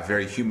that have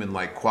very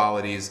human-like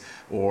qualities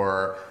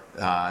or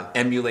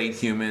emulate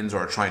humans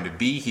or trying to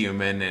be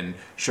human. And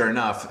sure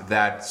enough,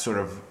 that sort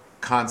of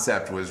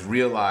concept was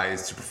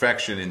realized to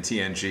perfection in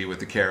TNG with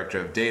the character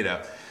of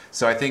Data.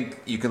 So I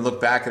think you can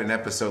look back at an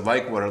episode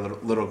like What Are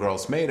Little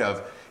Girls Made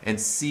Of and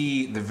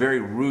see the very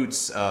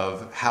roots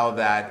of how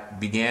that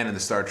began in the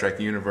Star Trek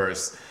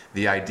universe,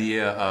 the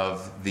idea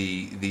of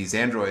these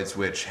androids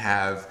which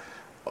have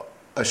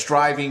a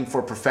striving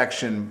for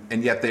perfection,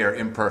 and yet they are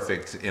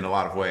imperfect in a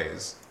lot of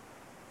ways.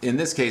 In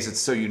this case,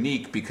 it's so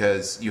unique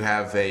because you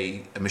have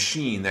a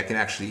machine that can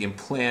actually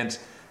implant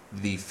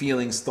the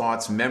feelings,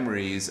 thoughts,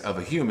 memories of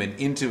a human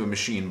into a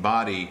machine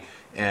body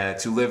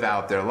to live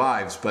out their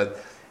lives.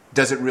 But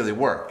does it really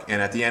work?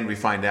 And at the end, we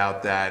find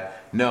out that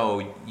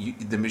no,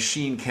 the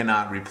machine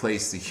cannot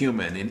replace the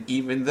human. And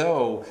even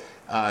though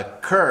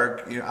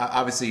Kirk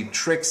obviously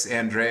tricks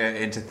Andrea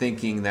into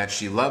thinking that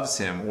she loves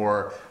him,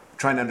 or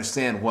trying to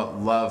understand what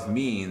love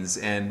means,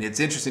 and it's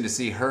interesting to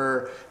see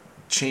her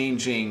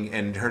changing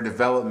and her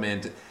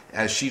development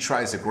as she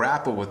tries to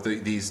grapple with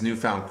these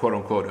newfound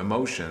quote-unquote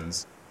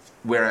emotions.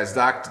 Whereas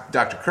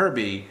Dr.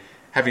 Kirby,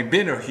 having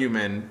been a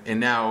human and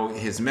now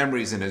his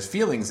memories and his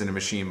feelings in a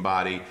machine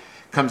body,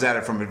 comes at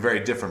it from a very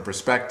different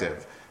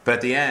perspective. But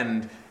at the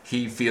end,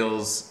 he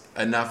feels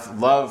enough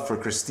love for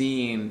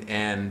Christine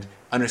and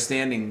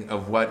understanding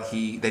of that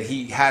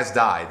he has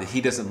died, that he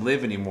doesn't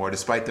live anymore,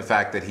 despite the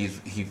fact that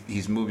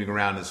he's moving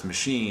around this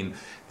machine,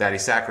 that he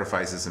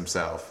sacrifices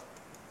himself.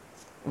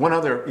 One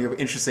other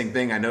interesting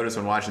thing I noticed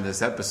when watching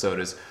this episode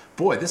is,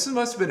 boy, this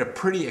must have been a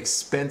pretty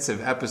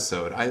expensive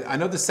episode. I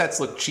know the sets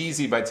look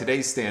cheesy by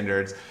today's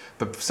standards,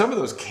 but some of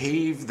those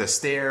the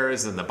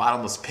stairs and the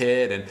bottomless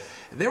pit, and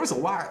there was a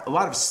lot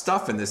of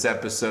stuff in this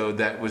episode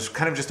that was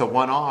kind of just a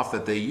one-off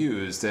that they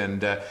used.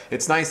 And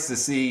it's nice to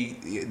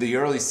see the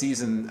early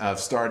season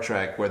of Star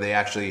Trek where they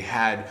actually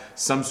had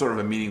some sort of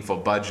a meaningful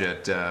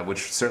budget,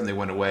 which certainly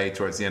went away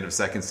towards the end of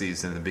second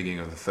season and the beginning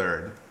of the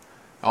third.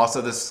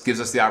 Also, this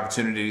gives us the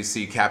opportunity to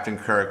see Captain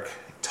Kirk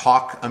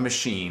talk a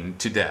machine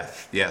to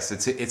death. Yes,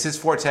 it's his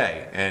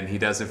forte, and he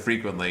does it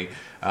frequently.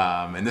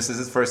 And this is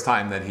his first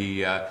time that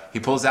he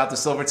pulls out the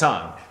silver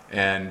tongue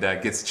and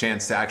gets a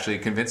chance to actually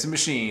convince a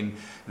machine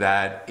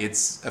that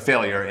it's a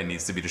failure and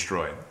needs to be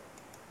destroyed.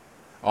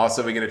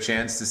 Also, we get a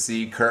chance to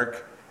see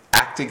Kirk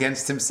act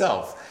against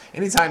himself.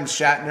 Anytime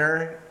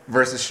Shatner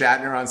versus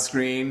Shatner on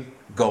screen,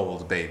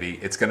 gold, baby.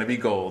 It's going to be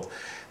gold.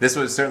 This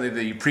was certainly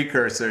the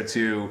precursor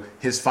to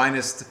his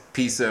finest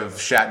piece of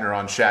Shatner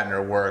on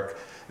Shatner work,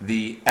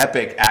 the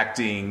epic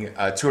acting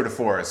tour de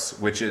force,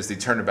 which is the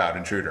Turnabout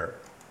Intruder.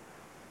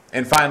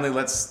 And finally,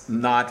 let's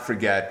not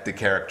forget the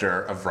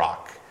character of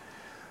Rock.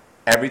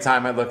 Every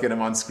time I look at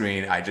him on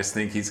screen, I just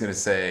think he's going to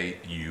say,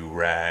 "You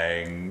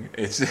rang."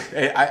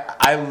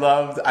 I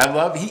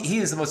love. He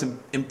is the most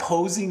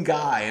imposing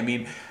guy. I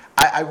mean,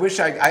 I wish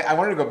I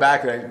wanted to go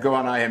back and go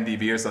on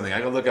IMDb or something.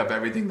 I could look up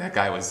everything that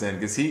guy was in,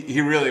 because he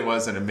really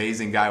was an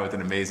amazing guy with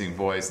an amazing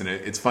voice, and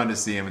it's fun to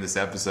see him in this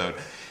episode.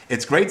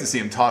 It's great to see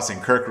him tossing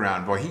Kirk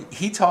around. Boy,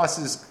 he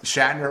tosses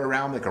Shatner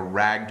around like a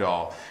rag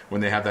doll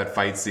when they have that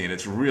fight scene.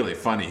 It's really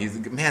funny.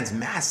 The man's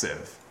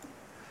massive.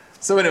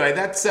 So anyway,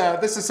 this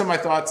is some of my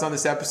thoughts on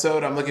this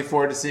episode. I'm looking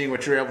forward to seeing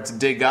what you're able to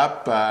dig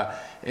up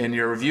in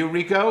your review,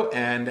 Rico.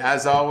 And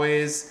as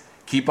always,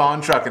 keep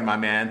on trucking, my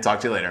man.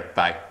 Talk to you later.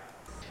 Bye.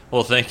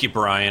 Well, thank you,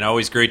 Brian.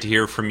 Always great to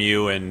hear from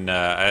you, and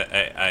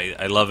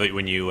I love it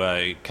when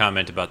you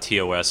comment about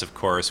TOS, of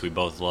course. We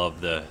both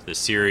love the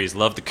series,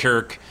 love the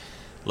Kirk,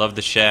 love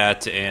the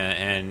Shat,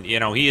 and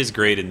he is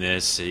great in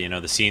this.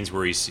 The scenes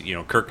where he's,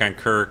 Kirk on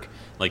Kirk,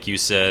 like you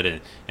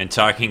said, and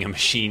talking a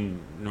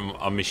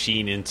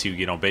machine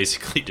into,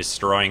 basically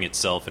destroying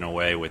itself in a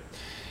way with...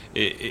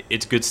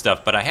 It's good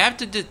stuff, but I have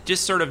to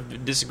just sort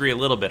of disagree a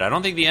little bit. I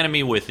don't think The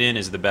Enemy Within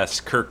is the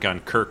best Kirk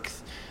on Kirk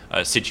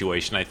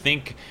situation. I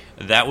think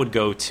that would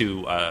go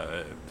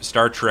to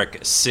Star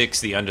Trek VI,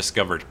 The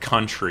Undiscovered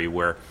Country,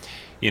 where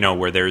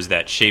there's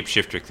that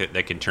shapeshifter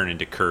that can turn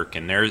into Kirk,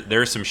 and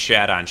there's some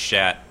Shat on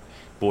Shat.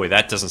 Boy,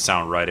 that doesn't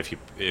sound right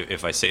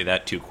if I say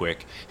that too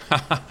quick.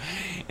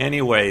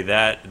 Anyway,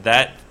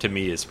 that to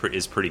me is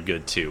pretty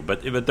good too.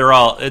 But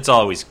it's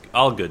always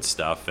all good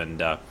stuff. And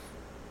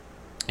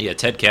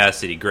Ted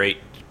Cassidy,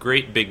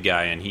 great big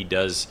guy, and he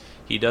does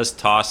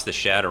toss the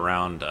Shat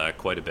around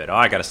quite a bit.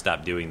 I got to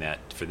stop doing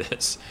that for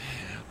this.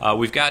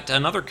 We've got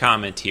another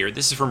comment here.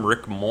 This is from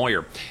Rick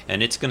Moyer,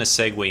 and it's going to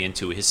segue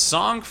into his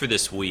song for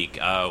this week,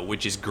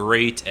 which is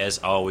great as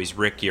always.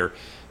 Rick, you're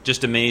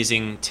just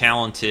amazing,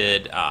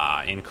 talented,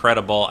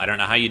 incredible. I don't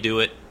know how you do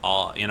it.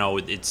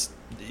 It's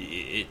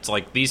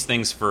like these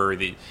things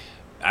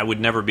I would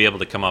never be able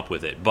to come up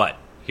with it. But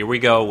here we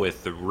go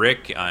with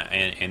Rick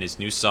and his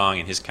new song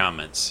and his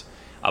comments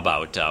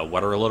about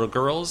what are little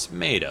girls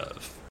made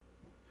of.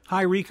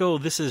 Hi, Rico.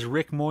 This is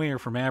Rick Moyer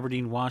from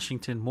Aberdeen,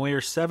 Washington.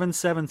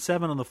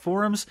 Moyer777 on the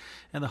forums,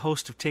 and the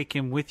host of Take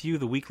Him With You,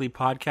 the weekly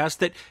podcast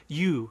that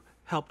you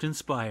helped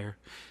inspire.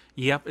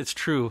 Yep, it's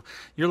true.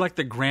 You're like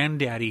the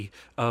granddaddy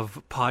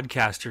of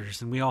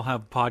podcasters, and we all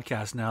have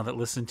podcasts now that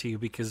listen to you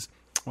because,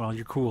 well,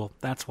 you're cool.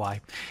 That's why.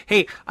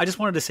 Hey, I just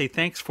wanted to say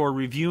thanks for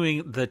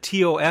reviewing the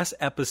TOS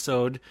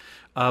episode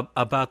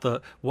about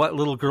the what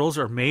little girls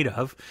are made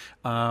of.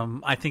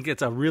 I think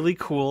it's a really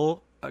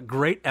cool, a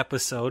great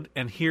episode,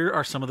 and here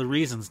are some of the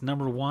reasons.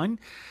 Number one,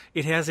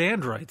 it has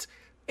androids.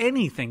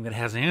 Anything that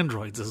has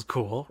androids is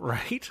cool,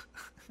 right?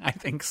 I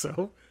think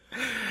so.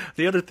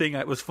 The other thing,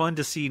 it was fun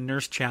to see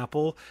Nurse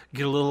Chapel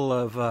get a little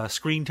of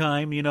screen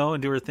time,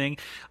 and do her thing.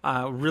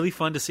 Really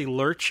fun to see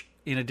Lurch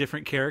in a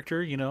different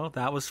character,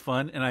 that was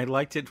fun. And I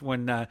liked it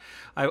when, I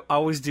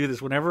always do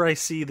this. Whenever I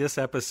see this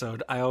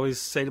episode, I always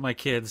say to my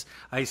kids,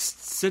 I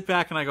sit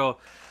back and I go,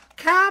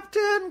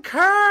 Captain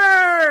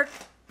Kirk!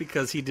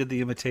 Because he did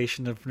the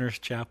imitation of Nurse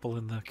Chapel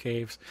in the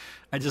caves.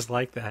 I just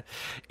like that.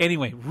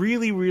 Anyway,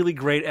 really, really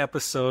great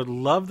episode.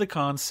 Love the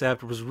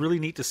concept. It was really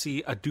neat to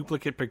see a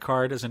duplicate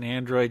Picard as an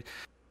android.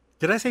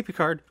 Did I say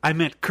Picard? I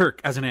meant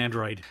Kirk as an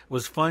android. It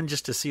was fun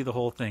just to see the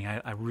whole thing.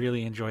 I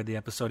really enjoyed the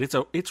episode.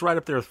 It's right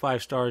up there with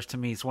 5 stars to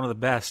me. It's one of the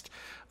best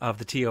of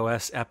the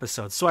TOS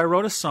episodes. So I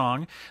wrote a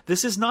song.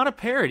 This is not a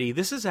parody.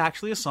 This is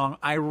actually a song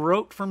I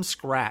wrote from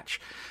scratch.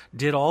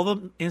 Did all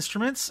the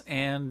instruments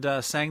and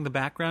sang the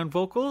background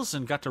vocals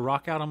and got to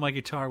rock out on my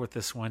guitar with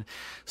this one.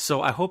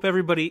 So I hope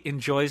everybody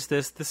enjoys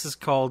this. This is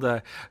called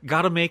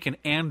Gotta Make an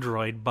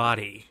Android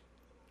Body.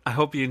 I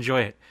hope you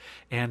enjoy it.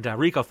 And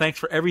Rico, thanks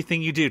for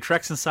everything you do.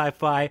 Treks and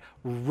Sci-Fi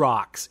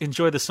rocks.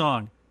 Enjoy the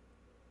song.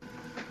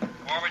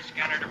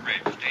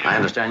 I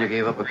understand you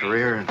gave up a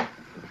career in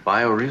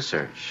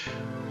bioresearch.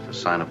 A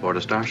sign aboard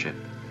a starship.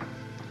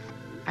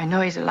 I know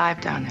he's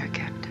alive down there,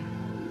 Captain.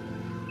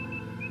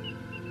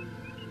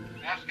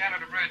 Nav scanner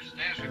to bridge.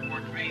 Status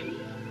report green.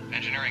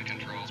 Engineering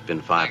control. It's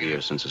been 5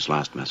 years since his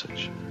last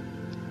message.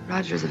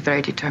 Roger is a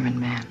very determined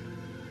man.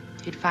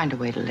 He'd find a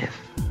way to live.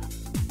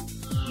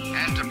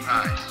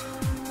 Enterprise.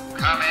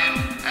 Come in,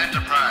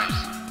 Enterprise.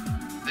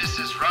 This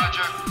is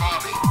Roger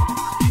Corby.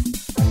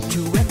 To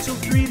Exo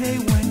 3 they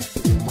went,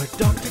 where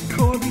Dr.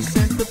 Corby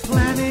sent the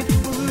planet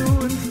blue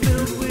and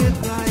filled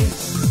with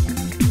ice.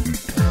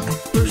 At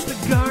first the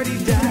Guardy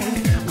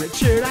died,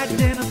 Richard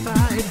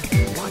identified.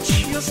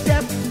 Watch your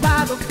step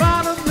by the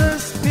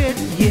bottomless pit,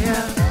 yeah.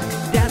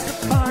 That's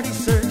the party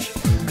search.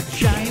 A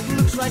giant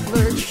looks like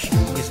Lurch.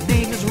 His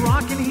name is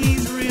Rock and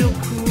he's real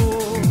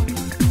cool.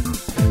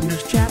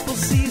 There's Chapel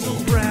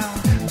Cecil Brown,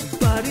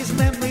 but his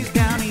memory's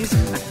down. He's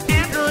an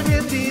android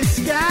in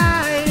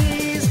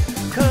disguise.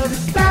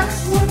 'Cause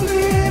that's what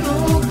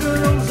little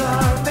girls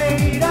are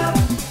made of.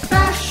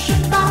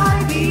 Fashioned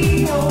by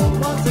the old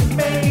ones that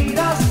made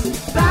us.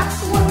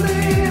 That's what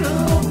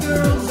little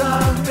girls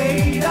are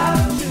made of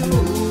too.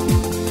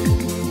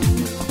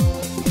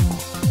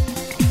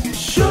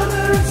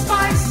 Sugar and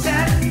spice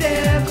and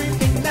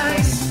everything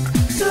nice.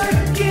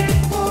 Circuit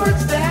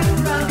boards that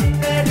run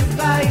their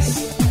device.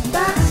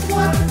 That's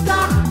what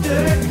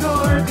Dr.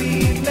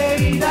 Corby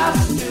made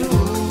us do.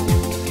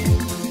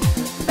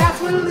 That's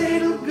what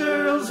little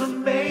girls are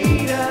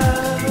made of.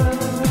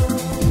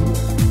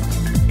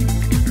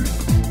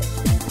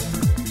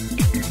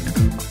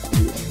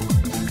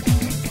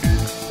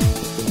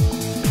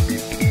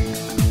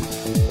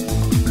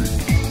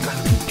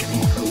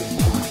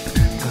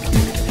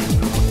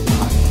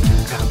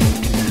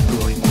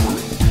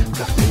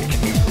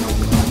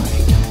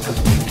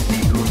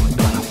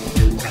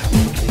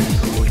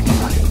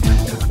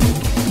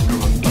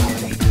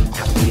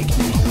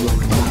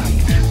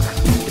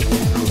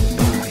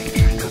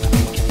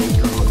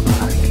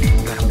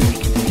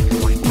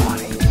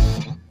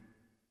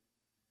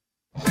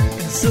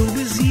 So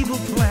his evil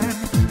plan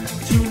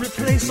to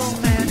replace all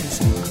man is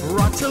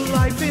brought to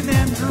life in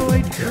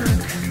android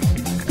Kirk.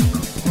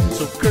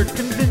 So Kirk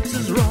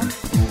convinces Rock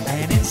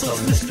and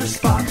insults Mr.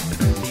 Spock.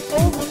 The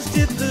old ones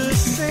did the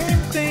same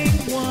thing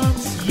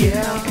once,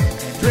 yeah.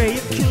 Andrea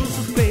kills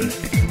the fake.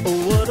 Oh,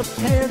 what a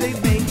pair they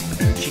make.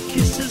 She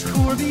kisses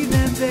Corby,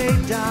 then they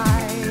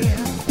die.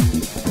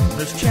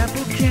 Nurse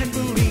Chapel can't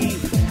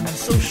believe, and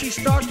so she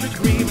starts to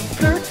grieve. And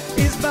Kirk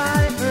is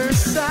by her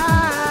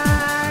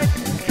side.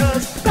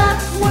 'Cause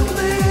that's what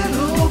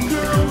little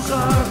girls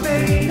are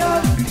made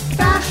of.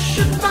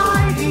 Fashioned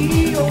by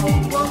the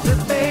old ones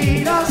that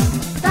made us.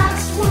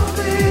 That's what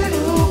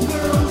little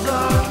girls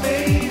are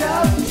made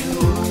of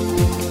too.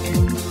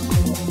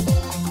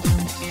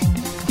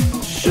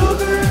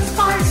 Sugar and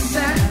spice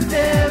and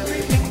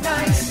everything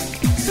nice.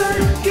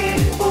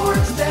 Circuit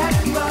boards that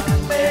run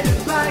their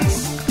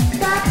device.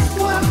 That's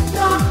what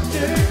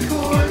Dr.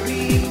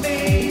 Corby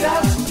made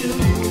us do.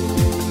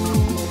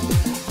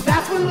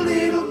 That's what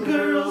little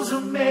girls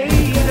are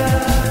made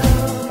of.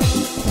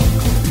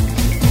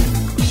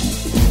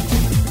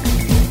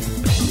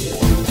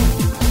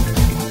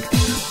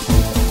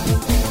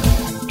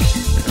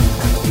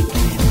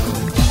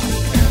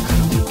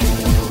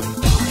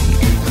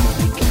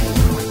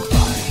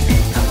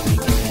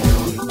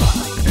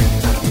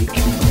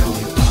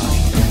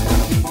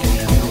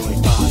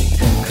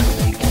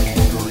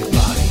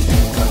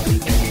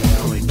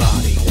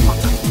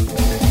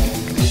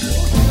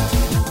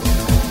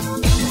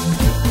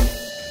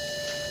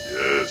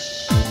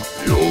 Yes,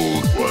 the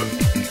old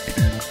ones.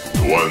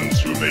 The ones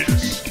who made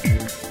us.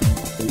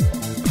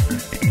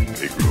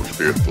 They grew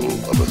fearful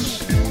of us.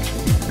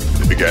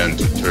 They began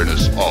to turn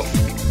us off.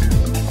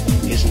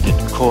 Isn't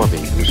it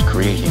Corby who's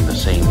creating the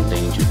same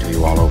danger to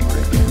you all over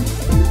again?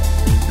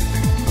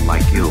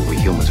 Like you, we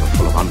humans are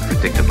full of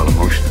unpredictable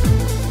emotion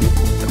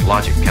that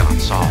logic cannot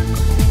solve.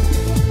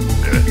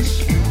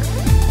 Yes.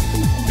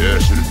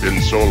 Yes, it had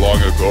been so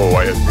long ago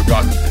I had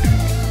forgotten.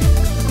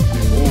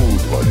 The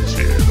old ones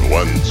here, the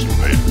ones who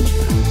made us.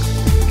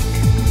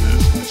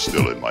 Yes, it's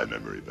still in my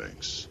memory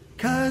banks.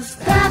 'Cause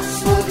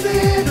that's what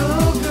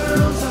little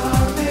girls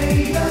are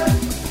made of.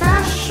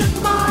 Fashioned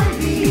by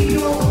the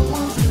old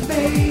ones that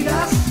made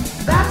us.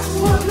 That's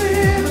what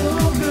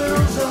little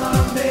girls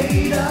are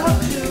made of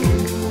too.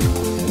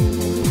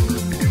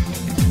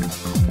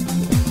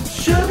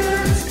 Sugar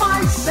and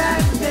spice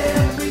and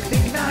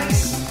everything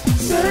nice.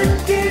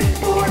 Circuit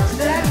boards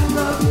that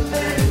run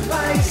their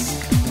device.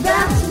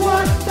 That's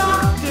what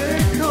Dr.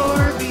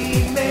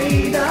 Corby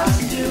made us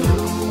do.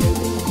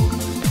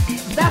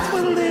 That's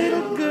what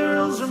little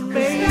girls are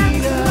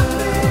made of.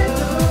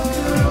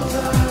 Girls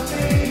are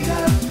made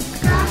of.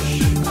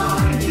 Fashioned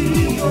by the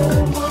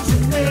old ones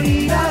that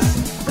made us.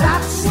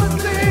 That's what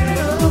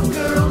little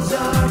girls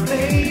are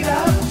made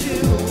of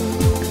too.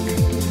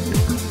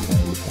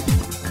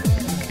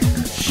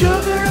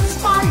 Sugar and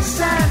spice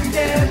and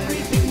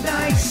everything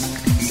nice.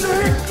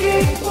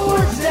 Circuit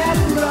boards that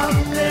run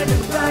their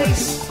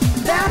device.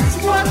 That's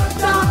what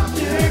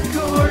Dr.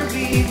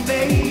 Corby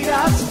made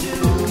us do.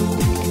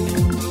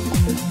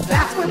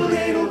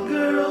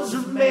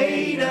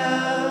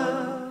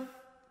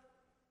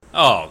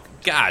 Oh,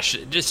 gosh,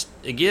 just,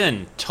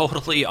 again,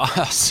 totally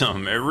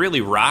awesome. It really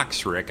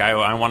rocks, Rick.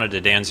 I wanted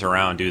to dance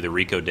around, do the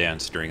Rico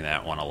dance during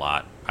that one a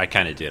lot. I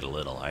kind of did a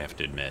little, I have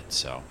to admit,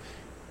 so.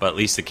 But at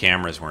least the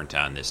cameras weren't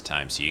on this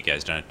time, so you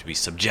guys don't have to be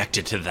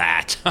subjected to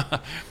that.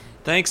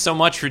 Thanks so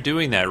much for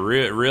doing that.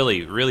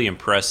 Really, really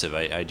impressive.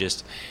 I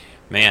just,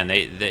 man,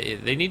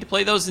 they need to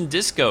play those in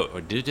disco.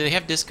 Do they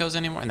have discos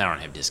anymore? No, they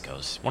don't have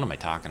discos. What am I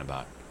talking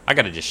about? I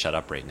got to just shut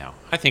up right now.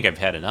 I think I've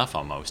had enough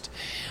almost.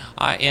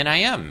 And I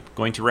am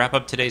going to wrap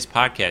up today's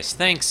podcast.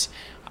 Thanks,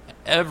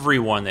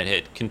 everyone that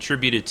had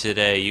contributed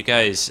today. You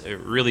guys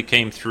really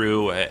came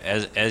through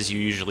as you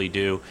usually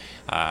do.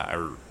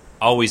 I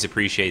always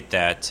appreciate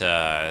that.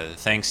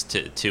 Thanks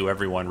to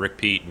everyone, Rick,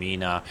 Pete,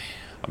 Mina,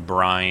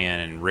 Brian,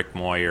 and Rick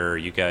Moyer.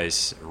 You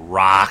guys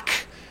rock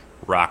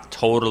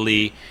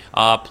totally.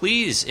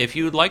 Please, if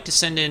you would like to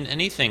send in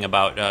anything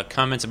about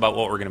comments about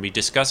what we're going to be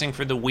discussing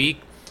for the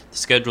week, the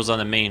schedule's on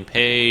the main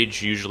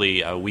page,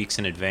 usually weeks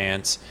in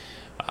advance.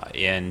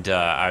 And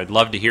I would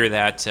love to hear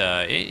that.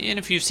 And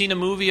if you've seen a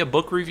movie, a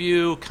book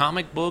review,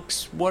 comic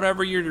books,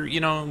 whatever your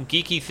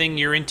geeky thing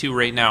you're into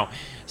right now,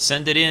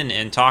 send it in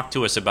and talk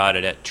to us about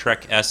it at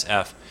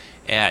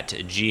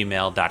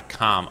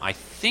treksf@gmail.com. I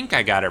think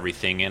I got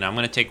everything in. I'm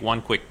going to take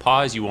one quick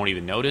pause. You won't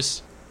even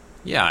notice.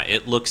 Yeah,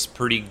 it looks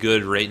pretty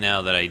good right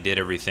now that I did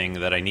everything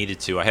that I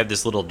needed to. I have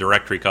this little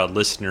directory called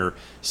Listener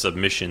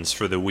Submissions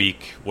for the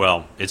week.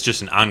 Well, it's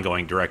just an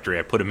ongoing directory.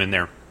 I put them in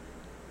there.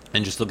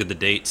 And just look at the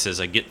dates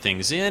as I get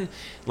things in.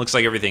 Looks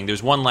like everything.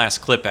 There's one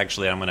last clip,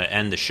 actually, I'm going to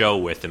end the show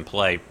with and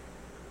play.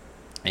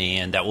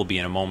 And that will be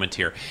in a moment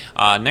here.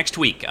 Next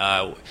week's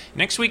going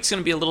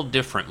to be a little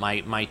different.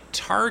 My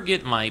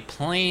target, my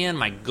plan,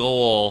 my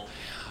goal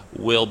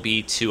will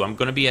be I'm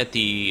going to be at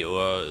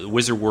the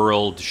Wizard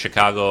World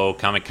Chicago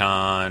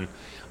Comic-Con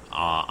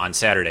on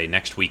Saturday,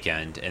 next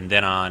weekend. And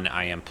then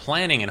I am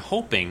planning and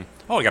hoping,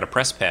 I got a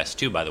press pass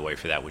too, by the way,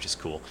 for that, which is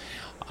cool.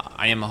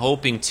 I am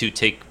hoping to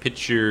take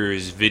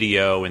pictures,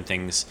 video, and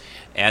things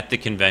at the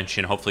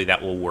convention. Hopefully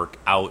that will work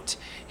out,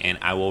 and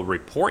I will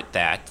report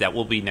that. That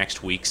will be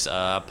next week's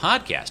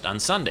podcast on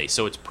Sunday.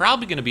 So it's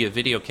probably going to be a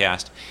video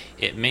cast.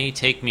 It may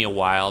take me a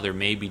while. There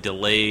may be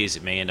delays.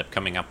 It may end up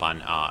coming up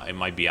on, it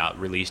might be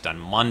released on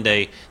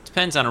Monday.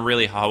 Depends on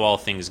really how all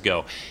things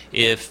go.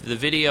 If the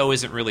video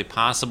isn't really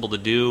possible to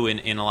do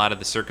in a lot of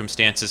the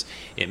circumstances,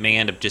 it may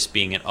end up just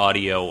being an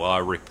audio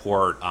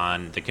report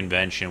on the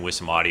convention with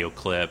some audio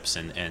clips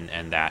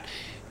and that.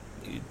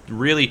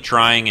 Really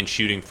trying and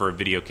shooting for a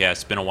video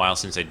cast. It's been a while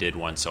since I did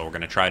one, so we're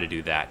going to try to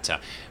do that.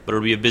 But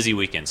it'll be a busy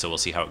weekend, so we'll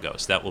see how it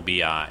goes. That will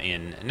be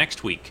in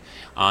next week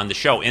on the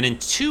show. And in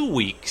 2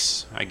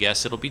 weeks, I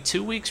guess it'll be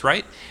 2 weeks,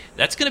 right?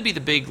 That's going to be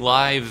the big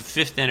live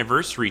 5th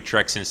anniversary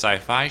Treks in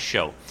Sci-Fi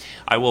show.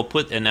 I will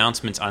put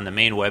announcements on the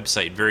main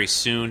website very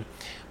soon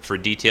for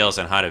details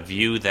on how to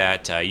view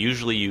that. I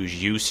usually use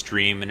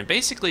Ustream, and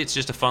basically it's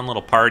just a fun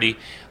little party.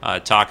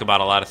 Talk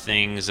about a lot of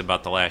things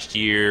about the last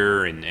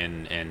year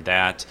and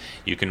that.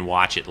 You can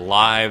watch it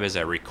live as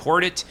I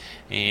record it,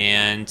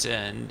 and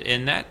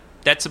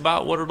that's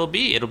about what it'll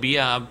be. It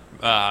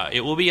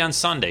will be on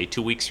Sunday,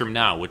 2 weeks from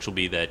now, which will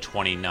be the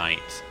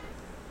 29th.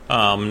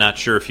 I'm not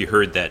sure if you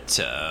heard that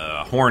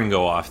horn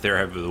go off there. I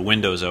have the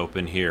windows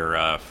open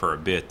here for a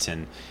bit,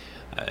 and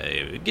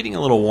getting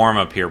a little warm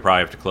up here.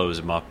 Probably have to close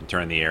them up and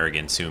turn the air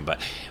again soon.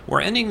 But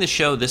we're ending the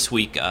show this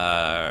week.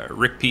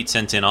 Rick Pete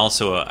sent in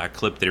also a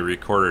clip that he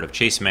recorded of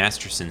Chase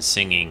Masterson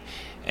singing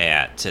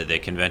at the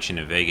convention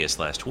in Vegas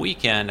last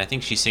weekend. I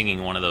think she's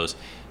singing one of those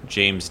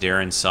James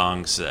Darren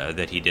songs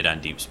that he did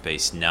on Deep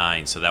Space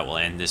Nine. So that will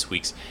end this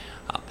week's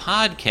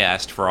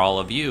podcast for all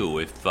of you.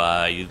 If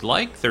you'd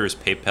like, there's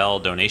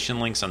PayPal donation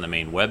links on the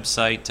main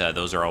website.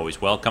 Those are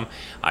always welcome.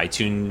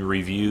 iTunes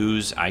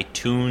reviews,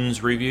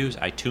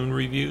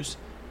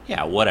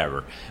 yeah,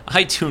 whatever.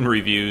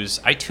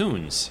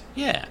 iTunes,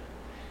 yeah,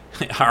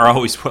 are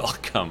always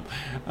welcome.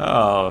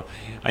 Oh,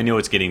 I know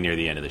it's getting near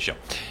the end of the show.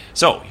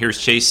 So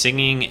here's Chase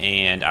singing,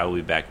 and I will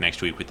be back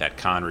next week with that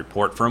con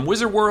report from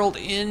Wizard World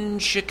in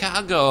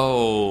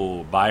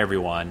Chicago. Bye,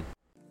 everyone.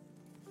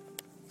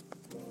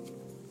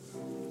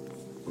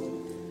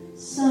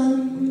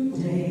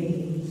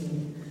 Someday,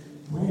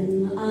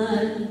 when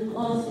I'm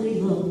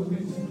awfully low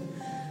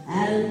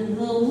and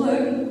the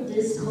world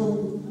is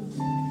cold,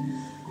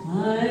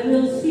 I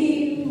will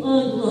feel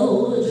a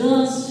glow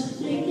just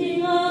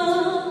thinking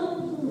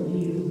of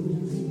you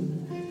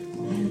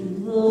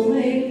and the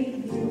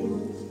way you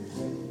look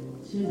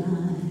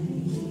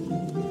tonight.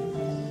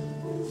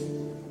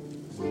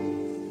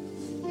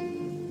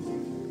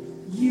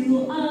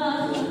 You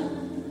are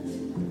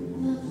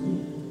lovely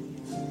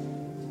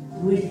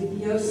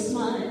with your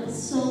smile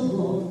so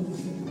warm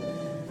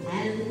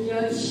and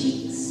your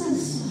cheeks so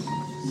soft.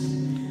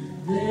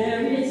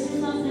 There is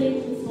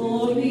nothing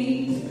for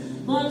me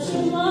but to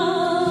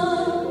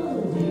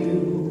love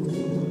you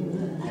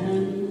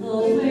and the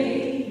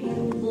way you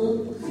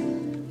look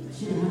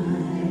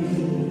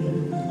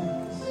tonight.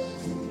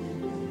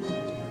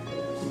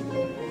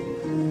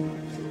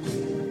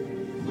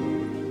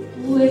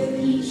 With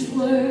each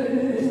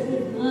word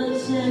a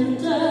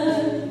tender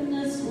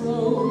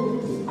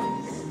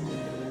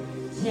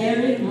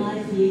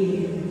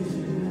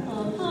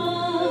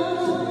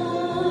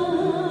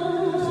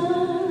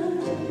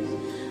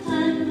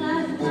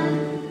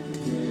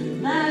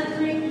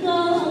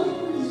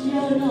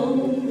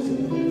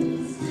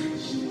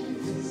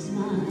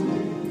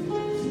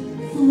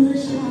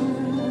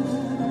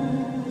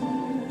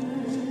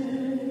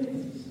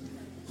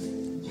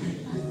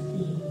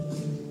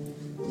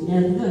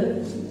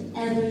never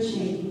ever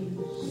change.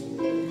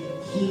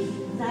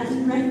 Keep that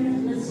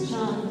reckless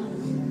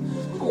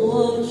charm.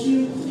 Won't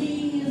you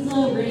please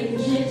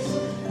arrange it?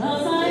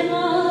 'Cause I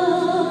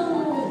love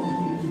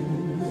you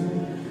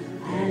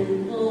and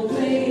the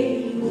way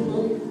you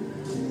look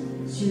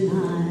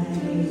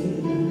tonight.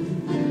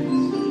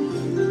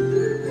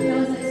 You know,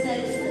 as I said,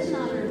 it's such an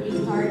honor to be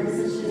part of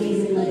such an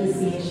amazing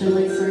legacy, a show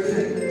like Star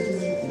Trek, which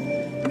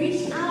has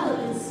reached out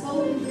and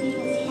spoken to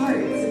people's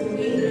hearts in the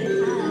way that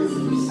it has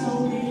for so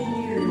many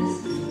years.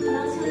 But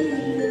I'll tell you,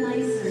 even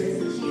nicer is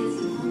the chance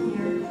to come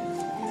here and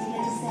to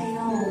get to say,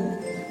 oh,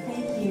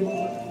 thank you.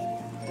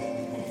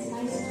 It's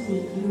nice to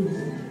meet you.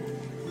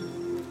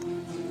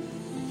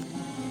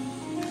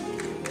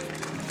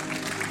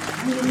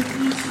 With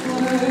each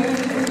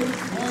word,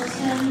 a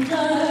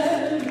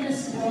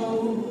tenderness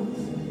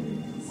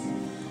grows,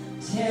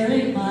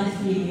 tearing my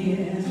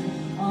fear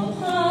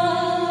apart.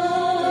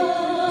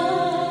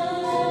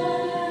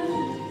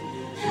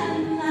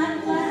 And that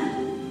laugh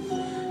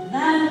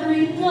that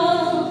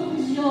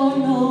wrinkles your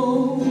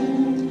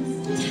nose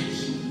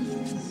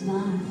touches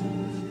my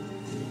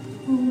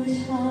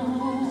foolish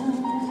heart.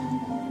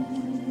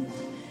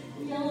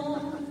 You're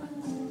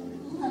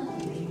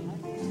lovely,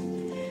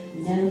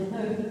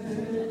 never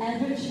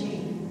ever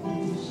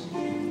change.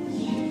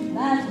 Keep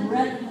that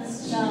reckless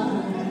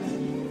charm.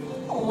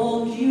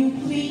 Won't you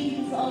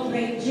please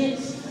arrange it?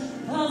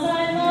 'Cause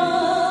I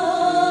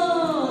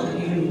love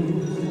you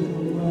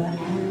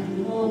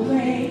and the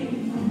way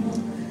you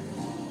look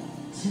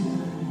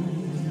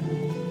tonight.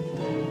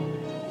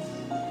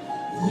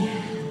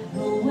 Yeah,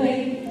 the way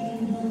you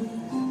look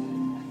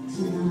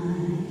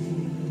tonight.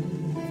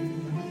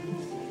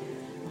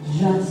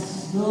 Just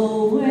the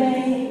way